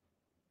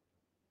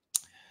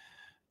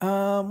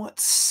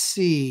 Let's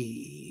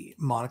see.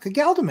 Monica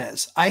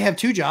Galdamez. I have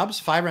 2 jobs,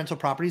 5 rental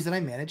properties that I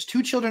manage,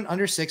 2 children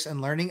under 6,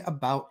 and learning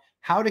about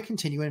how to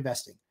continue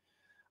investing.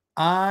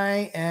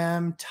 I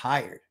am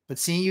tired, but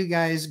seeing you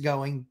guys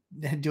doing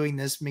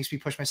this makes me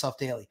push myself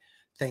daily.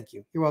 Thank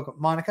you. You're welcome.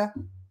 Monica,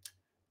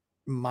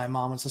 my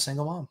mom was a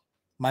single mom.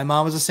 My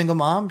mom was a single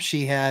mom.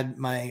 She had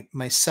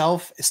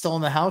myself still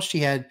in the house. She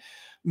had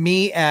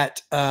me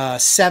at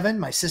 7,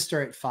 my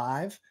sister at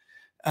 5.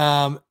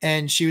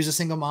 And she was a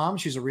single mom.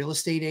 She was a real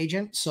estate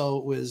agent. So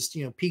it was,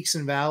 peaks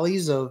and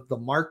valleys of the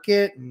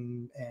market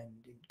and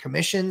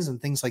commissions and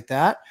things like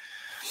that.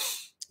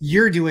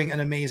 You're doing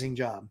an amazing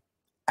job.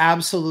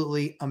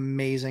 Absolutely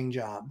amazing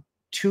job.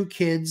 2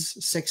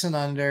 kids, 6 and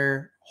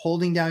under,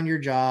 holding down your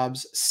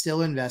jobs,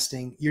 still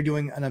investing. You're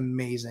doing an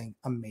amazing,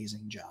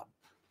 amazing job.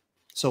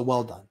 So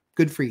well done.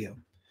 Good for you.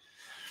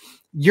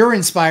 You're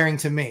inspiring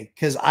to me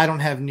because I don't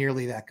have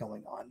nearly that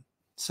going on.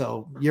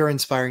 So you're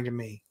inspiring to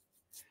me.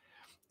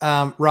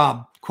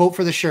 Rob, quote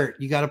for the shirt.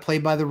 You got to play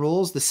by the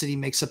rules. The city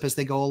makes up as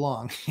they go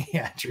along.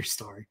 Yeah, true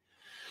story.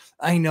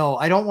 I know.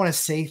 I don't want to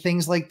say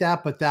things like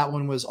that, but that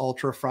one was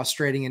ultra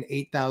frustrating and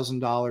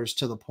 $8,000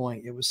 to the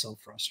point. It was so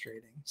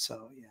frustrating.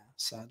 So yeah,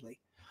 sadly.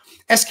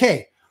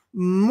 SK,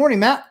 morning,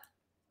 Matt.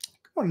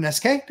 Good morning,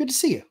 SK. Good to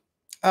see you.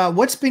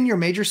 What's been your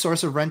major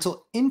source of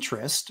rental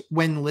interest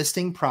when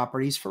listing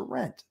properties for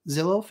rent?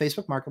 Zillow,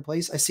 Facebook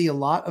Marketplace. I see a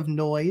lot of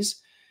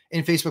noise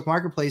in Facebook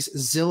Marketplace.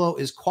 Zillow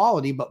is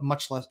quality, but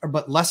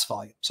less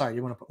volume. Sorry, I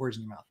didn't want to put words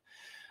in your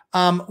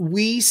mouth.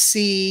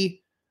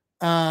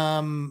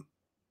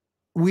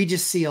 We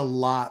just see a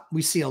lot.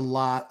 We see a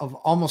lot of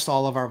almost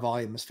all of our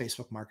volume is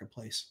Facebook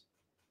Marketplace.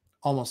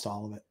 Almost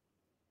all of it.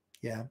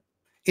 Yeah.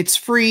 It's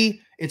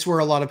free. It's where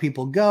a lot of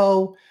people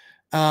go.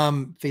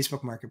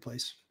 Facebook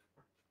Marketplace.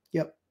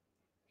 Yep.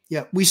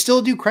 Yep. We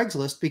still do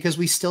Craigslist because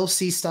we still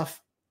see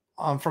stuff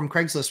from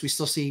Craigslist. We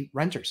still see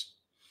renters.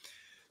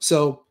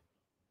 So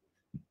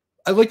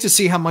I'd like to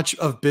see how much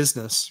of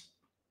business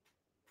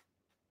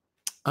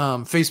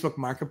Facebook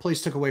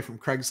Marketplace took away from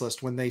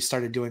Craigslist when they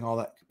started doing all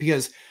that.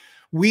 Because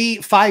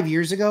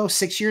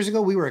 6 years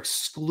ago, we were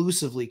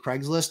exclusively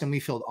Craigslist and we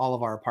filled all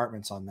of our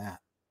apartments on that.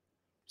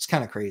 It's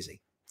kind of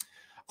crazy.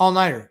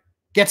 All-nighter.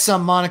 Get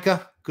some,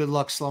 Monica. Good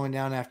luck slowing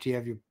down after you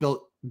have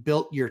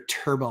built your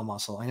turbo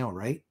muscle. I know,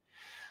 right?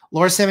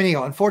 Laura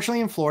Samanigo.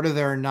 Unfortunately, in Florida,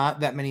 there are not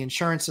that many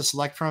insurance to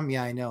select from.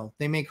 Yeah, I know.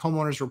 They make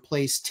homeowners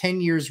replace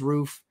 10 years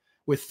roof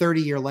with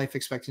 30-year life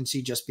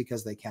expectancy just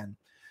because they can.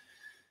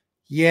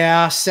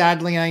 Yeah,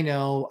 sadly, I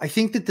know. I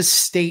think that the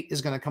state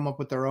is going to come up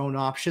with their own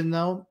option,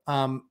 though,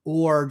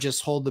 or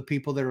just hold the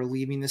people that are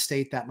leaving the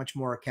state that much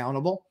more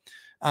accountable.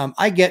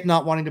 I get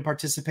not wanting to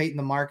participate in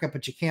the market,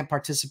 but you can't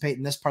participate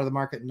in this part of the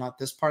market and not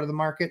this part of the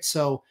market.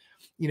 So,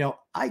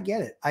 I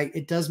get it.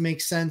 It does make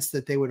sense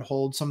that they would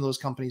hold some of those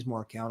companies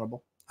more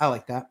accountable. I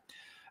like that.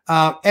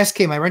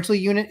 SK, my rental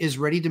unit is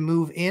ready to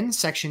move in.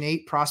 Section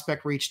 8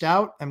 prospect reached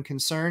out. I'm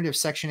concerned if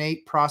Section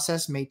 8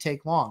 process may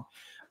take long.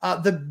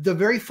 The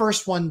very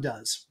first one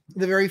does.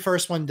 The very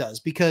first one does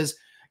because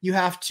you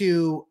have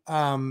to,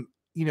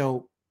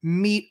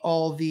 meet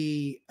all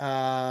the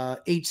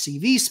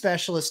HCV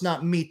specialists,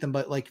 not meet them,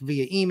 but like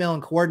via email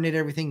and coordinate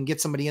everything and get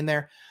somebody in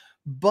there.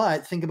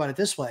 But think about it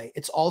this way.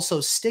 It's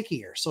also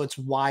stickier. So it's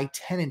why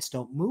tenants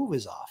don't move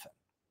as often,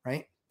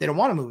 right? They don't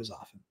want to move as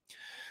often.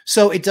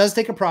 So it does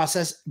take a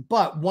process.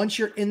 But once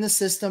you're in the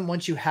system,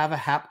 once you have a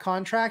HAP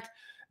contract,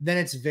 then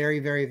it's very,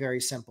 very,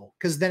 very simple.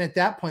 Because then at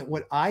that point,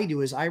 what I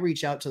do is I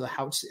reach out to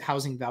the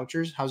housing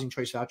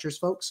choice vouchers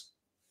folks.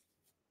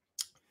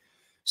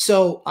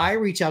 So I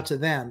reach out to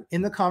them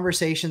in the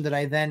conversation that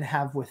I then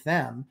have with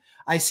them.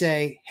 I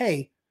say,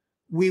 hey,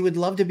 we would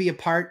love to be a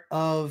part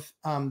of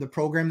the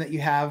program that you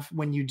have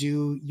when you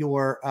do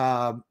your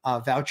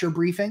voucher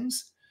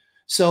briefings.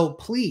 So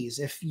please,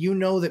 if you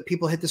know that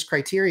people hit this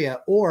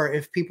criteria, or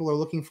if people are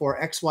looking for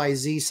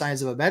XYZ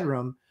size of a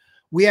bedroom,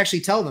 we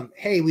actually tell them,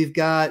 hey, we've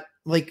got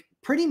like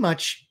pretty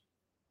much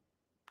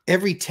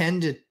every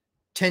 10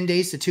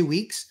 days to 2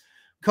 weeks,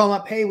 call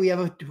up, hey, we have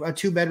a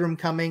 2-bedroom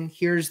coming.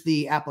 Here's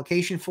the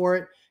application for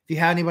it. If you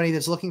have anybody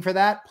that's looking for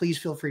that, please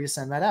feel free to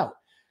send that out.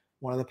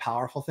 One of the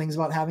powerful things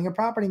about having a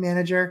property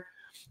manager,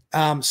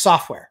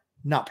 software,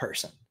 not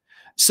person.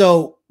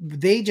 So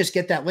they just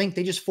get that link.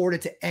 They just forward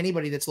it to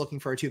anybody that's looking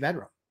for a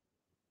 2-bedroom.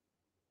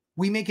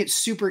 We make it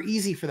super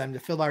easy for them to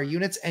fill our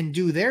units and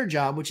do their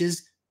job, which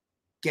is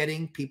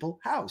getting people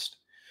housed.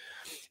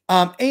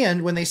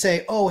 And when they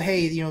say, oh,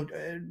 hey,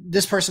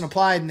 this person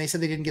applied and they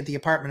said they didn't get the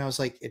apartment, I was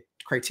like,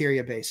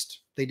 criteria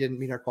based. They didn't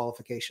meet our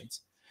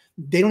qualifications.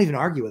 They don't even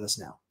argue with us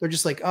now. They're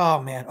just like,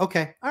 oh man,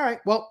 okay. All right.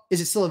 Well,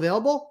 is it still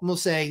available? And we'll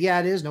say,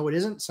 yeah, it is. No, it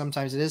isn't.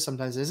 Sometimes it is.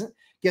 Sometimes it isn't.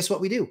 Guess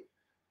what we do?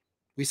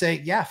 We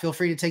say, yeah, feel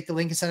free to take the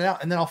link and send it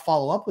out. And then I'll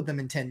follow up with them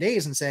in 10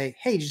 days and say,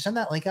 hey, did you send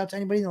that link out to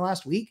anybody in the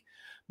last week?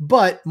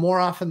 But more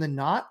often than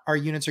not, our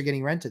units are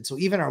getting rented. So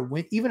even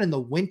in the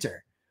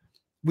winter,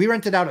 we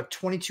rented out a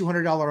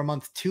 $2,200 a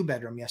month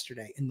 2-bedroom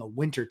yesterday in the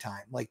winter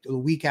time, like the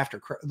week after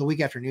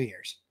New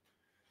Year's.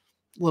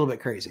 A little bit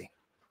crazy.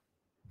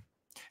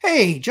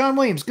 Hey, John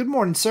Williams. Good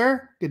morning,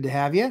 sir. Good to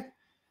have you.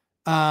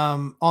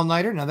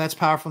 All-nighter. Now that's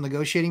powerful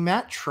negotiating,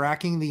 Matt.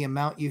 Tracking the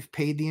amount you've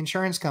paid the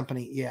insurance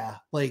company. Yeah.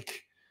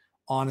 Like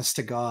honest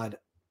to God,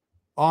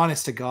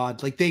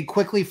 like they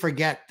quickly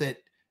forget that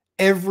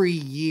every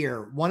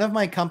year, one of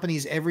my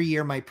companies, every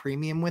year, my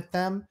premium with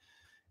them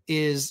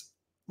is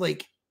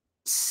like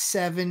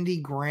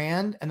 70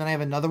 grand. And then I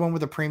have another one where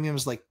the premium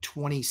is like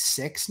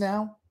 26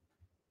 now.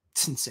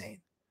 It's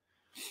insane.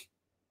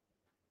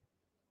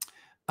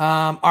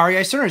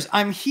 REI Cerners,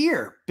 I'm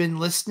here. Been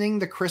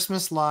listening to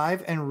Christmas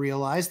live and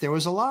realized there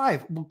was a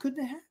live. Well, good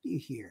to have you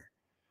here.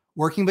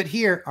 Working but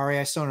here,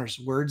 REI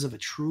Cerners, words of a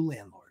true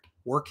landlord.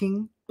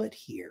 Working but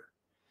here.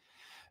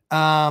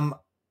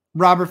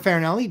 Robert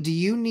Farinelli, do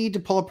you need to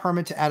pull a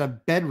permit to add a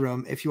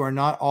bedroom if you are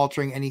not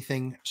altering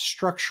anything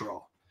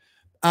structural?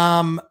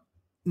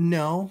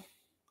 No.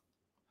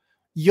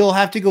 You'll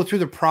have to go through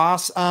the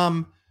process.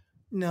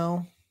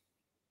 No.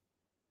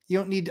 You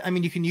don't need,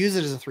 you can use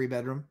it as a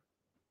 3-bedroom.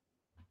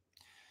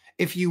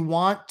 If you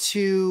want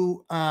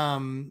to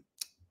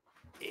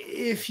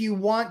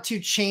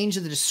change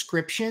the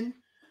description,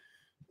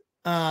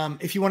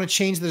 if you want to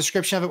change the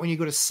description of it when you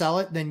go to sell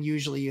it, then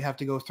usually you have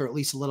to go through at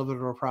least a little bit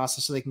of a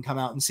process so they can come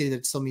out and see that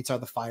it still meets all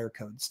the fire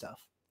code stuff,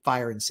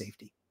 fire and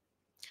safety.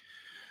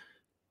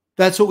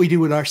 That's what we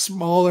do in our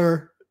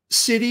smaller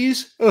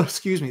cities. Oh,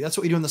 excuse me. That's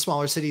what we do in the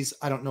smaller cities.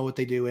 I don't know what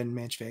they do in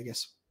Manch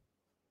Vegas.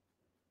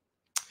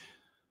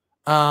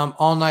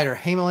 All-nighter.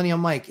 Hey, Millennial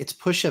Mike, it's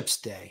push-ups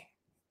day.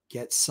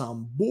 Get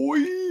some, boy.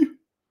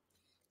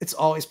 It's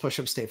always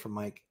push-ups day for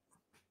Mike.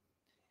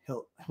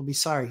 He'll be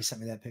sorry he sent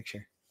me that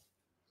picture.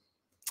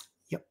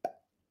 Yep.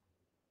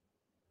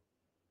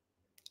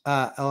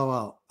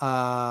 LOL.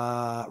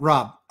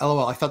 Rob,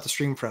 LOL. I thought the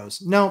stream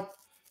froze. No,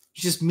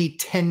 it's just me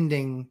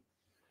tending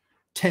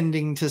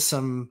to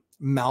some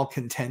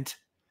malcontent.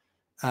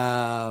 He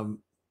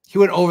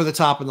went over the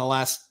top in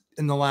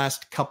the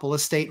last couple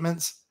of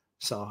statements,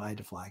 so I had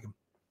to flag him.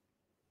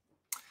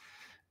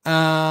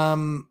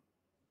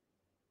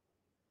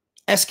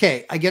 SK,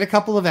 I get a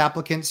couple of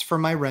applicants for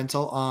my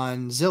rental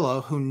on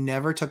Zillow who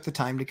never took the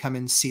time to come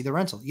and see the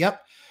rental.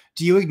 Yep.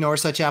 Do you ignore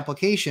such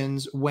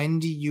applications? When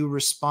do you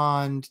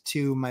respond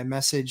to my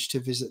message to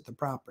visit the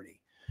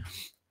property?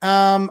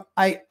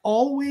 I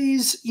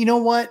always, you know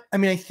what?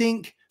 I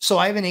think, so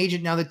I have an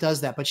agent now that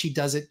does that, but she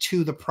does it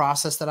to the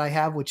process that I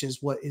have, which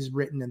is what is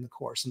written in the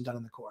course and done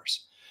in the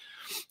course.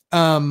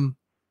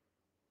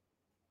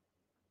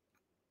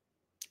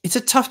 It's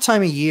a tough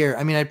time of year.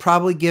 I'd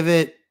probably give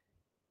it,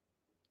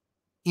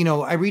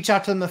 I reach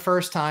out to them the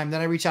first time,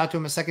 then I reach out to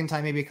them a second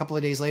time, maybe a couple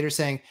of days later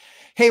saying,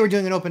 hey, we're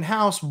doing an open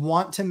house.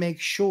 Want to make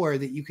sure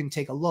that you can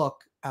take a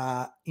look,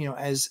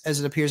 as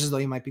it appears as though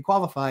you might be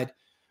qualified.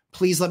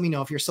 Please let me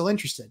know if you're still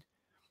interested.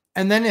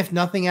 And then if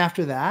nothing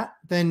after that,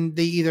 then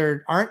they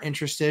either aren't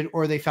interested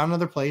or they found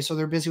another place or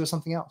they're busy with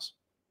something else.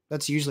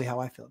 That's usually how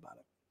I feel about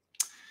it.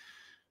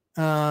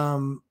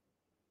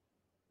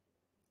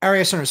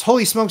 REI Cerners,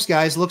 holy smokes,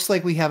 guys. Looks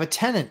like we have a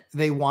tenant.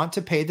 They want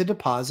to pay the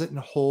deposit and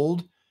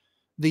hold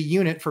the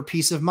unit for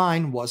peace of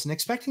mind. Wasn't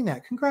expecting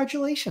that.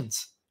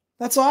 Congratulations.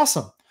 That's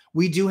awesome.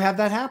 We do have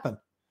that happen.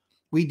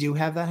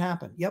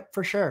 Yep,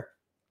 for sure.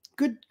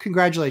 Good.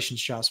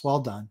 Congratulations, Joss. Well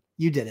done.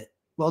 You did it.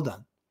 Well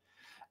done.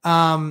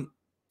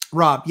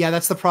 Rob, yeah,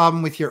 that's the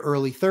problem with your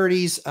early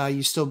 30s.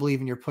 You still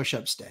believe in your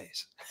push-ups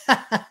days.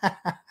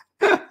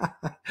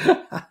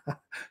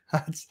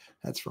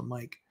 That's from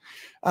Mike.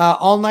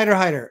 All-nighter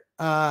hider.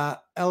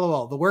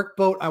 LOL. The work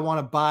boat I want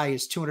to buy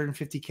is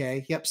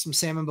 $250K. Yep, some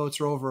salmon boats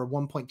are over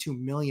 1.2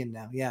 million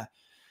now. Yeah.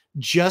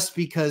 Just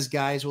because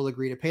guys will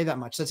agree to pay that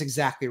much. That's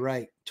exactly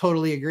right.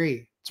 Totally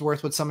agree. It's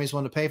worth what somebody's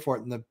willing to pay for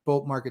it. And the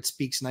boat market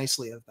speaks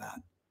nicely of that.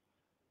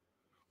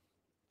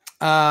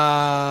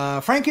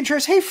 Frank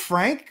Contreras. Hey,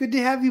 Frank. Good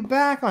to have you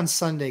back on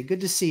Sunday.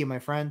 Good to see you, my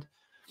friend.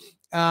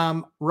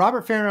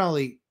 Robert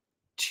Farinelli.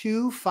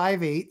 2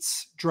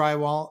 5/8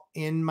 drywall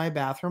in my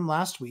bathroom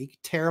last week.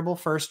 Terrible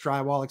first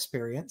drywall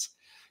experience.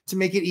 To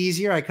make it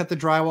easier, I cut the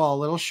drywall a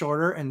little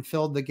shorter and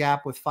filled the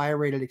gap with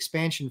fire-rated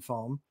expansion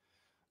foam.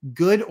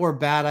 Good or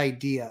bad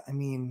idea?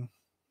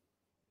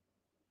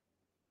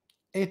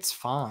 It's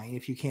fine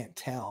if you can't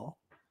tell.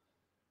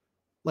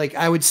 Like,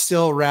 I would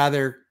still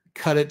rather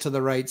cut it to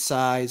the right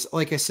size.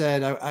 Like I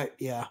said,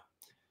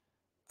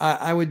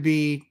 I would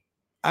be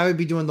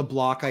doing the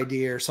block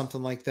idea or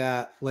something like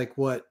that, like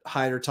what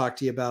Hyder talked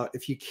to you about.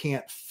 If you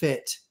can't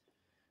fit,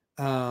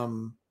 a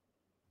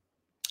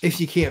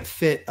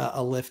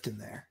lift in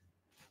there.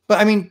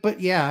 But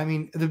yeah,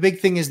 the big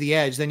thing is the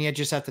edge. Then you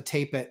just have to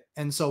tape it.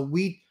 And so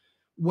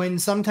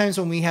sometimes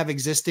when we have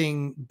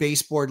existing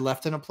baseboard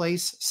left in a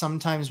place,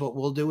 sometimes what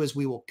we'll do is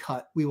we will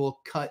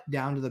cut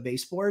down to the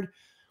baseboard,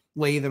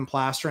 lathe and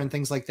plaster and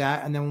things like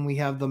that. And then when we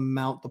have them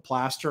mount the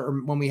plaster,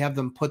 or when we have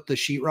them put the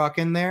sheetrock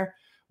in there,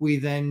 we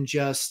then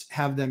just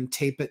have them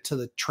tape it to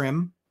the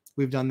trim.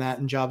 We've done that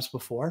in jobs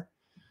before.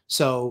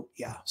 So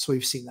yeah, so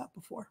we've seen that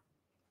before.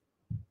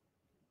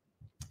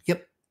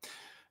 Yep.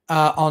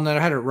 All night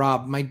I had it.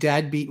 Rob, my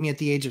dad beat me at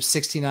the age of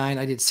 69.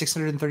 I did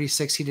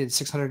 636. He did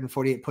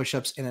 648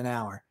 push-ups in an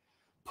hour.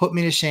 Put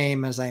me to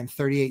shame as I am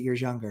 38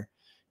 years younger.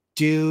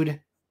 Dude,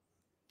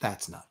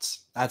 that's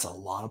nuts. That's a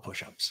lot of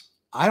push-ups.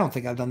 I don't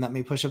think I've done that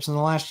many push-ups in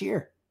the last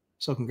year.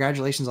 So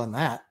congratulations on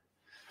that.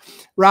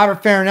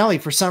 Robert Farinelli,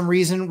 for some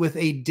reason with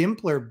a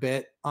dimpler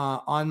bit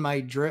on my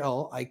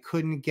drill, I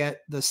couldn't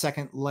get the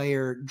second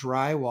layer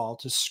drywall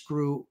to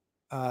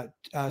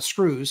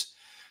screws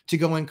to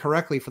go in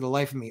correctly for the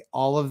life of me.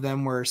 All of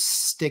them were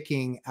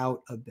sticking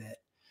out a bit.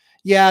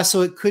 Yeah,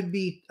 so it could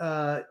be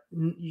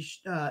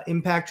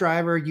impact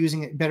driver,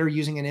 using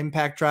an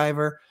impact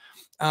driver.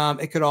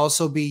 It could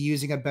also be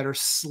using a better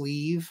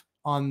sleeve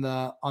on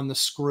the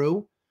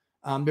screw.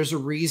 There's a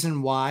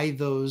reason why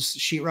those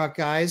sheetrock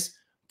guys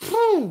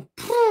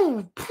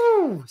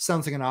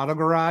sounds like an auto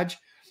garage.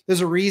 There's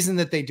a reason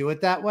that they do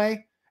it that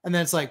way. And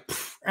then it's like,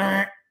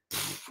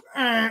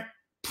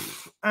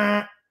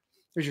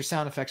 there's your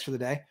sound effects for the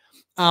day.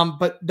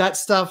 But that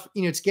stuff,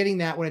 it's getting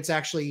that when it's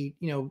actually,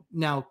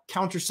 now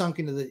countersunk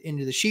into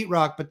the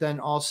sheetrock, but then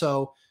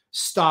also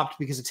stopped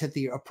because it's hit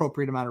the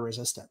appropriate amount of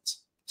resistance.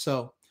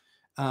 So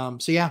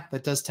yeah,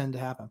 that does tend to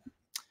happen.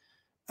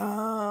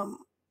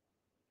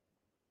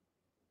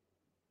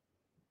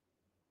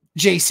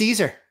 Jay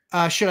Caesar,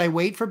 should I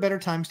wait for better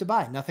times to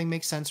buy? Nothing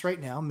makes sense right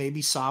now.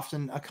 Maybe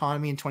soften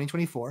economy in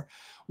 2024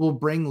 will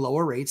bring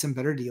lower rates and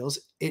better deals.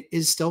 It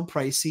is still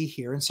pricey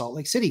here in Salt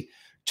Lake City.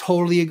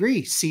 Totally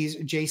agree.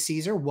 Jay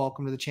Caesar,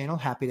 welcome to the channel.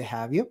 Happy to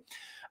have you.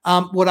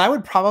 What I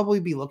would probably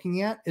be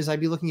looking at is I'd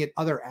be looking at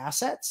other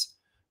assets.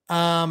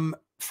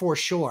 For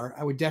sure.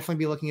 I would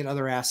definitely be looking at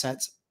other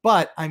assets,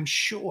 but I'm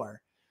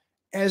sure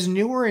as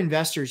newer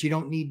investors, you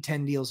don't need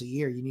 10 deals a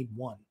year. You need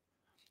one.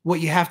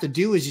 What you have to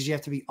do is you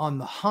have to be on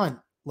the hunt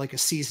like a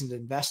seasoned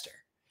investor.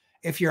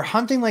 If you're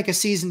hunting like a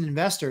seasoned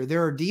investor,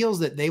 there are deals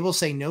that they will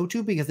say no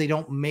to because they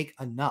don't make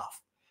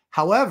enough.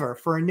 However,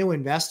 for a new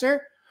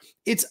investor,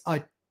 it's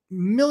a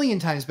million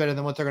times better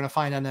than what they're going to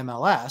find on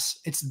MLS.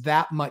 It's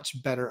that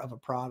much better of a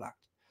product.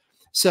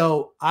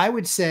 So I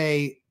would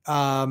say,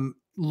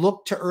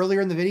 look to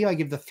earlier in the video. I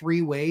give the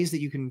 3 ways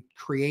that you can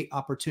create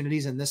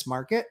opportunities in this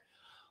market.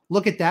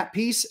 Look at that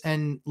piece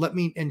and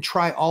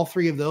try all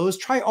 3 of those.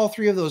 Try all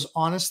 3 of those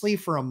honestly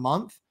for a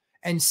month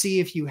and see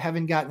if you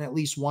haven't gotten at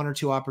least 1 or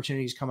 2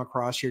 opportunities come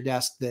across your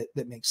desk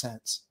that make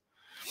sense.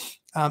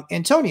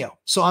 Antonio,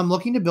 so I'm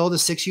looking to build a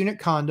 6-unit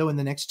condo in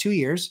the next 2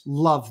 years.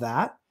 Love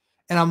that.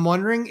 And I'm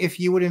wondering if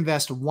you would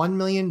invest $1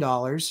 million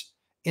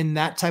in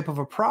that type of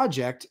a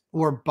project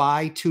or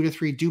buy 2 to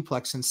 3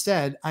 duplex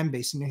instead. I'm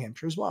based in New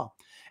Hampshire as well.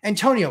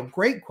 Antonio,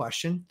 great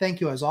question. Thank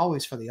you as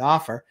always for the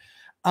offer.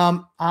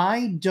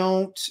 I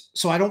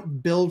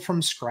don't build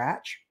from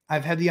scratch.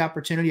 I've had the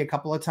opportunity a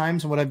couple of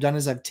times. And what I've done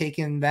is I've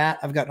taken that,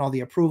 I've gotten all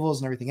the approvals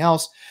and everything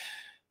else,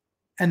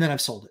 and then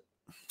I've sold it.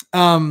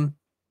 And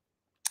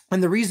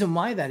the reason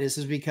why that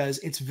is because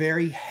it's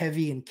very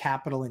heavy and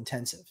capital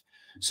intensive.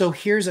 So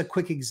here's a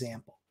quick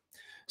example.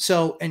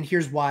 And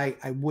here's why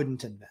I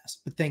wouldn't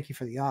invest, but thank you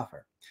for the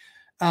offer.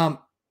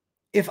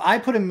 If I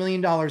put $1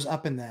 million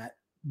up in that,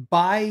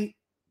 by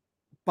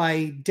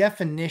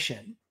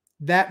definition,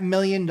 that $1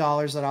 million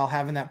that I'll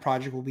have in that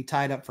project will be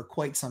tied up for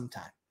quite some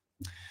time.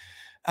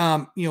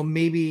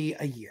 Maybe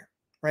a year,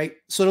 right?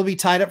 So it'll be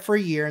tied up for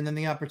a year. And then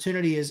the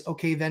opportunity is,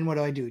 okay, then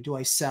what do? Do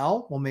I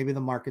sell? Well, maybe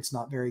the market's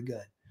not very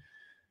good.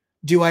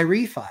 Do I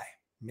refi?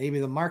 Maybe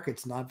the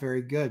market's not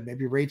very good.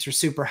 Maybe rates are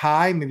super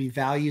high. Maybe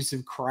values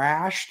have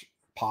crashed.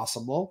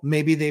 Possible.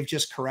 Maybe they've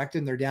just corrected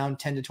and they're down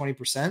 10 to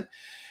 20%.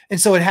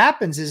 And so what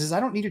happens is I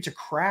don't need it to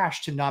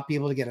crash to not be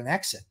able to get an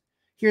exit.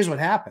 Here's what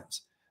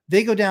happens.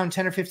 They go down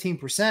 10 or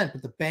 15%,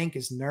 but the bank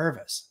is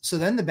nervous. So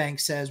then the bank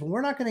says, well,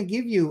 we're not going to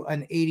give you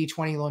an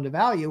 80-20 loan to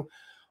value.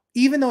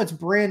 Even though it's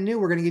brand new,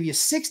 we're going to give you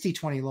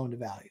 60-20 loan to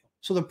value.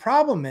 So the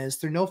problem is,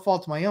 through no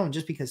fault of my own,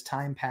 just because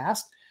time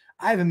passed,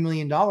 I have $1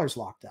 million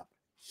locked up.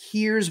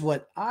 Here's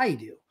what I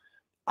do.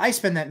 I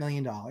spend that $1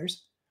 million.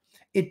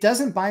 It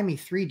doesn't buy me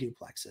 3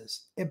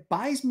 duplexes. It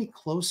buys me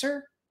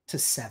closer to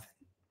 7.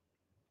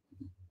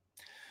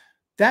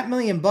 That $1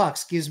 million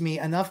gives me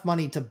enough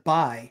money to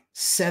buy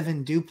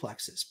 7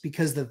 duplexes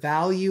because the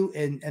value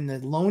and the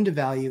loan to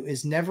value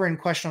is never in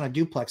question on a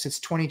duplex. It's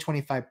 20,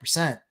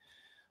 25%.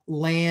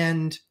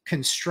 land,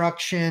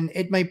 construction,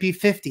 it might be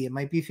 50, it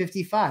might be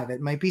 55,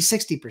 it might be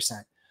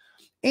 60%.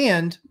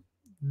 And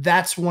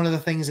that's one of the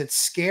things that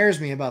scares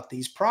me about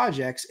these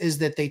projects is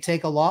that they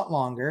take a lot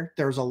longer.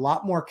 There's a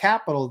lot more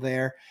capital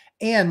there,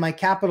 and my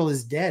capital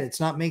is dead.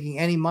 It's not making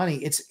any money.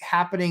 It's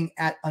happening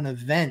at an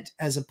event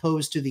as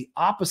opposed to the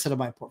opposite of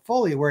my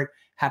portfolio where it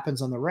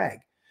happens on the reg.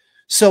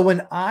 So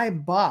when I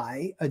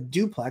buy a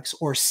duplex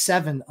or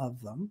 7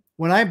 of them,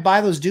 when I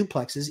buy those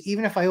duplexes,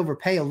 even if I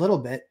overpay a little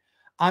bit,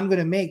 I'm going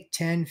to make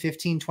 10,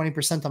 15,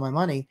 20% of my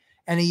money.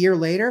 And a year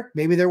later,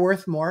 maybe they're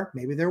worth more,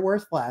 maybe they're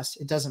worth less.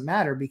 It doesn't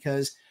matter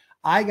because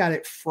I got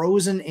it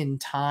frozen in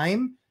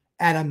time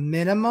at a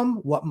minimum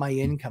what my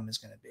income is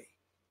going to be.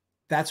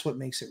 That's what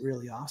makes it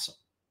really awesome.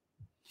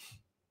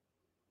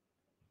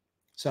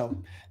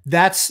 So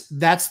that's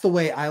the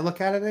way I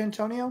look at it,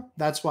 Antonio.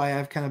 That's why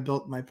I've kind of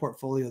built my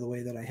portfolio the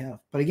way that I have.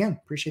 But again,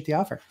 appreciate the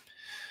offer.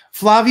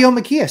 Flavio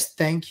Macias,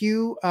 thank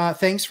you.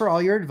 Thanks for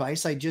all your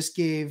advice. I just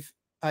saved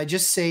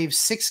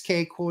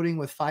 $6K quoting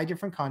with 5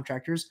 different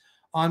contractors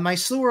on my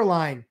sewer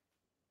line.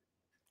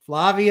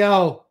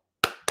 Flavio,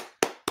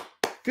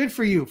 good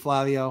for you,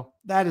 Flavio.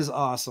 That is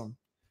awesome.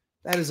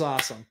 That is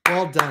awesome.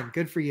 Well done.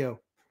 Good for you.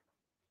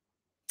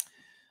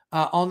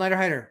 All-nighter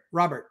hider,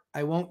 Robert,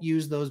 I won't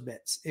use those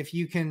bits. If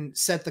you can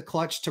set the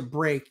clutch to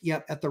brake,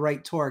 yep, at the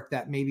right torque,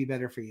 that may be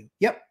better for you.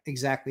 Yep,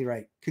 exactly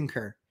right.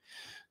 Concur.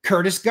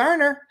 Curtis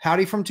Garner,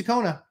 howdy from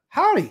Tacona.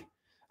 Howdy.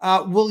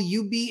 Will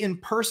you be in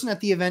person at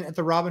the event, at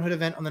the Robin Hood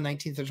event on the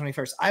 19th or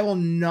 21st? I will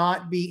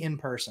not be in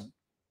person.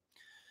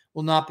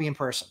 Will not be in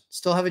person.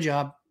 Still have a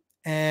job.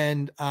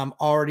 And I'm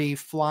already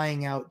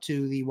flying out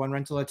to the One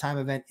Rental at a Time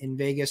event in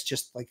Vegas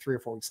just like 3 or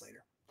 4 weeks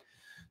later.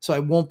 So I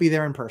won't be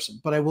there in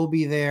person, but I will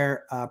be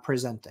there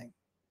presenting.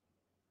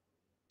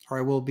 Or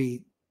I will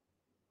be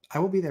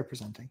there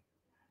presenting,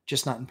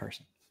 just not in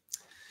person.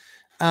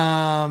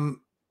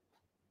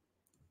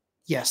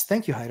 Yes,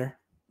 thank you, Hyder.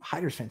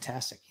 Hyder's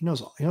fantastic. He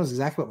knows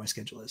exactly what my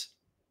schedule is.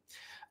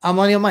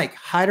 Millennial Mike,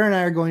 Hyder and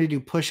I are going to do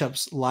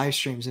push-ups live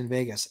streams in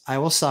Vegas. I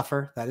will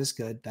suffer. That is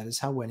good. That is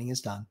how winning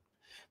is done.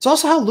 It's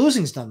also how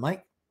losing's done,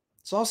 Mike.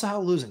 It's also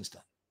how losing's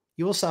done.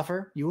 You will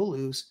suffer. You will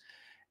lose.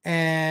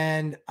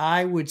 And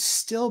I would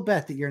still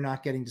bet that you're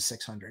not getting to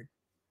 600.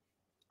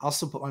 I'll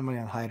still put my money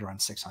on Hyder on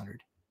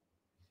 600.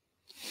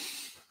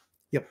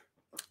 Yep.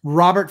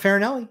 Robert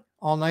Farinelli,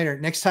 all-nighter.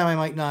 Next time I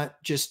might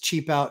not just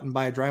cheap out and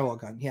buy a drywall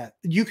gun. Yeah,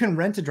 you can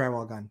rent a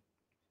drywall gun.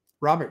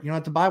 Robert, you don't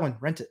have to buy one.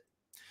 Rent it.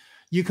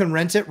 You can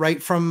rent it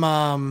right from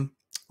a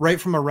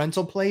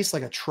rental place,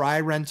 like a Tri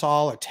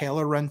Rental, a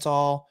Taylor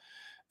Rental,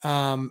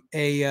 a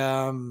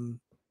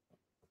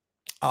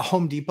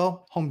Home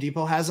Depot. Home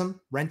Depot has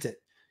them. Rent it.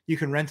 You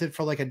can rent it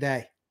for like a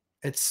day.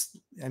 It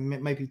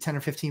might be 10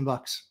 or 15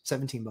 bucks,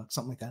 17 bucks,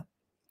 something like that.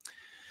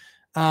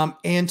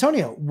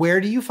 Antonio,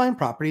 where do you find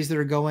properties that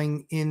are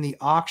going in the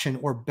auction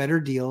or better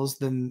deals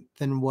than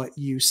what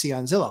you see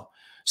on Zillow?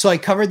 So I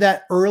covered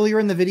that earlier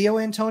in the video,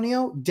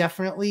 Antonio.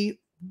 Definitely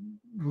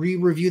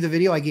re-review the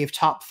video. I gave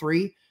top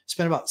 3,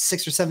 spent about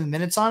 6 or 7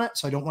 minutes on it.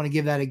 So I don't want to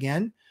give that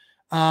again.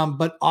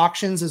 But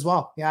auctions as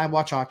well. Yeah, I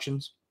watch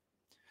auctions.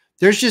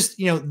 There's just,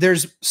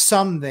 there's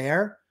some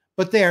there,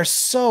 but they are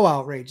so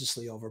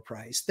outrageously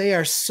overpriced. They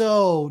are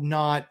so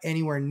not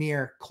anywhere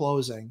near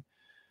closing.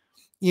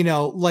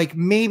 Like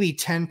maybe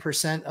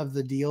 10% of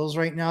the deals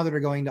right now that are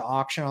going to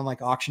auction on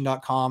like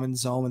auction.com and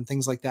Zome and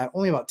things like that,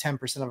 only about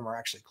 10% of them are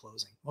actually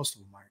closing. Most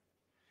of them aren't.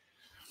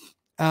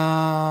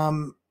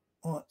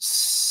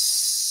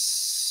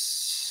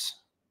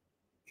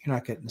 You're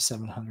not getting to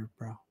 700,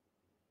 bro.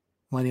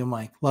 Millennial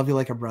Mike, love you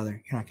like a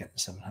brother. You're not getting to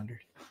 700.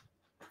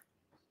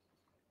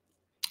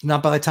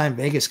 Not by the time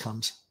Vegas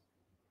comes.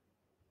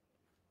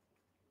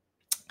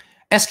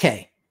 SK,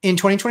 in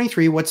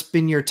 2023, what's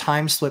been your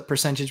time split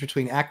percentage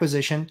between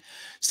acquisition,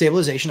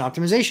 stabilization,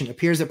 optimization? It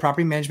appears that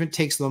property management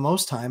takes the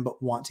most time,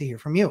 but want to hear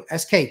from you.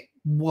 SK,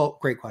 well,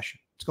 great question.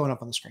 It's going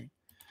up on the screen.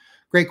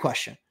 Great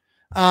question.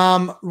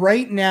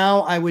 Right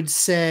now, I would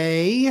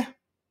say,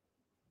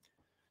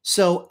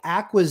 so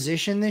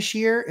acquisition this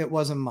year, it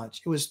wasn't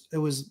much. It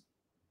was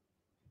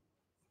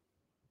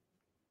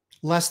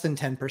less than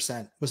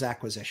 10% was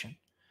acquisition.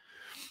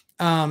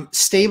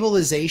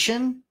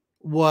 Stabilization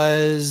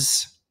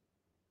was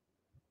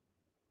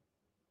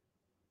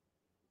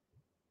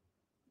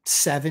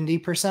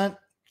 70%.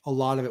 A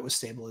lot of it was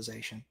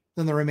stabilization.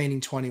 Then the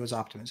remaining 20 was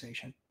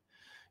optimization.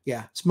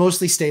 Yeah, it's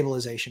mostly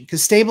stabilization,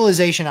 because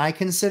stabilization I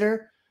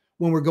consider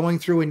when we're going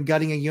through and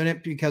gutting a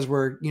unit because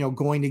we're,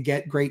 going to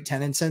get great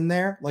tenants in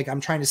there. Like I'm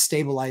trying to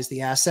stabilize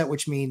the asset,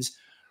 which means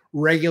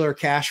regular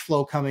cash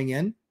flow coming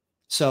in.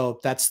 So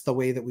that's the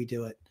way that we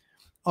do it.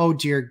 Oh,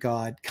 dear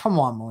God. Come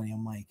on, Millennial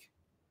Mike.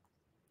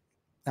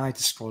 Now I have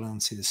to scroll down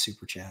and see the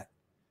super chat.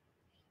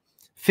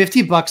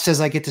 50 bucks says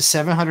I get to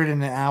 700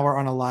 in an hour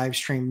on a live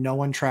stream. No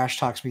one trash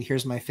talks me.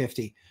 Here's my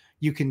 50.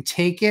 You can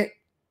take it.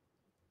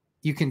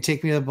 You can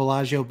take me to the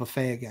Bellagio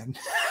buffet again.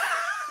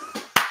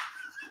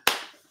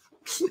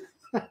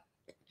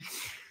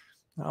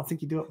 I don't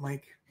think you do it,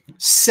 Mike.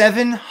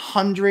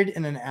 700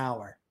 in an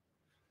hour.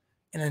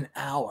 in an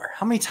hour.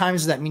 How many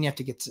times does that mean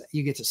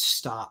you get to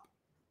stop?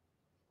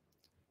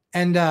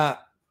 And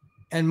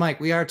Mike,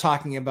 we are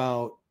talking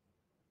about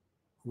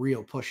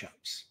real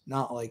push-ups,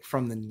 not like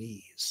from the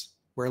knees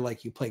where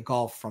like you play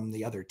golf from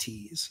the other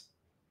tees.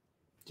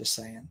 Just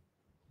saying.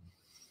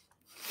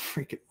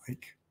 Freaking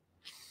Mike.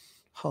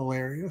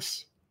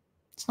 Hilarious.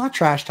 It's not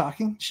trash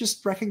talking. It's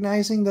just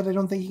recognizing that I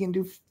don't think you can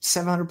do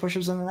 700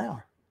 push-ups in an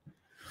hour.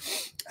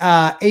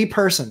 A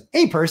person.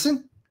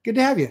 Good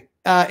to have you.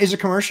 Is a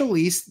commercial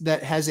lease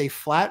that has a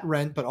flat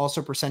rent, but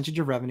also percentage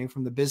of revenue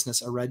from the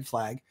business a red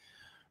flag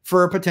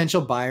for a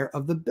potential buyer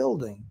of the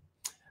building?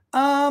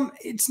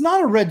 It's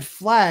not a red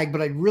flag,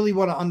 but I really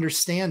want to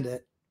understand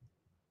it.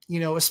 You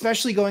know,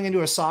 especially going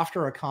into a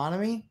softer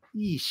economy.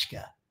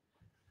 Yeeshka.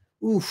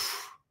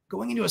 Oof.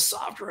 Going into a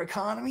softer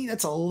economy,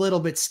 that's a little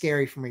bit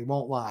scary for me.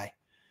 Won't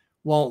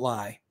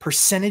lie.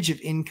 Percentage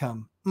of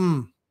income.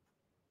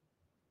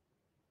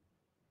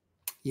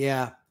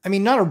 Yeah. I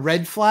mean, not a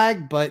red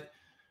flag, but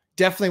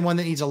definitely one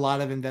that needs a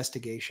lot of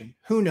investigation.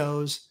 Who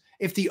knows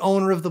if the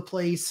owner of the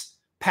place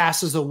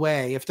passes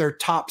away, if their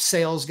top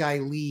sales guy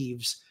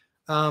leaves,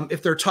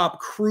 if their top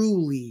crew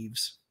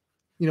leaves,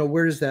 you know,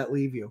 where does that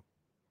leave you?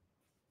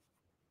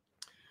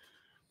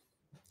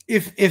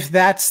 If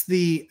that's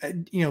the,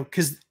 you know,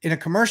 because in a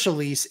commercial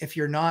lease, if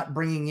you're not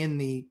bringing in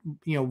the,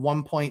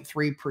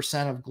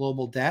 1.3% of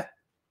global debt,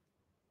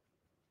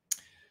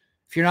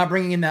 if you're not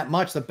bringing in that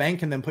much, the bank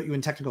can then put you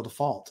in technical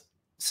default.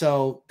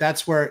 So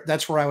that's where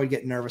I would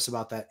get nervous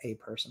about that A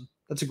person.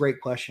 That's a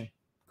great question.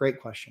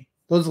 Great question.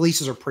 Those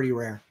leases are pretty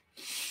rare.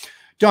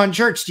 Don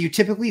Church, do you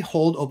typically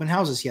hold open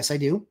houses? Yes, I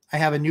do. I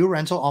have a new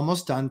rental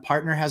almost done.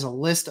 Partner has a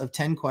list of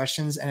 10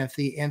 questions, and if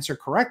they answer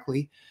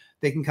correctly,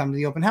 they can come to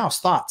the open house.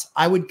 Thoughts?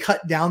 I would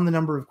cut down the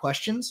number of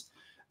questions.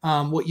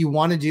 What you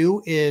want to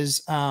do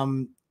is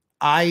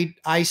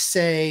I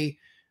say,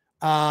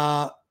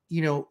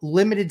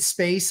 limited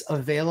space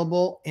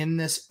available in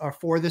this or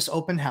for this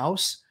open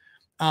house.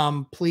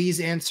 Please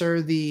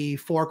answer the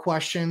 4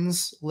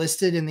 questions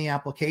listed in the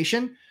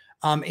application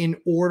in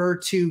order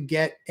to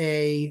get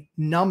a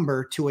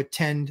number to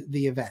attend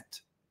the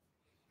event.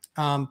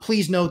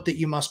 Please note that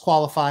you must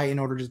qualify in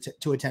order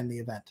to attend the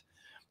event.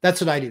 That's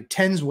what I do.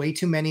 10's way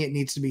too many. It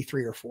needs to be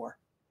 3 or 4.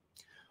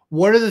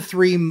 What are the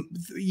 3?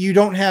 You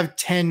don't have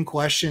 10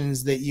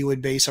 questions that you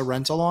would base a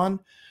rental on.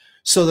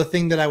 So the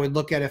thing that I would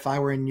look at if I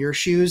were in your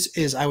shoes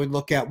is I would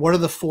look at what are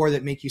the 4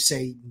 that make you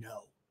say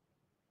no,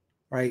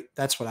 right?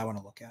 That's what I want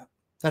to look at.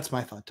 That's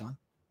my thought,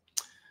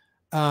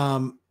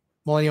 Don.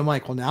 Millennial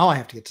Mike, well, now I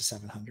have to get to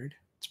 700.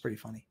 It's pretty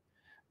funny.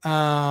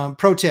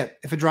 Pro tip,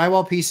 if a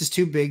drywall piece is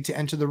too big to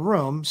enter the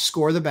room,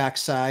 score the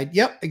backside.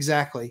 Yep,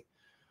 exactly.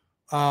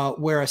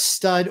 Where a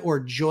stud or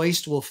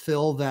joist will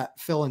fill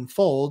and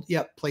fold.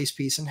 Yep, place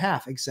piece in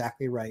half.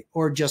 Exactly right.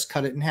 Or just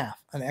cut it in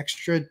half. An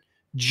extra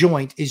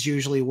joint is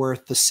usually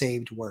worth the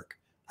saved work.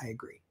 I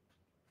agree.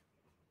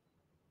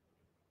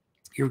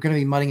 You're going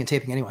to be mudding and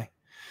taping anyway.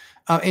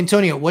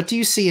 Antonio, what do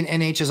you see in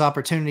NH's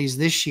opportunities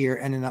this year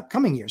and in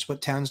upcoming years?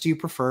 What towns do you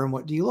prefer and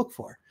what do you look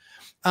for?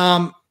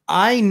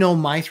 I know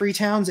my 3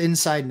 towns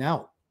inside and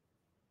out.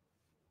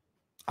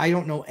 I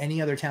don't know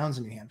any other towns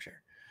in New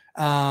Hampshire.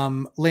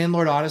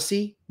 Landlord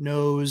Odyssey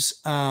knows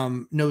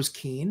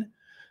Keene.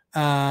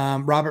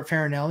 Robert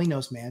Farinelli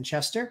knows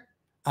Manchester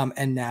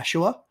and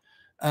Nashua.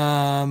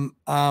 My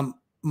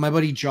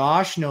buddy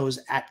Josh knows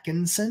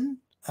Atkinson.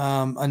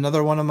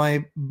 Another one of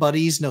my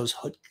buddies knows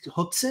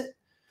Hooksett.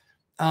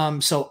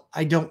 So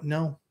I don't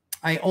know.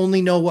 I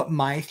only know what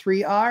my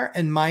 3 are,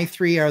 and my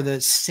 3 are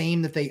the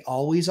same that they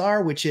always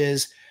are, which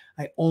is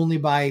I only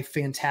buy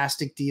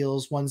fantastic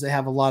deals, ones that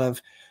have a lot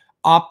of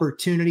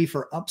opportunity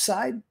for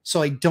upside.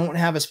 So I don't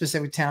have a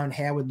specific town.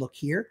 Hey, I would look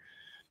here.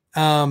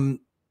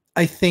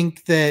 I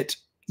think that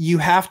you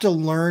have to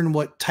learn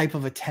what type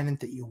of a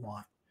tenant that you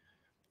want.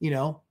 You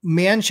know,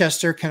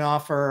 Manchester can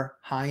offer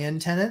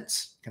high-end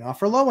tenants, can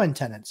offer low-end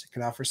tenants, it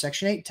can offer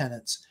Section 8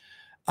 tenants.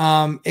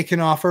 It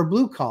can offer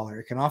blue collar,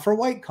 it can offer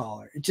white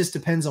collar. It just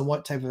depends on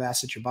what type of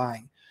asset you're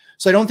buying.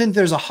 So I don't think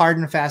there's a hard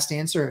and fast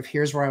answer of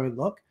here's where I would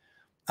look.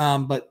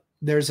 But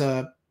there's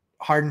a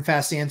hard and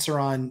fast answer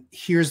on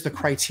here's the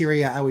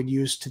criteria I would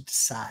use to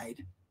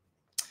decide.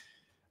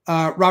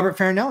 Robert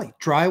Farinelli,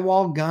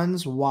 drywall,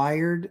 guns,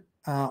 wired,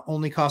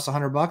 only costs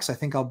 $100. I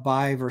think I'll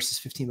buy versus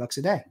 $15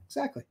 a day.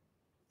 Exactly.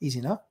 Easy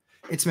enough.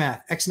 It's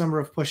math. X number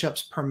of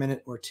push-ups per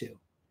minute or 2.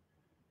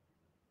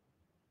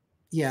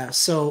 Yeah.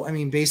 So, I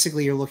mean,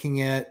 basically you're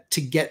looking at,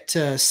 to get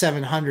to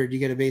 700, you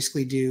got to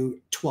basically do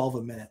 12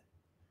 a minute.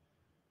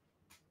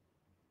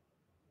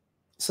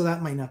 So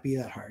that might not be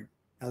that hard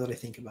now that I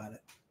think about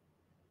it.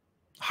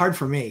 Hard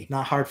for me,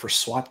 not hard for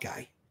SWAT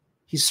guy.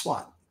 He's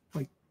SWAT.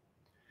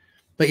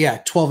 But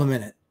yeah, 12 a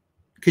minute.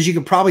 Because you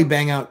could probably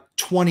bang out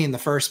 20 in the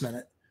first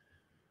minute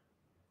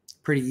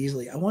pretty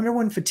easily. I wonder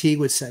when fatigue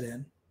would set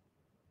in.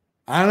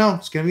 I don't know.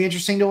 It's going to be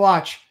interesting to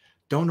watch.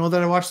 Don't know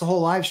that I watched the whole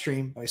live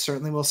stream, but I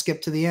certainly will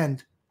skip to the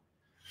end.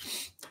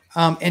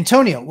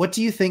 Antonio, what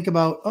do you think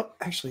about... Oh,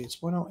 actually, it's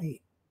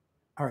 1:08.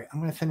 All right, I'm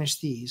going to finish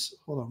these.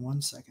 Hold on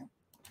one second.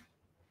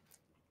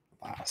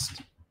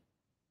 Last.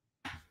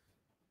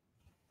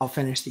 I'll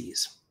finish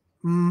these.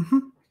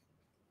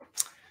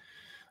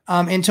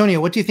 Antonio,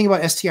 what do you think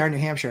about STR New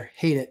Hampshire?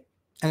 Hate it.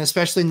 And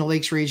especially in the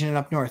Lakes region and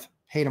up north.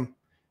 Hate them.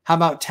 How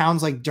about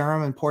towns like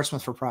Durham and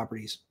Portsmouth for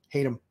properties?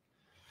 Hate them.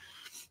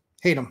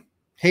 Hate them.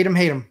 Hate them.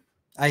 Hate them.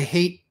 I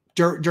hate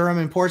Durham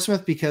and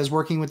Portsmouth because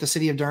working with the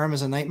city of Durham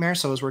is a nightmare.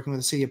 So I was working with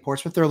the city of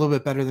Portsmouth. They're a little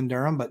bit better than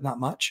Durham, but not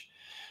much.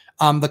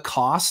 The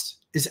cost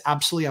is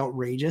absolutely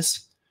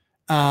outrageous.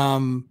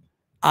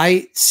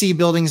 I see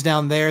buildings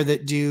down there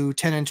that do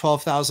 10 and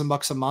 12,000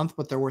 bucks a month,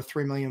 but they're worth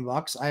 $3 million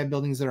bucks. I have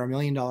buildings that are $1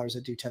 million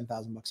that do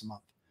 10,000 bucks a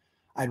month.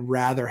 I'd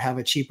rather have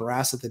a cheaper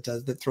asset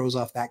that throws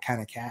off that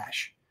kind of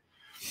cash.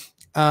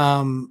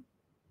 Robert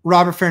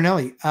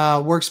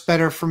Farinelli, works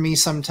better for me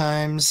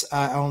sometimes.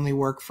 I only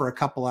work for a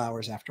couple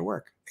hours after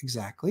work.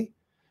 Exactly.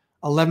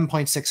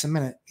 11.6 a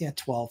minute. Yeah,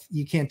 12.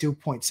 You can't do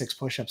 0.6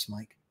 push-ups,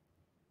 Mike.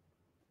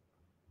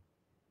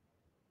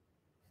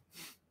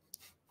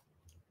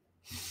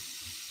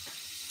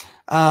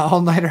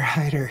 All-nighter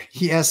hider.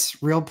 Yes,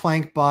 real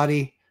plank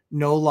body,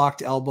 no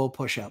locked elbow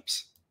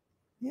push-ups.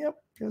 Yep,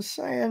 just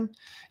saying.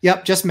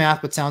 Yep, just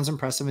math, but sounds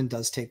impressive and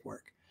does take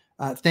work.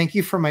 Thank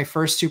you for my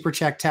first super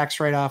check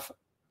tax write-off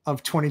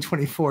of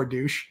 2024,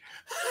 douche.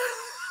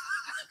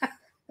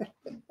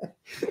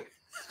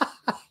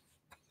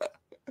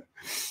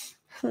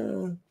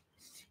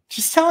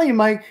 Just telling you,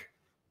 Mike.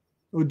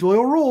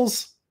 O'Doyle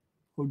rules.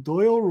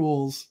 O'Doyle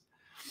rules.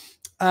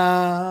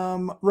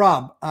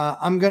 Rob,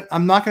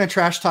 I'm not gonna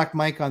trash talk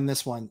Mike on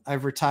this one.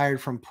 I've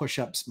retired from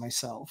push-ups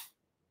myself.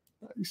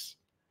 Nice.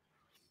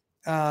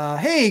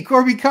 Hey,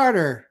 Corby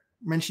Carter.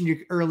 Mentioned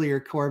you earlier,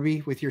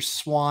 Corby, with your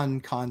swan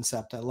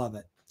concept. I love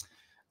it.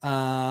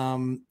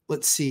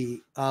 Let's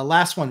see.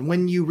 Last one.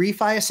 When you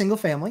refi a single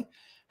family,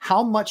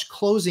 how much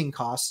closing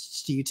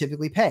costs do you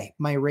typically pay?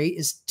 My rate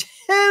is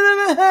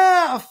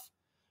 10.5.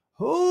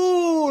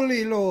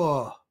 Holy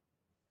Lord.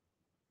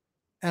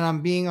 And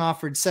I'm being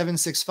offered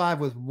 765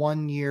 with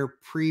 1 year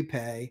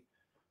prepay.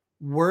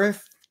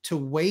 Worth to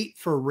wait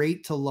for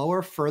rate to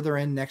lower further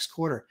in next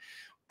quarter.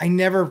 I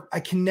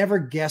can never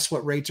guess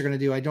what rates are going to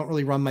do. I don't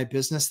really run my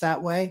business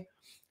that way.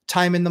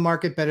 Time in the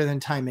market better than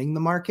timing the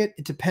market.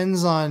 It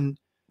depends on,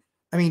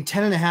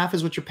 10.5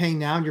 is what you're paying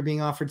now, and you're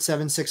being offered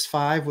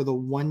 765 with a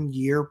 1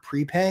 year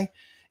prepay.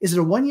 Is it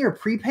a 1 year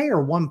prepay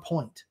or 1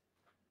 point?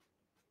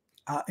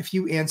 If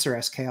you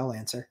answer SK, I'll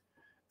answer.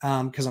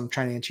 Because I'm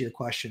trying to answer your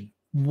question.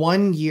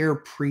 1 year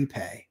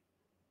prepay.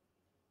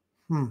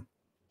 I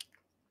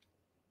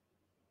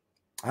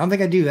don't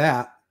think I do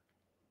that.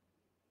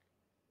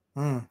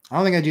 I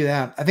don't think I do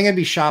that. I think I'd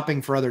be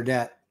shopping for other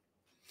debt.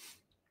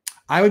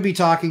 I would be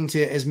talking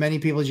to as many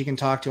people as you can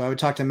talk to. I would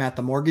talk to Matt,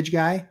 the mortgage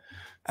guy.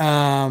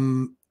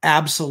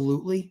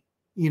 Absolutely.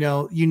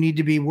 You need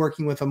to be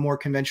working with a more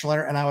conventional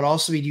lender. And I would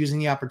also be using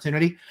the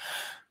opportunity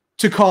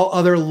to call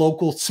other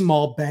local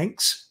small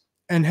banks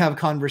and have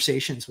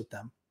conversations with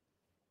them.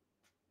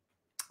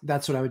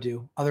 That's what I would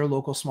do. Other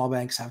local small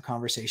banks, have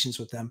conversations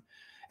with them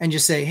and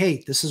just say,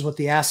 hey, this is what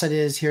the asset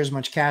is. Here's how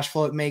much cash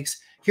flow it makes.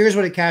 Here's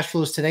what it cash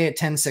flows today at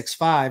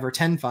 10.65 or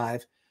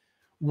 10.5.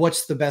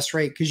 What's the best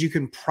rate? Because you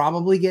can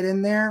probably get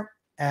in there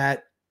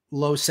at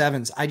low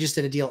sevens. I just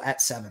did a deal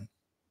at 7.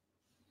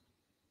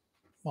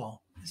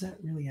 Well, is that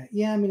really?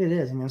 Yeah, it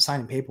is. I'm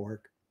signing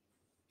paperwork.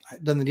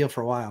 I've done the deal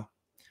for a while.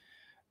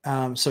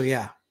 So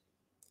yeah,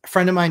 a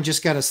friend of mine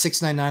just got a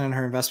 699 on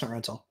her investment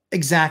rental.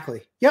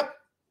 Exactly. Yep.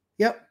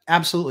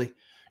 Absolutely.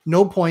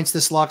 No points.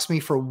 This locks me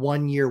for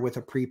 1 year with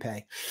a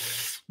prepay.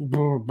 I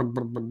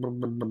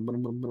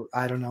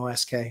don't know,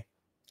 SK.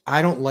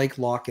 I don't like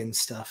lock-in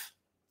stuff.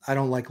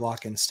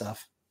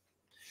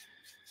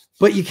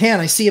 But you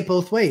can. I see it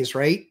both ways,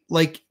 right?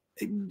 Like,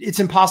 it's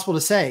impossible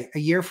to say. A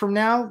year from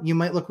now, you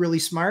might look really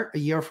smart. A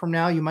year from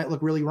now, you might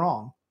look really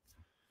wrong.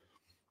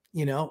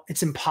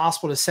 It's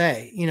impossible to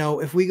say.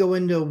 If we go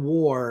into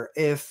war,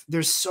 if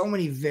there's so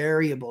many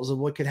variables of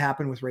what could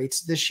happen with rates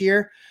this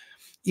year,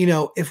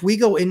 if we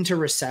go into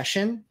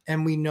recession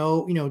and we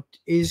know,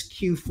 is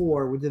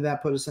Q4, did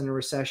that put us in a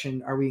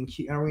recession? Are we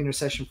in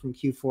recession from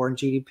Q4 in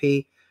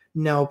GDP?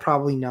 No,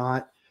 probably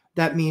not.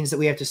 That means that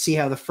we have to see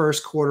how the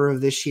first quarter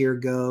of this year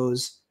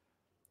goes,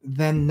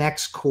 then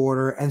next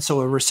quarter. And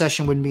so a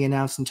recession wouldn't be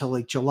announced until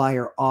like July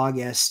or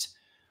August.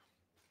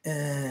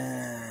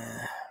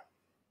 That's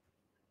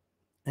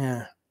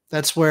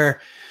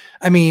where,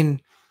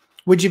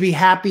 would you be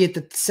happy at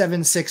the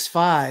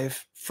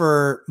 765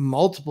 for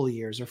multiple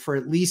years or for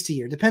at least a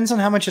year? Depends on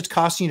how much it's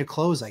costing you to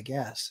close, I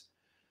guess.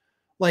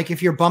 Like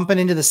if you're bumping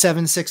into the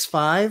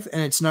 765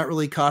 and it's not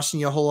really costing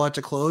you a whole lot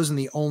to close, and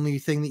the only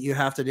thing that you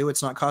have to do,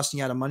 it's not costing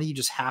you out of money, you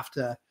just have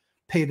to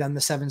pay them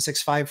the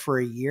 765 for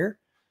a year.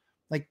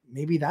 Like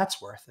maybe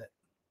that's worth it.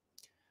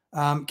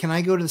 Can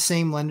I go to the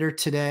same lender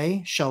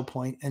today, Shell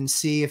Point, and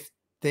see if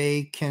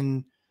they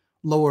can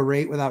lower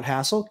rate without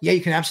hassle? Yeah,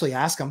 you can absolutely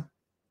ask them.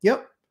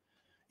 Yep.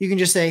 You can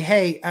just say,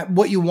 hey,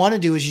 what you want to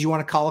do is you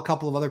want to call a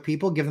couple of other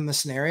people, give them the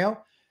scenario,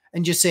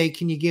 and just say,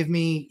 can you give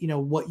me,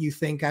 what you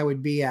think I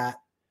would be at?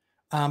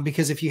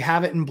 Because if you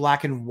have it in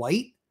black and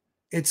white,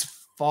 it's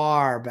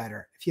far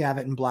better if you have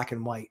it in black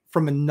and white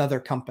from another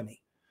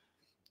company.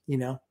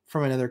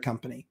 from another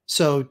company.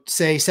 So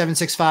say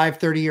 765,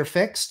 30-year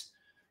fixed,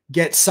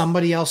 get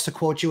somebody else to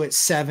quote you at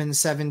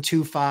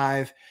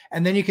 7.725.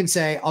 And then you can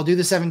say, I'll do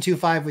the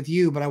 725 with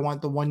you, but I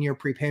want the 1-year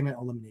prepayment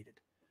eliminated.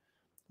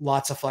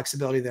 Lots of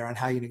flexibility there on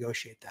how you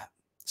negotiate that.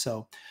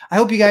 So I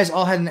hope you guys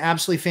all had an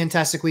absolutely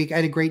fantastic week. I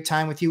had a great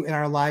time with you in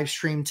our live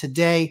stream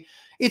today.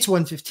 It's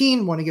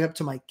 1:15. Want to get up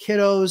to my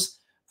kiddos.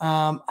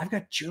 I've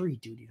got jury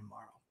duty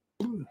tomorrow.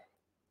 Ooh.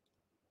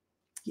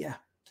 Yeah.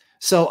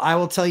 So I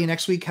will tell you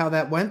next week how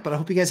that went, but I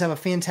hope you guys have a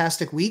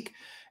fantastic week.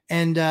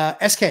 And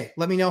SK,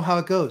 let me know how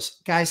it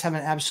goes. Guys, have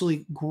an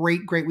absolutely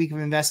great week of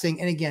investing.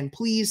 And again,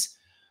 please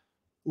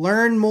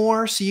learn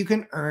more so you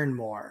can earn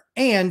more.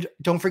 And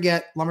don't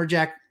forget,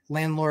 Lumberjack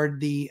Landlord,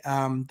 the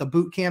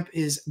boot camp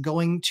is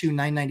going to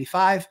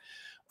 $9.95.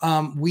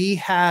 We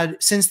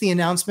had, since the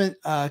announcement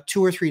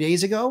 2 or 3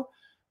 days ago,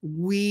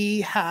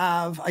 we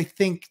have, I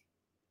think,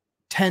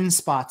 10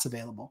 spots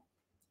available.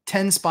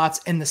 10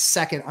 spots in the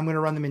second. I'm going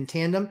to run them in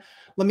tandem.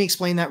 Let me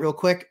explain that real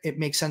quick. It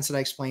makes sense that I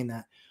explain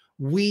that.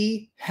 I'm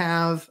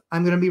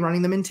going to be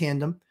running them in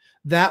tandem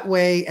that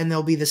way, and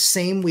they'll be the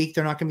same week.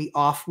 They're not going to be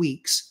off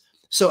weeks.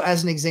 So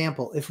as an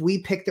example, if we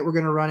pick that we're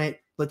going to run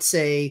it, let's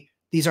say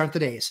these aren't the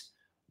days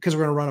because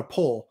we're going to run a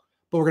poll,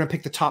 but we're going to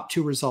pick the top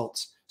 2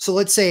 results. So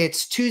let's say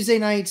it's Tuesday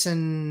nights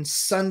and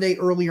Sunday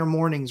earlier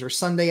mornings or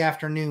Sunday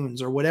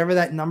afternoons or whatever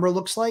that number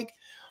looks like.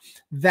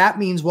 That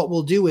means what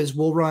we'll do is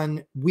we'll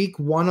run week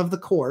 1 of the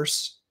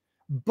course,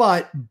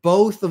 but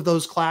both of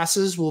those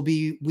classes will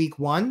be week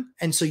 1.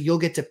 And so you'll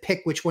get to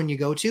pick which one you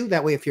go to.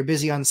 That way, if you're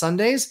busy on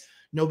Sundays,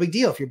 no big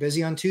deal. If you're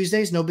busy on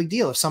Tuesdays, no big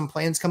deal. If some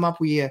plans come up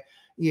where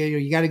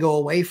you got to go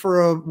away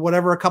for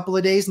a couple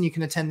of days and you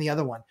can attend the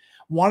other one.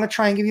 Want to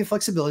try and give you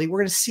flexibility. We're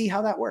going to see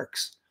how that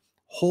works.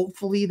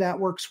 Hopefully that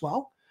works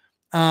well.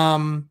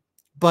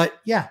 But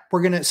yeah,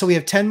 so we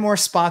have 10 more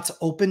spots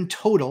open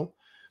total.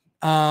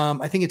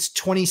 I think it's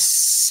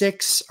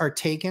 26 are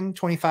taken,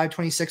 25,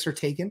 26 are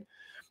taken.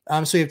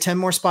 So we have 10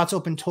 more spots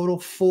open total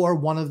for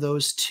one of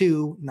those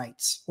 2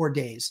 nights or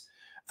days,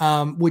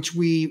 which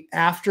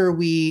after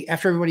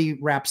everybody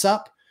wraps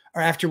up,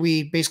 or after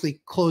we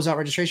basically close out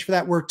registration for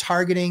that, we're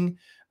targeting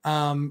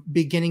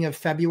beginning of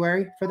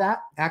February for that,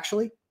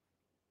 actually.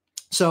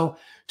 So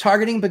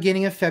targeting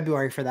beginning of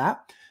February for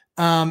that.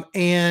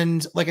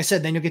 And like I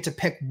said, then you'll get to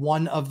pick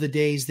one of the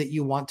days that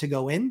you want to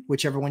go in,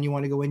 whichever one you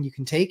want to go in, you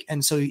can take.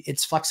 And so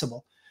it's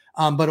flexible.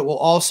 But it will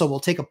also, we'll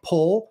take a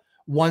poll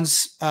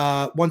once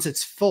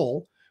it's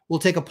full, we'll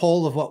take a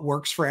poll of what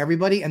works for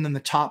everybody. And then the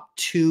top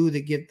 2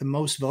 that get the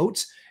most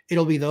votes,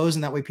 it'll be those.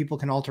 And that way people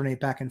can alternate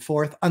back and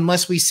forth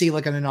unless we see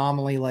like an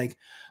anomaly, like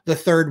the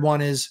third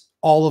one is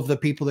all of the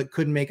people that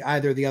couldn't make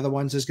either of the other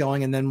ones is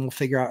going. And then we'll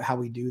figure out how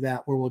we do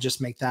that, where we'll just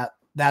make that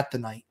the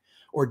night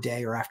or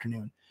day or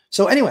afternoon.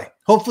 So anyway,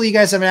 hopefully you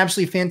guys have an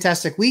absolutely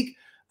fantastic week.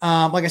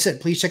 Like I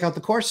said, please check out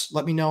the course.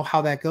 Let me know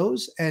how that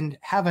goes and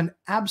have an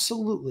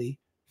absolutely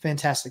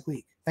fantastic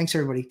week. Thanks,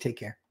 everybody. Take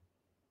care.